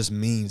being Baptist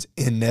means,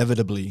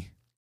 inevitably,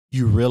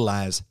 you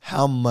realize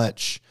how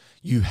much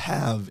you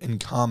have in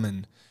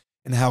common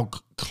and how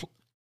close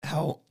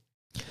how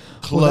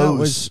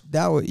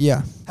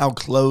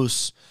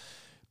close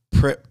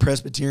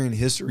Presbyterian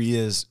history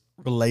is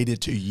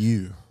related to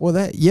you. Well,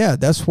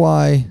 that's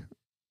why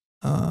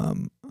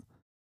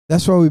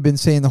we've been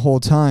saying the whole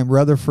time.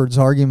 Rutherford's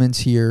arguments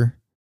here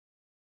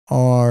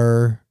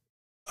are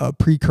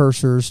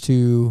precursors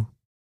to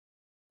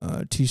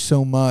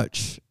so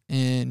much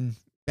in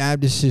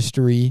Baptist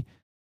history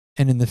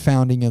and in the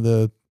founding of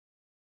the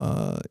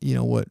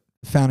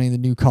founding of the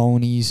new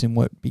colonies and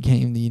what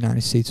became the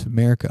United States of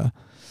America.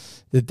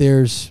 That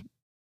there's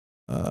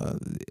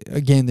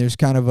there's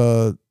kind of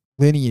a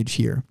lineage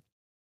here,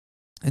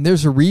 and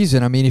there's a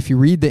reason. I mean, if you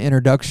read the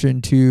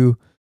introduction to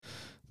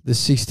the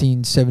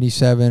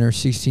 1677 or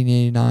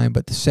 1689,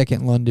 but the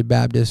Second London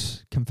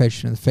Baptist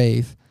Confession of the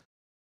Faith,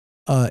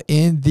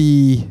 in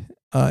the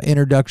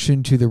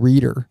introduction to the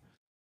reader,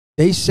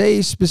 they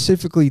say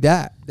specifically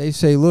that. They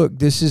say, look,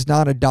 this is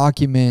not a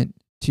document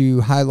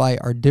to highlight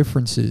our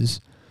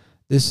differences.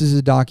 This is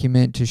a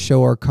document to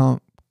show our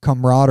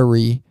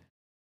camaraderie,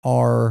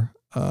 our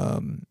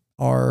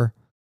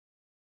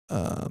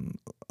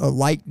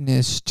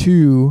likeness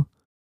to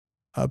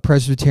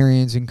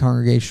Presbyterians and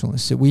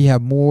Congregationalists. That we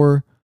have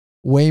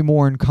way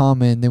more in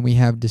common than we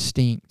have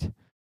distinct.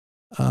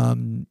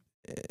 And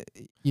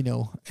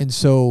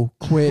so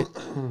quit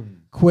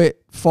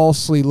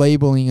falsely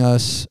labeling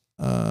us,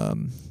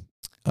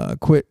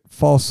 quit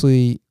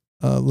falsely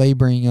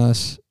labeling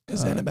us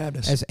as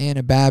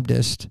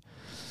Anabaptist,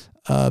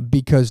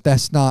 because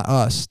that's not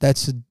us.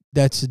 That's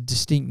a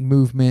distinct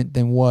movement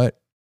than what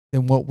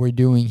we're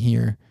doing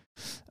here.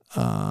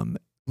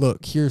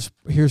 Look, here's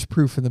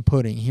proof in the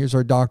pudding. Here's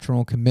our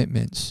doctrinal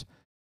commitments,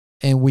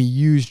 and we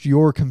used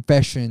your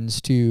confessions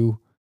to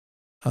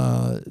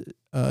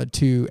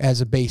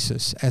as a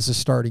basis, as a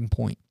starting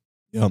point.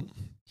 Yep.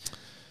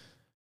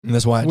 And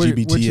that's why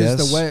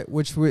GBTS,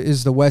 which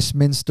is the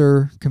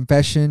Westminster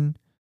Confession,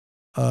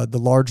 the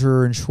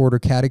larger and shorter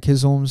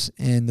catechisms,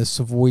 and the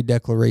Savoy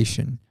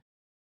Declaration.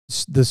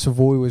 The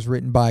Savoy was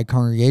written by a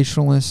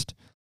Congregationalist.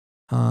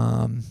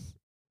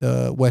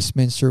 the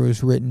Westminster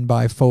was written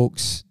by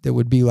folks that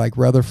would be like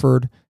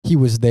Rutherford. He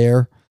was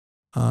there,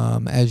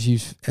 as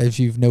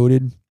you've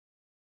noted,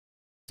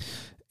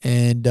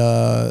 and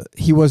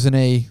he wasn't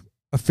a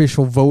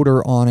official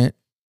voter on it,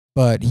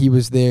 but he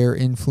was there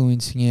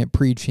influencing it,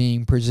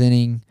 preaching,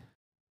 presenting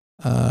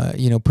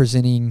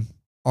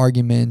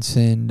arguments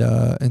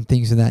and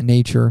things of that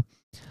nature.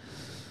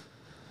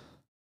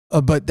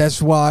 But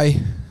that's why,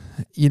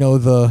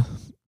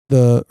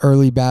 the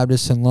early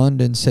Baptists in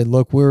London said,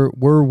 "Look,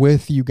 we're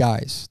with you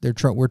guys.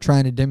 We're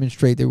trying to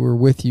demonstrate that we're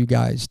with you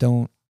guys.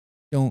 Don't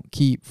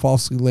keep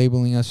falsely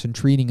labeling us and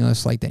treating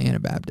us like the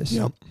Anabaptists."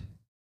 Yep.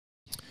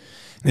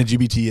 And at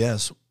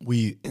GBTS,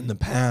 we in the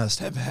past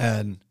have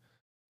had,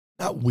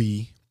 but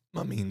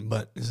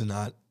this is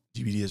not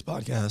GBTS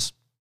podcast.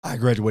 I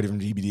graduated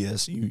from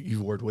GBTS.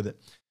 You've worked with it.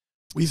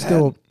 We've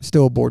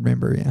still a board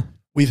member. Yeah,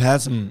 we've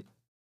had some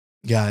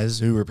guys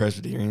who were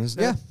Presbyterians.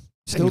 Yeah,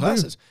 still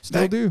classes.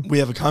 Still do. We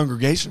have a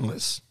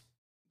congregationalist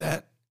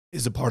that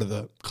is a part of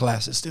the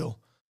classes still.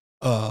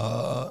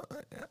 I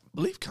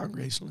believe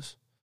congregationalist,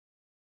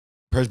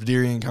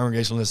 Presbyterian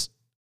congregationalist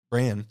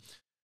brand,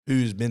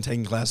 who's been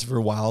taking classes for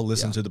a while,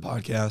 listen to the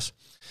podcast.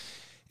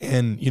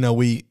 And,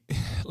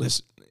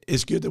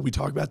 it's good that we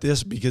talk about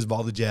this because of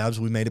all the jabs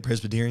we made at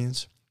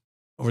Presbyterians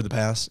over the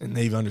past, and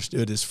they've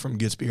understood it's from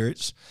good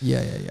spirits.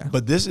 Yeah.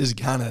 But this is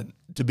kind of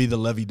to be the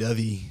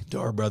lovey-dovey to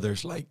our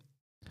brothers, like,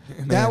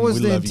 man, that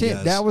was the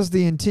intent. That was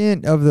the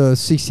intent of the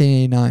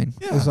 1689.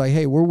 Yeah. It was like,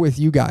 hey, we're with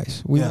you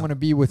guys. We want to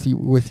be with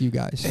you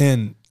guys.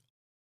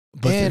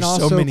 But and there's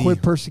also so many,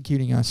 quit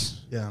persecuting us.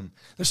 Yeah,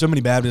 there's so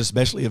many Baptists,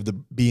 especially of the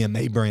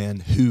BMA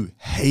brand, who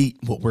hate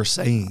what we're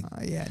saying.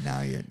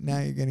 Now you're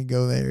gonna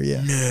go there.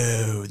 Yeah.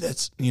 No,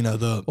 that's the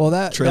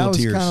that Trail of was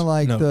Tears. kind of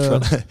like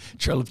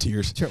Trail of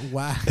Tears.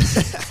 Wow.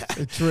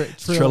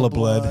 Trail of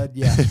blood.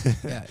 Yeah.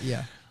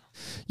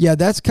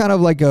 That's kind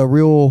of like a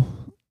real.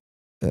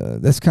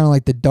 That's kind of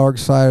like the dark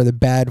side or the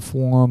bad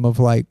form of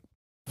like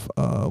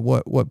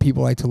what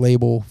people like to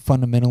label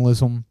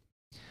fundamentalism,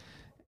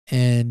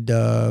 and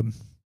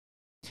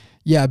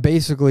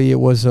basically it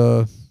was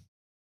I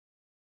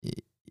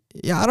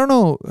don't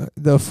know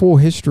the full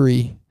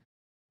history,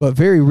 but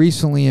very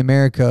recently in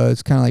America,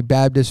 it's kind of like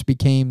Baptists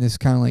became this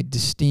kind of like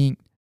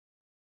distinct.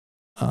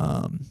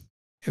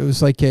 It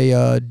was like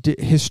a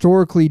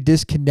historically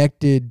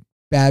disconnected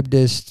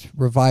Baptist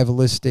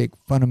revivalistic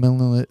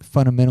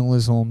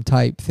fundamentalism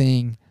type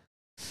thing,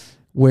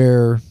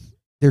 where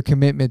their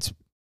commitments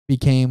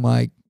became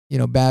like,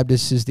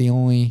 Baptist is the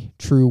only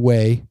true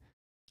way.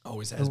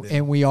 Always has been.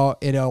 And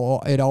it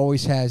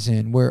always has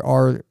been, where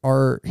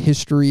our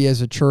history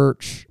as a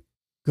church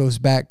goes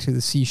back to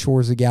the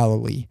seashores of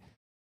Galilee.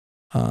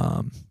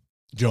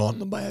 John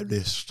the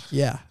Baptist.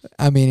 Yeah.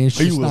 I mean, it's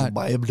just not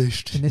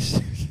Baptist.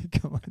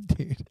 Come on,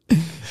 dude.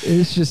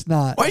 It's just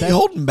not. Why are you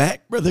holding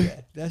back, brother?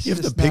 Yeah, you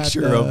have the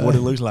picture of what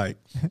it looks like.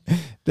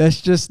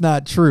 That's just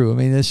not true. I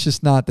mean, that's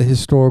just not the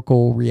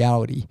historical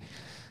reality.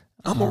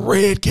 I'm a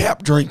red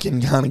cap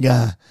drinking kind of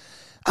guy.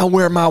 I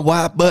wear my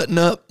white button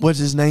up. What's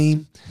his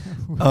name?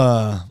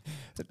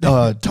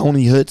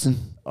 Tony Hudson.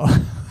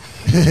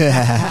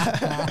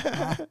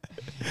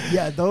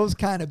 Yeah, those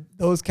kind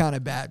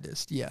of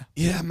Baptists. Yeah.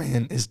 Yeah,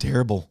 man, it's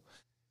terrible.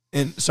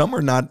 And some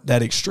are not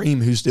that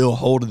extreme who still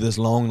hold to this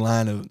long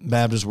line of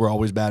Baptists were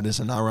always Baptists.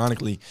 And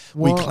ironically,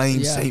 we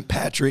claim St.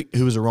 Patrick,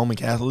 who was a Roman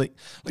Catholic.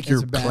 Like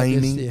you're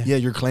claiming,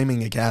 you're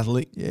claiming a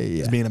Catholic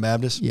as being a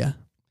Baptist. Yeah.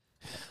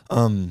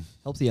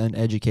 Help the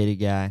uneducated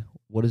guy.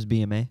 What is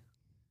BMA?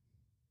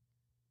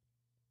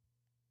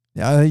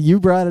 You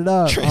brought it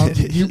up.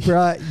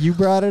 You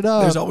brought it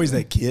up. There's always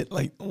that kid,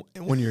 like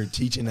when you're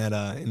teaching at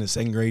in the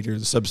second grade, you're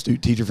the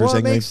substitute teacher for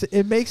second grade.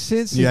 It makes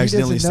sense. You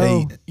accidentally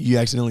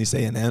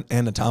say an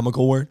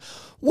anatomical word.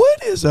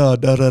 What is da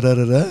da da da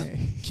da?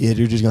 Kid,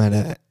 you're just going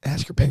to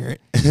ask your parent.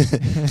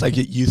 It's like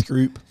at youth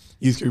group.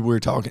 We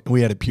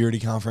had a purity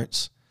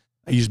conference.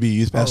 I used to be a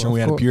youth pastor, and we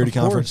had a purity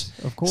conference.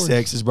 Of course.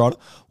 Sex is brought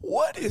up.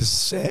 What is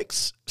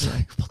sex?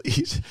 Like,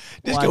 please,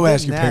 just go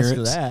ask your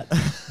parents. That.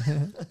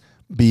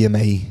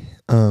 BMA.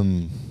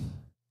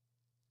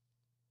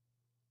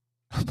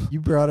 You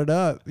brought it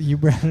up.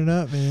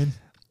 Man.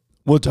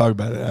 We'll talk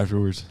about it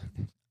afterwards.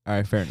 All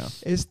right, fair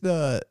enough. It's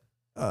the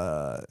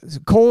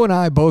Cole and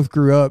I both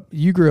grew up.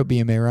 You grew up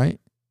BMA,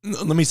 right?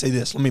 Let me say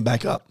this. Let me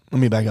back up.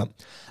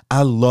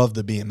 I love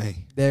the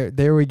BMA.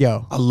 There we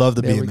go. I love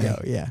the BMA. There we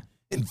go. Yeah.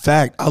 In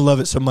fact, I love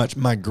it so much.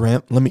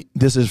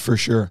 This is for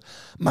sure.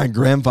 My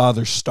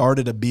grandfather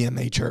started a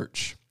BMA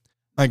church.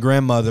 My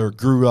grandmother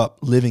grew up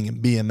living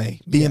in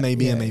BMA.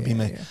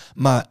 BMA.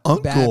 My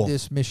uncle,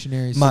 Baptist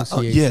Missionary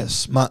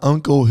Association. My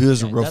uncle, who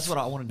is a that's what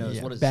I want to know.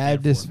 Is what is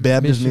Baptist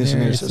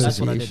Missionary Association. That's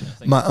what I Association. didn't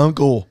think. My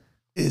uncle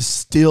is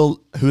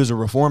still, who is a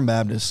Reformed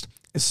Baptist,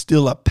 is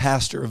still a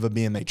pastor of a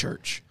BMA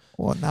church.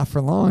 Well, not for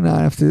long.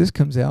 Not after this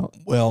comes out.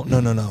 Well,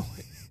 no.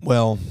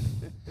 Well,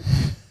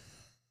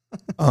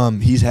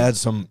 he's had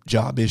some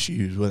job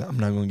issues with. I'm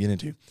not going to get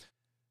into.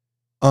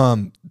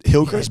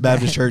 Hillcrest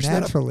Baptist Church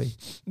naturally.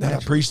 that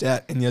I preached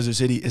at in Yazoo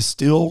City is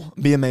still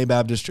BMA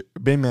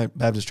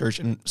Baptist Church,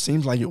 and it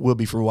seems like it will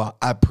be for a while.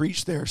 I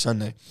preached there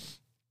Sunday.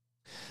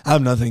 I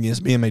have nothing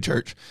against BMA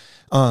Church.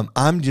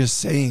 I'm just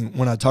saying,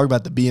 when I talk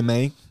about the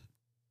BMA,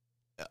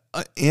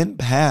 in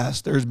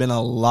past, there's been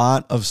a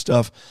lot of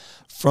stuff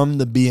from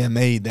the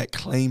BMA that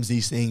claims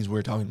these things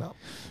we're talking about.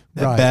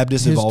 That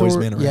Baptists have always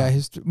been around. Yeah,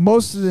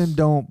 most of them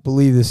don't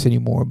believe this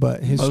anymore,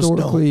 but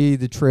historically,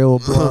 the Trail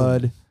of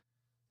Blood,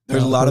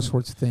 there's a lot of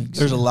sorts of things.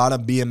 There's a lot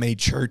of BMA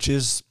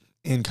churches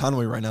in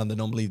Conway right now that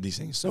don't believe these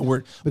things. So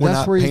we're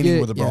not where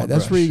painting with a broad brush.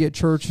 That's where you get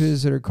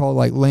churches that are called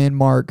like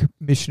Landmark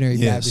Missionary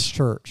Baptist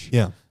Church.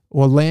 Yeah.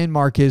 Well,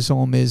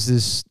 Landmarkism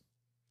is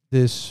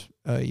this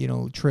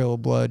Trail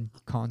of Blood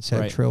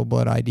concept, Right. Trail of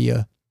Blood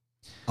idea.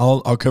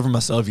 I'll cover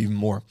myself even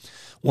more.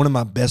 One of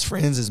my best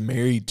friends is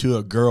married to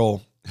a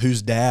girl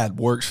whose dad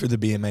works for the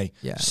BMA.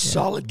 Yeah.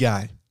 Solid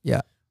guy.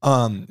 Yeah.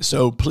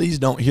 So please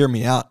don't hear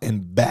me out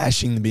in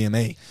bashing the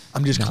BMA.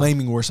 I'm just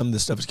claiming where some of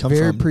this stuff has come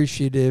Very from.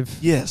 appreciative.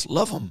 Yes,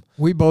 love them.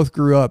 We both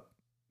grew up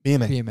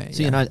BMA. BMA.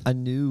 See, and I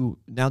knew,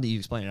 now that you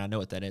explained it, I know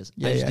what that is.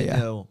 I just didn't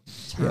know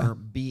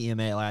term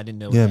BMA. Like, I didn't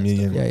know what that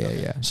stuff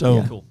was. Yeah.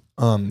 So, cool.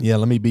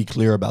 let me be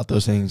clear about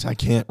those things. I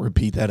can't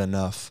repeat that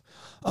enough.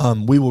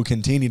 We will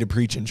continue to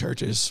preach in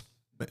churches,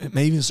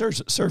 may even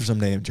serve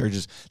someday in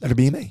churches that are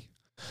BMA.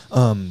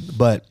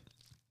 But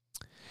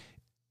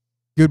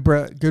good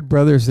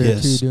brothers there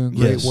too, doing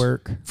great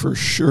work for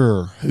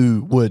sure,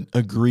 who would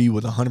agree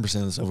with 100%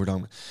 of the stuff we're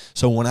talking about.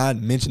 So when I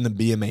mentioned the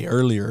BMA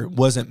earlier, it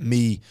wasn't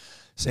me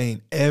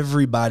saying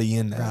everybody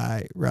in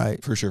that.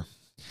 Right, for sure.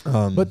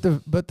 But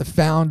the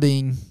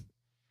founding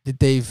that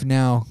they've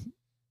now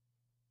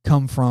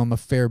come from a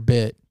fair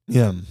bit,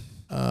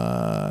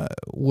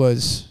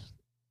 was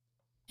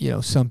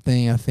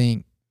something I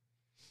think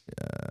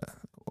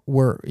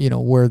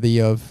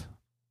worthy of.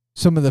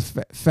 Some of the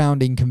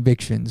founding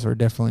convictions are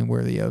definitely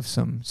worthy of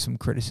some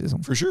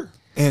criticism. For sure.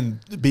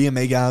 And the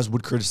BMA guys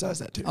would criticize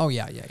that too. Oh,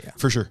 yeah.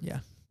 For sure. Yeah.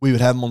 We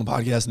would have them on the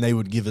podcast and they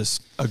would give us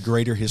a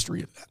greater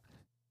history of that.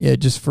 Yeah,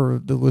 just for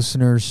the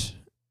listeners,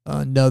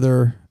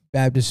 another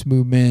Baptist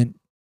movement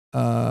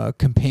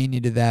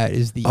companion to that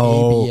is the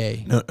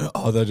ABA. No,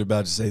 I thought you were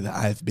about to say the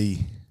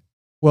IFB.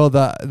 Well,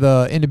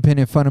 the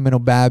Independent Fundamental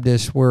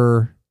Baptists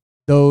were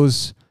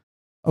those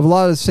of a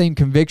lot of the same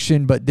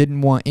conviction, but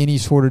didn't want any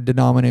sort of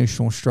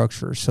denominational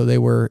structure. So they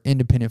were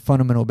Independent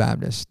Fundamental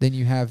Baptists. Then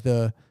you have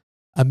the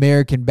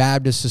American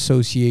Baptist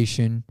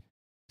Association,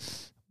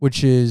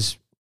 which is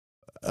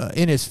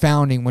in its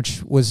founding,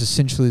 which was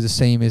essentially the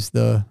same as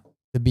the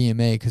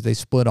BMA because they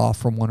split off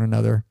from one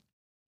another.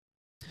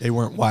 They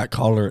weren't white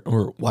collar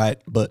or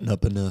white button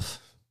up enough.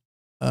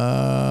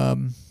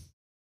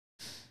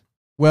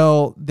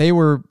 Well, they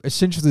were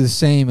essentially the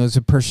same. It was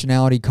a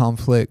personality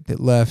conflict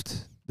that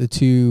left the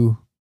two.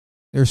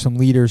 There's some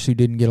leaders who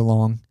didn't get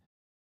along,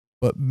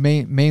 but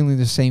mainly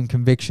the same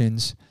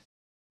convictions.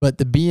 But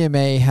the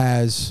BMA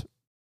has,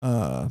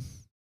 I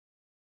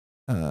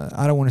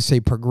don't want to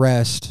say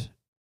progressed,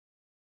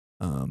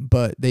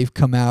 but they've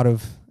come out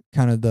of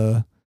kind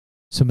of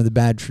some of the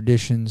bad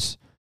traditions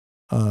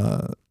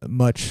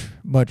much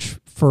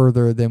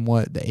further than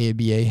what the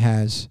ABA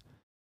has,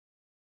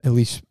 at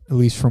least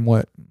from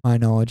what my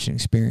knowledge and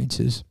experience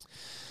is.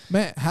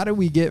 Man, how do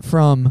we get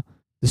from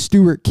the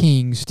Stuart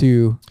Kings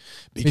to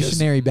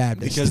Missionary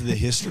Baptist? Because of the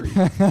history.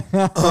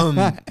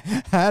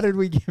 How did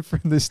we get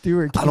from the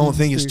Stuart Kings? I don't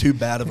think it's too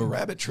bad of a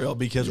rabbit trail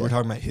because we're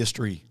talking about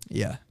history.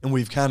 Yeah. And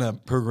we've kind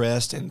of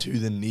progressed into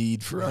the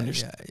need for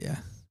understanding. Yeah.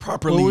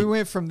 Properly. Well, we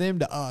went from them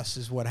to us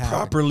is what happened.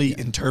 Properly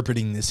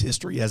interpreting this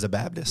history as a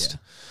Baptist.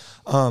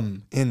 Yeah.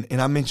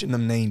 And I mentioned the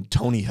name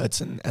Tony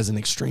Hudson as an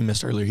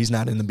extremist earlier. He's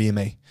not in the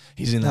BMA.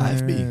 He's in the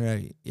IFB.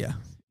 Right. Yeah.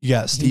 You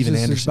got Steven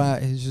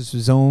Anderson. He's just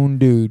his own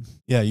dude.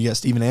 Yeah, you got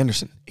Steven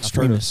Anderson,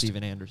 extremist.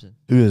 Steven Anderson,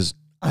 who is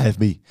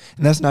IFB,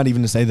 and that's not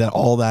even to say that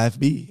all the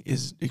IFB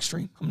is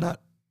extreme. I'm not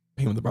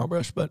painting with the broad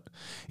brush, but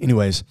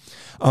anyways,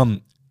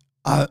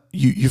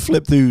 you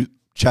flip through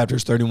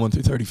chapters 31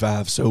 through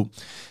 35. So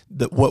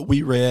the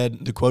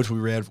quotes we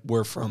read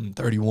were from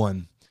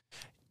 31,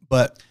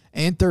 but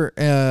and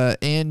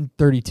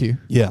 32.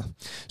 Yeah,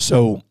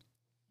 so.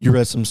 You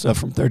read some stuff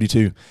from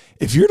 32.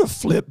 If you're to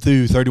flip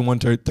through 31,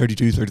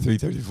 32, 33,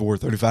 34,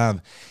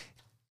 35,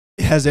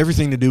 it has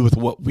everything to do with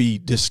what we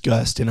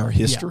discussed in our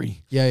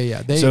history.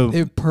 Yeah.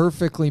 They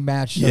perfectly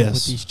matched up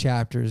with these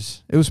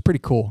chapters. It was pretty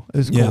cool. It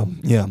was cool.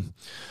 Yeah.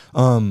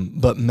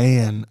 But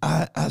man,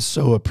 I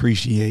so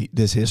appreciate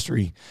this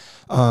history.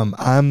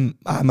 I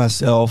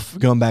myself,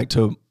 going back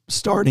to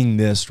starting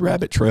this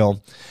rabbit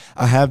trail,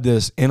 I have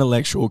this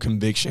intellectual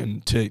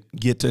conviction to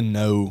get to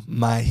know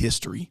my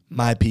history,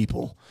 my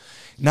people.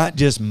 Not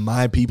just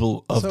my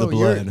people of the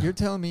blood. You're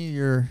telling me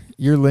your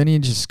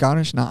lineage is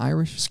Scottish, not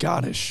Irish?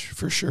 Scottish,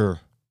 for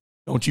sure.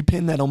 Don't you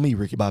pin that on me,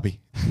 Ricky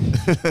Bobby.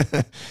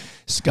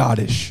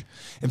 Scottish.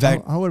 In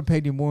fact, I would have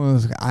paid you more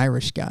as an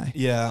Irish guy.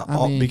 Yeah,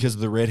 because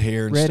of the red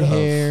hair and stuff. Red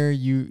hair,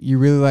 you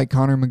really like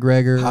Conor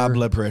McGregor. High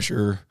blood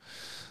pressure,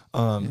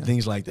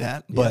 things like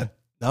that. Yeah. But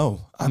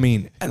No, I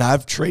mean, and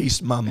I've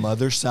traced my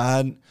mother's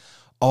side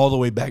all the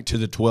way back to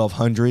the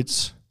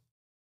 1200s.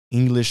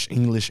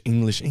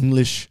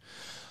 English.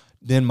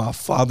 Then my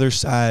father's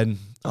side,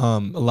 a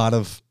lot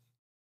of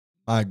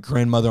my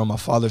grandmother on my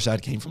father's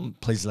side came from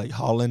places like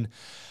Holland.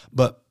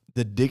 But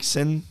the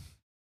Dixon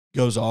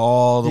goes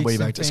all the way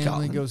back to family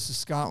Scotland. Goes to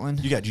Scotland.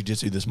 You got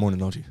jiu-jitsu this morning,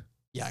 don't you?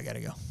 Yeah, I got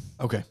to go.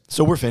 Okay,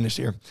 so we're finished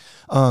here.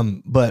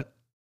 But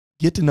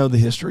get to know the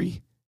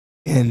history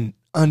and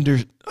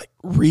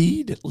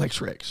read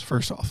Lex Rex,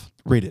 first off.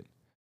 Read it.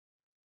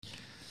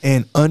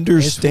 And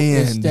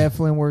understand. It's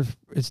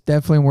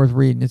definitely worth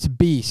reading. It's a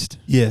beast.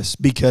 Yes,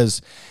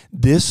 because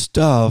this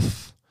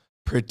stuff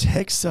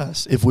protects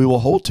us, if we will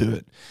hold to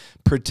it,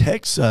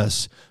 protects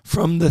us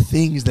from the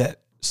things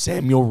that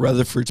Samuel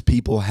Rutherford's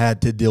people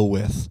had to deal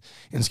with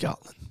in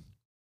Scotland.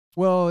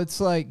 Well,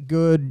 it's like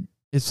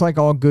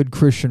all good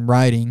Christian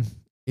writing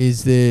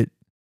is that,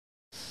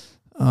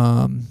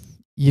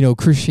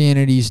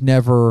 Christianity's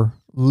never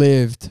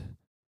lived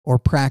or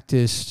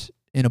practiced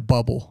in a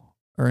bubble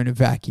or in a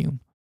vacuum.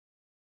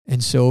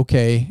 And so,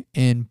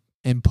 in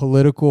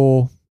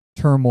political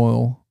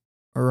turmoil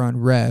or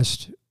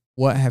unrest,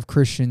 what have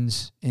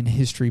Christians in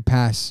history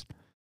past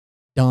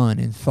done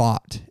and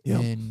thought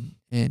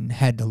and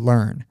had to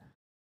learn?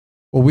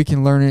 Well, we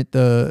can learn it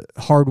the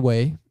hard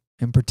way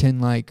and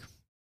pretend like,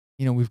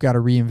 we've got to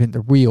reinvent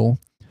the wheel.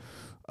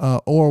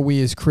 Or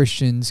we as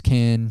Christians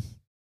can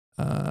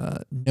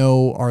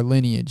know our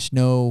lineage,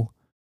 know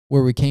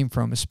where we came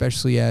from,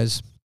 especially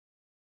as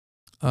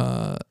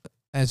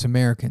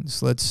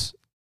Americans.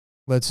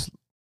 Let's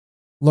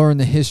learn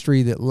the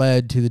history that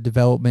led to the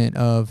development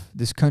of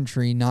this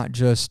country, not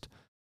just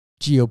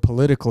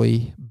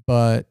geopolitically,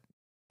 but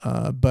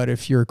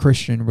if you're a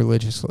Christian,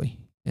 religiously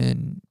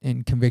and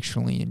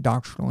convictionally and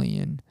doctrinally,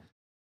 and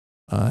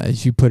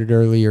as you put it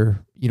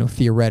earlier,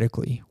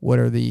 theoretically, what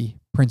are the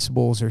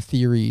principles or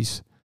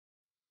theories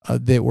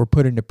that were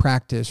put into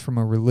practice from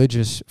a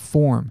religious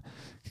form?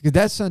 Because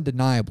that's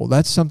undeniable.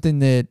 That's something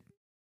that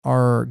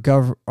our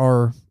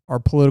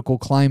political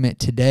climate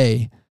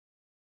today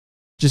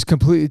just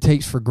completely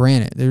takes for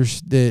granted.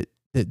 There's that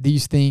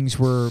these things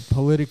were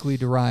politically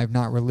derived,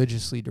 not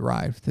religiously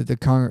derived. That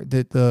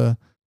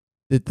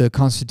the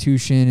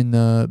Constitution and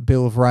the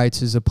Bill of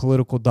Rights is a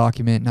political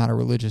document, not a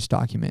religious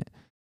document.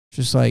 It's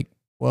just like,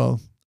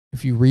 well,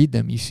 if you read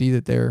them, you see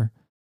that they're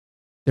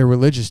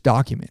religious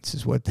documents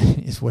is what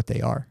they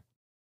are.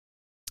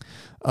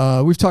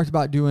 We've talked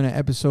about doing an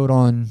episode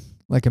on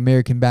like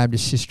American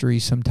Baptist history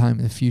sometime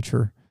in the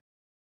future.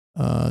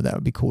 That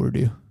would be cool to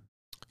do.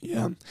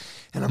 Yeah,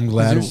 and I'm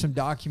glad there's some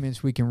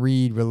documents we can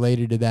read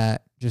related to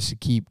that, just to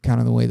keep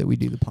kind of the way that we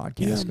do the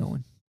podcast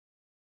going.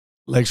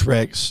 Lex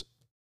Rex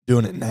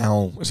doing it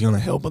now is going to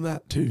help with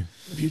that too in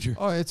the future.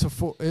 Oh,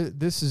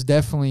 this is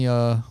definitely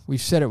we've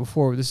said it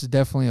before, but this is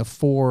definitely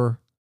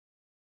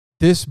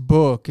this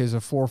book is a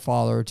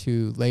forefather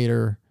to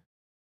later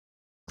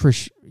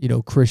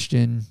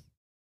Christian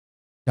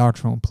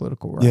doctrinal and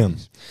political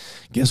writings. Yeah.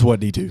 Guess what,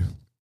 D2?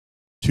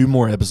 2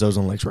 more episodes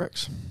on Lex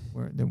Rex.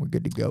 Then we're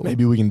good to go.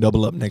 Maybe we can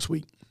double up next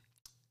week.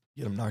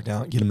 Get them knocked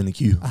out. Get them in the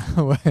queue.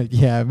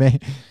 Yeah, man.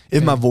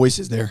 If my voice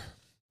is there.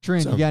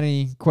 Trent, you got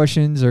any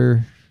questions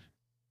or?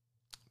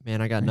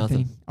 Man, I got anything?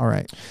 nothing. All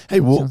right. Hey,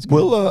 we'll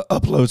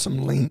upload some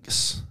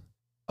links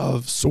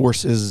of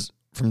sources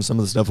from some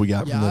of the stuff we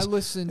got from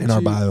this in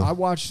our bio. I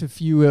watched a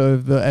few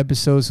of the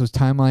episodes, those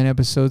timeline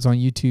episodes on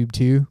YouTube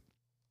too.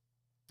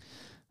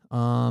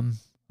 I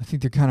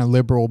think they're kind of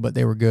liberal, but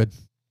they were good.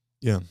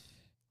 Yeah.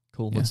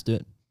 Cool. Let's do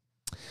it.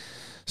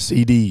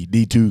 CD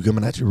D2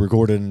 coming at you,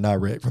 recorded and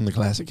direct from the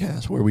Classic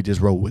Cast, where we just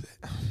roll with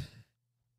it.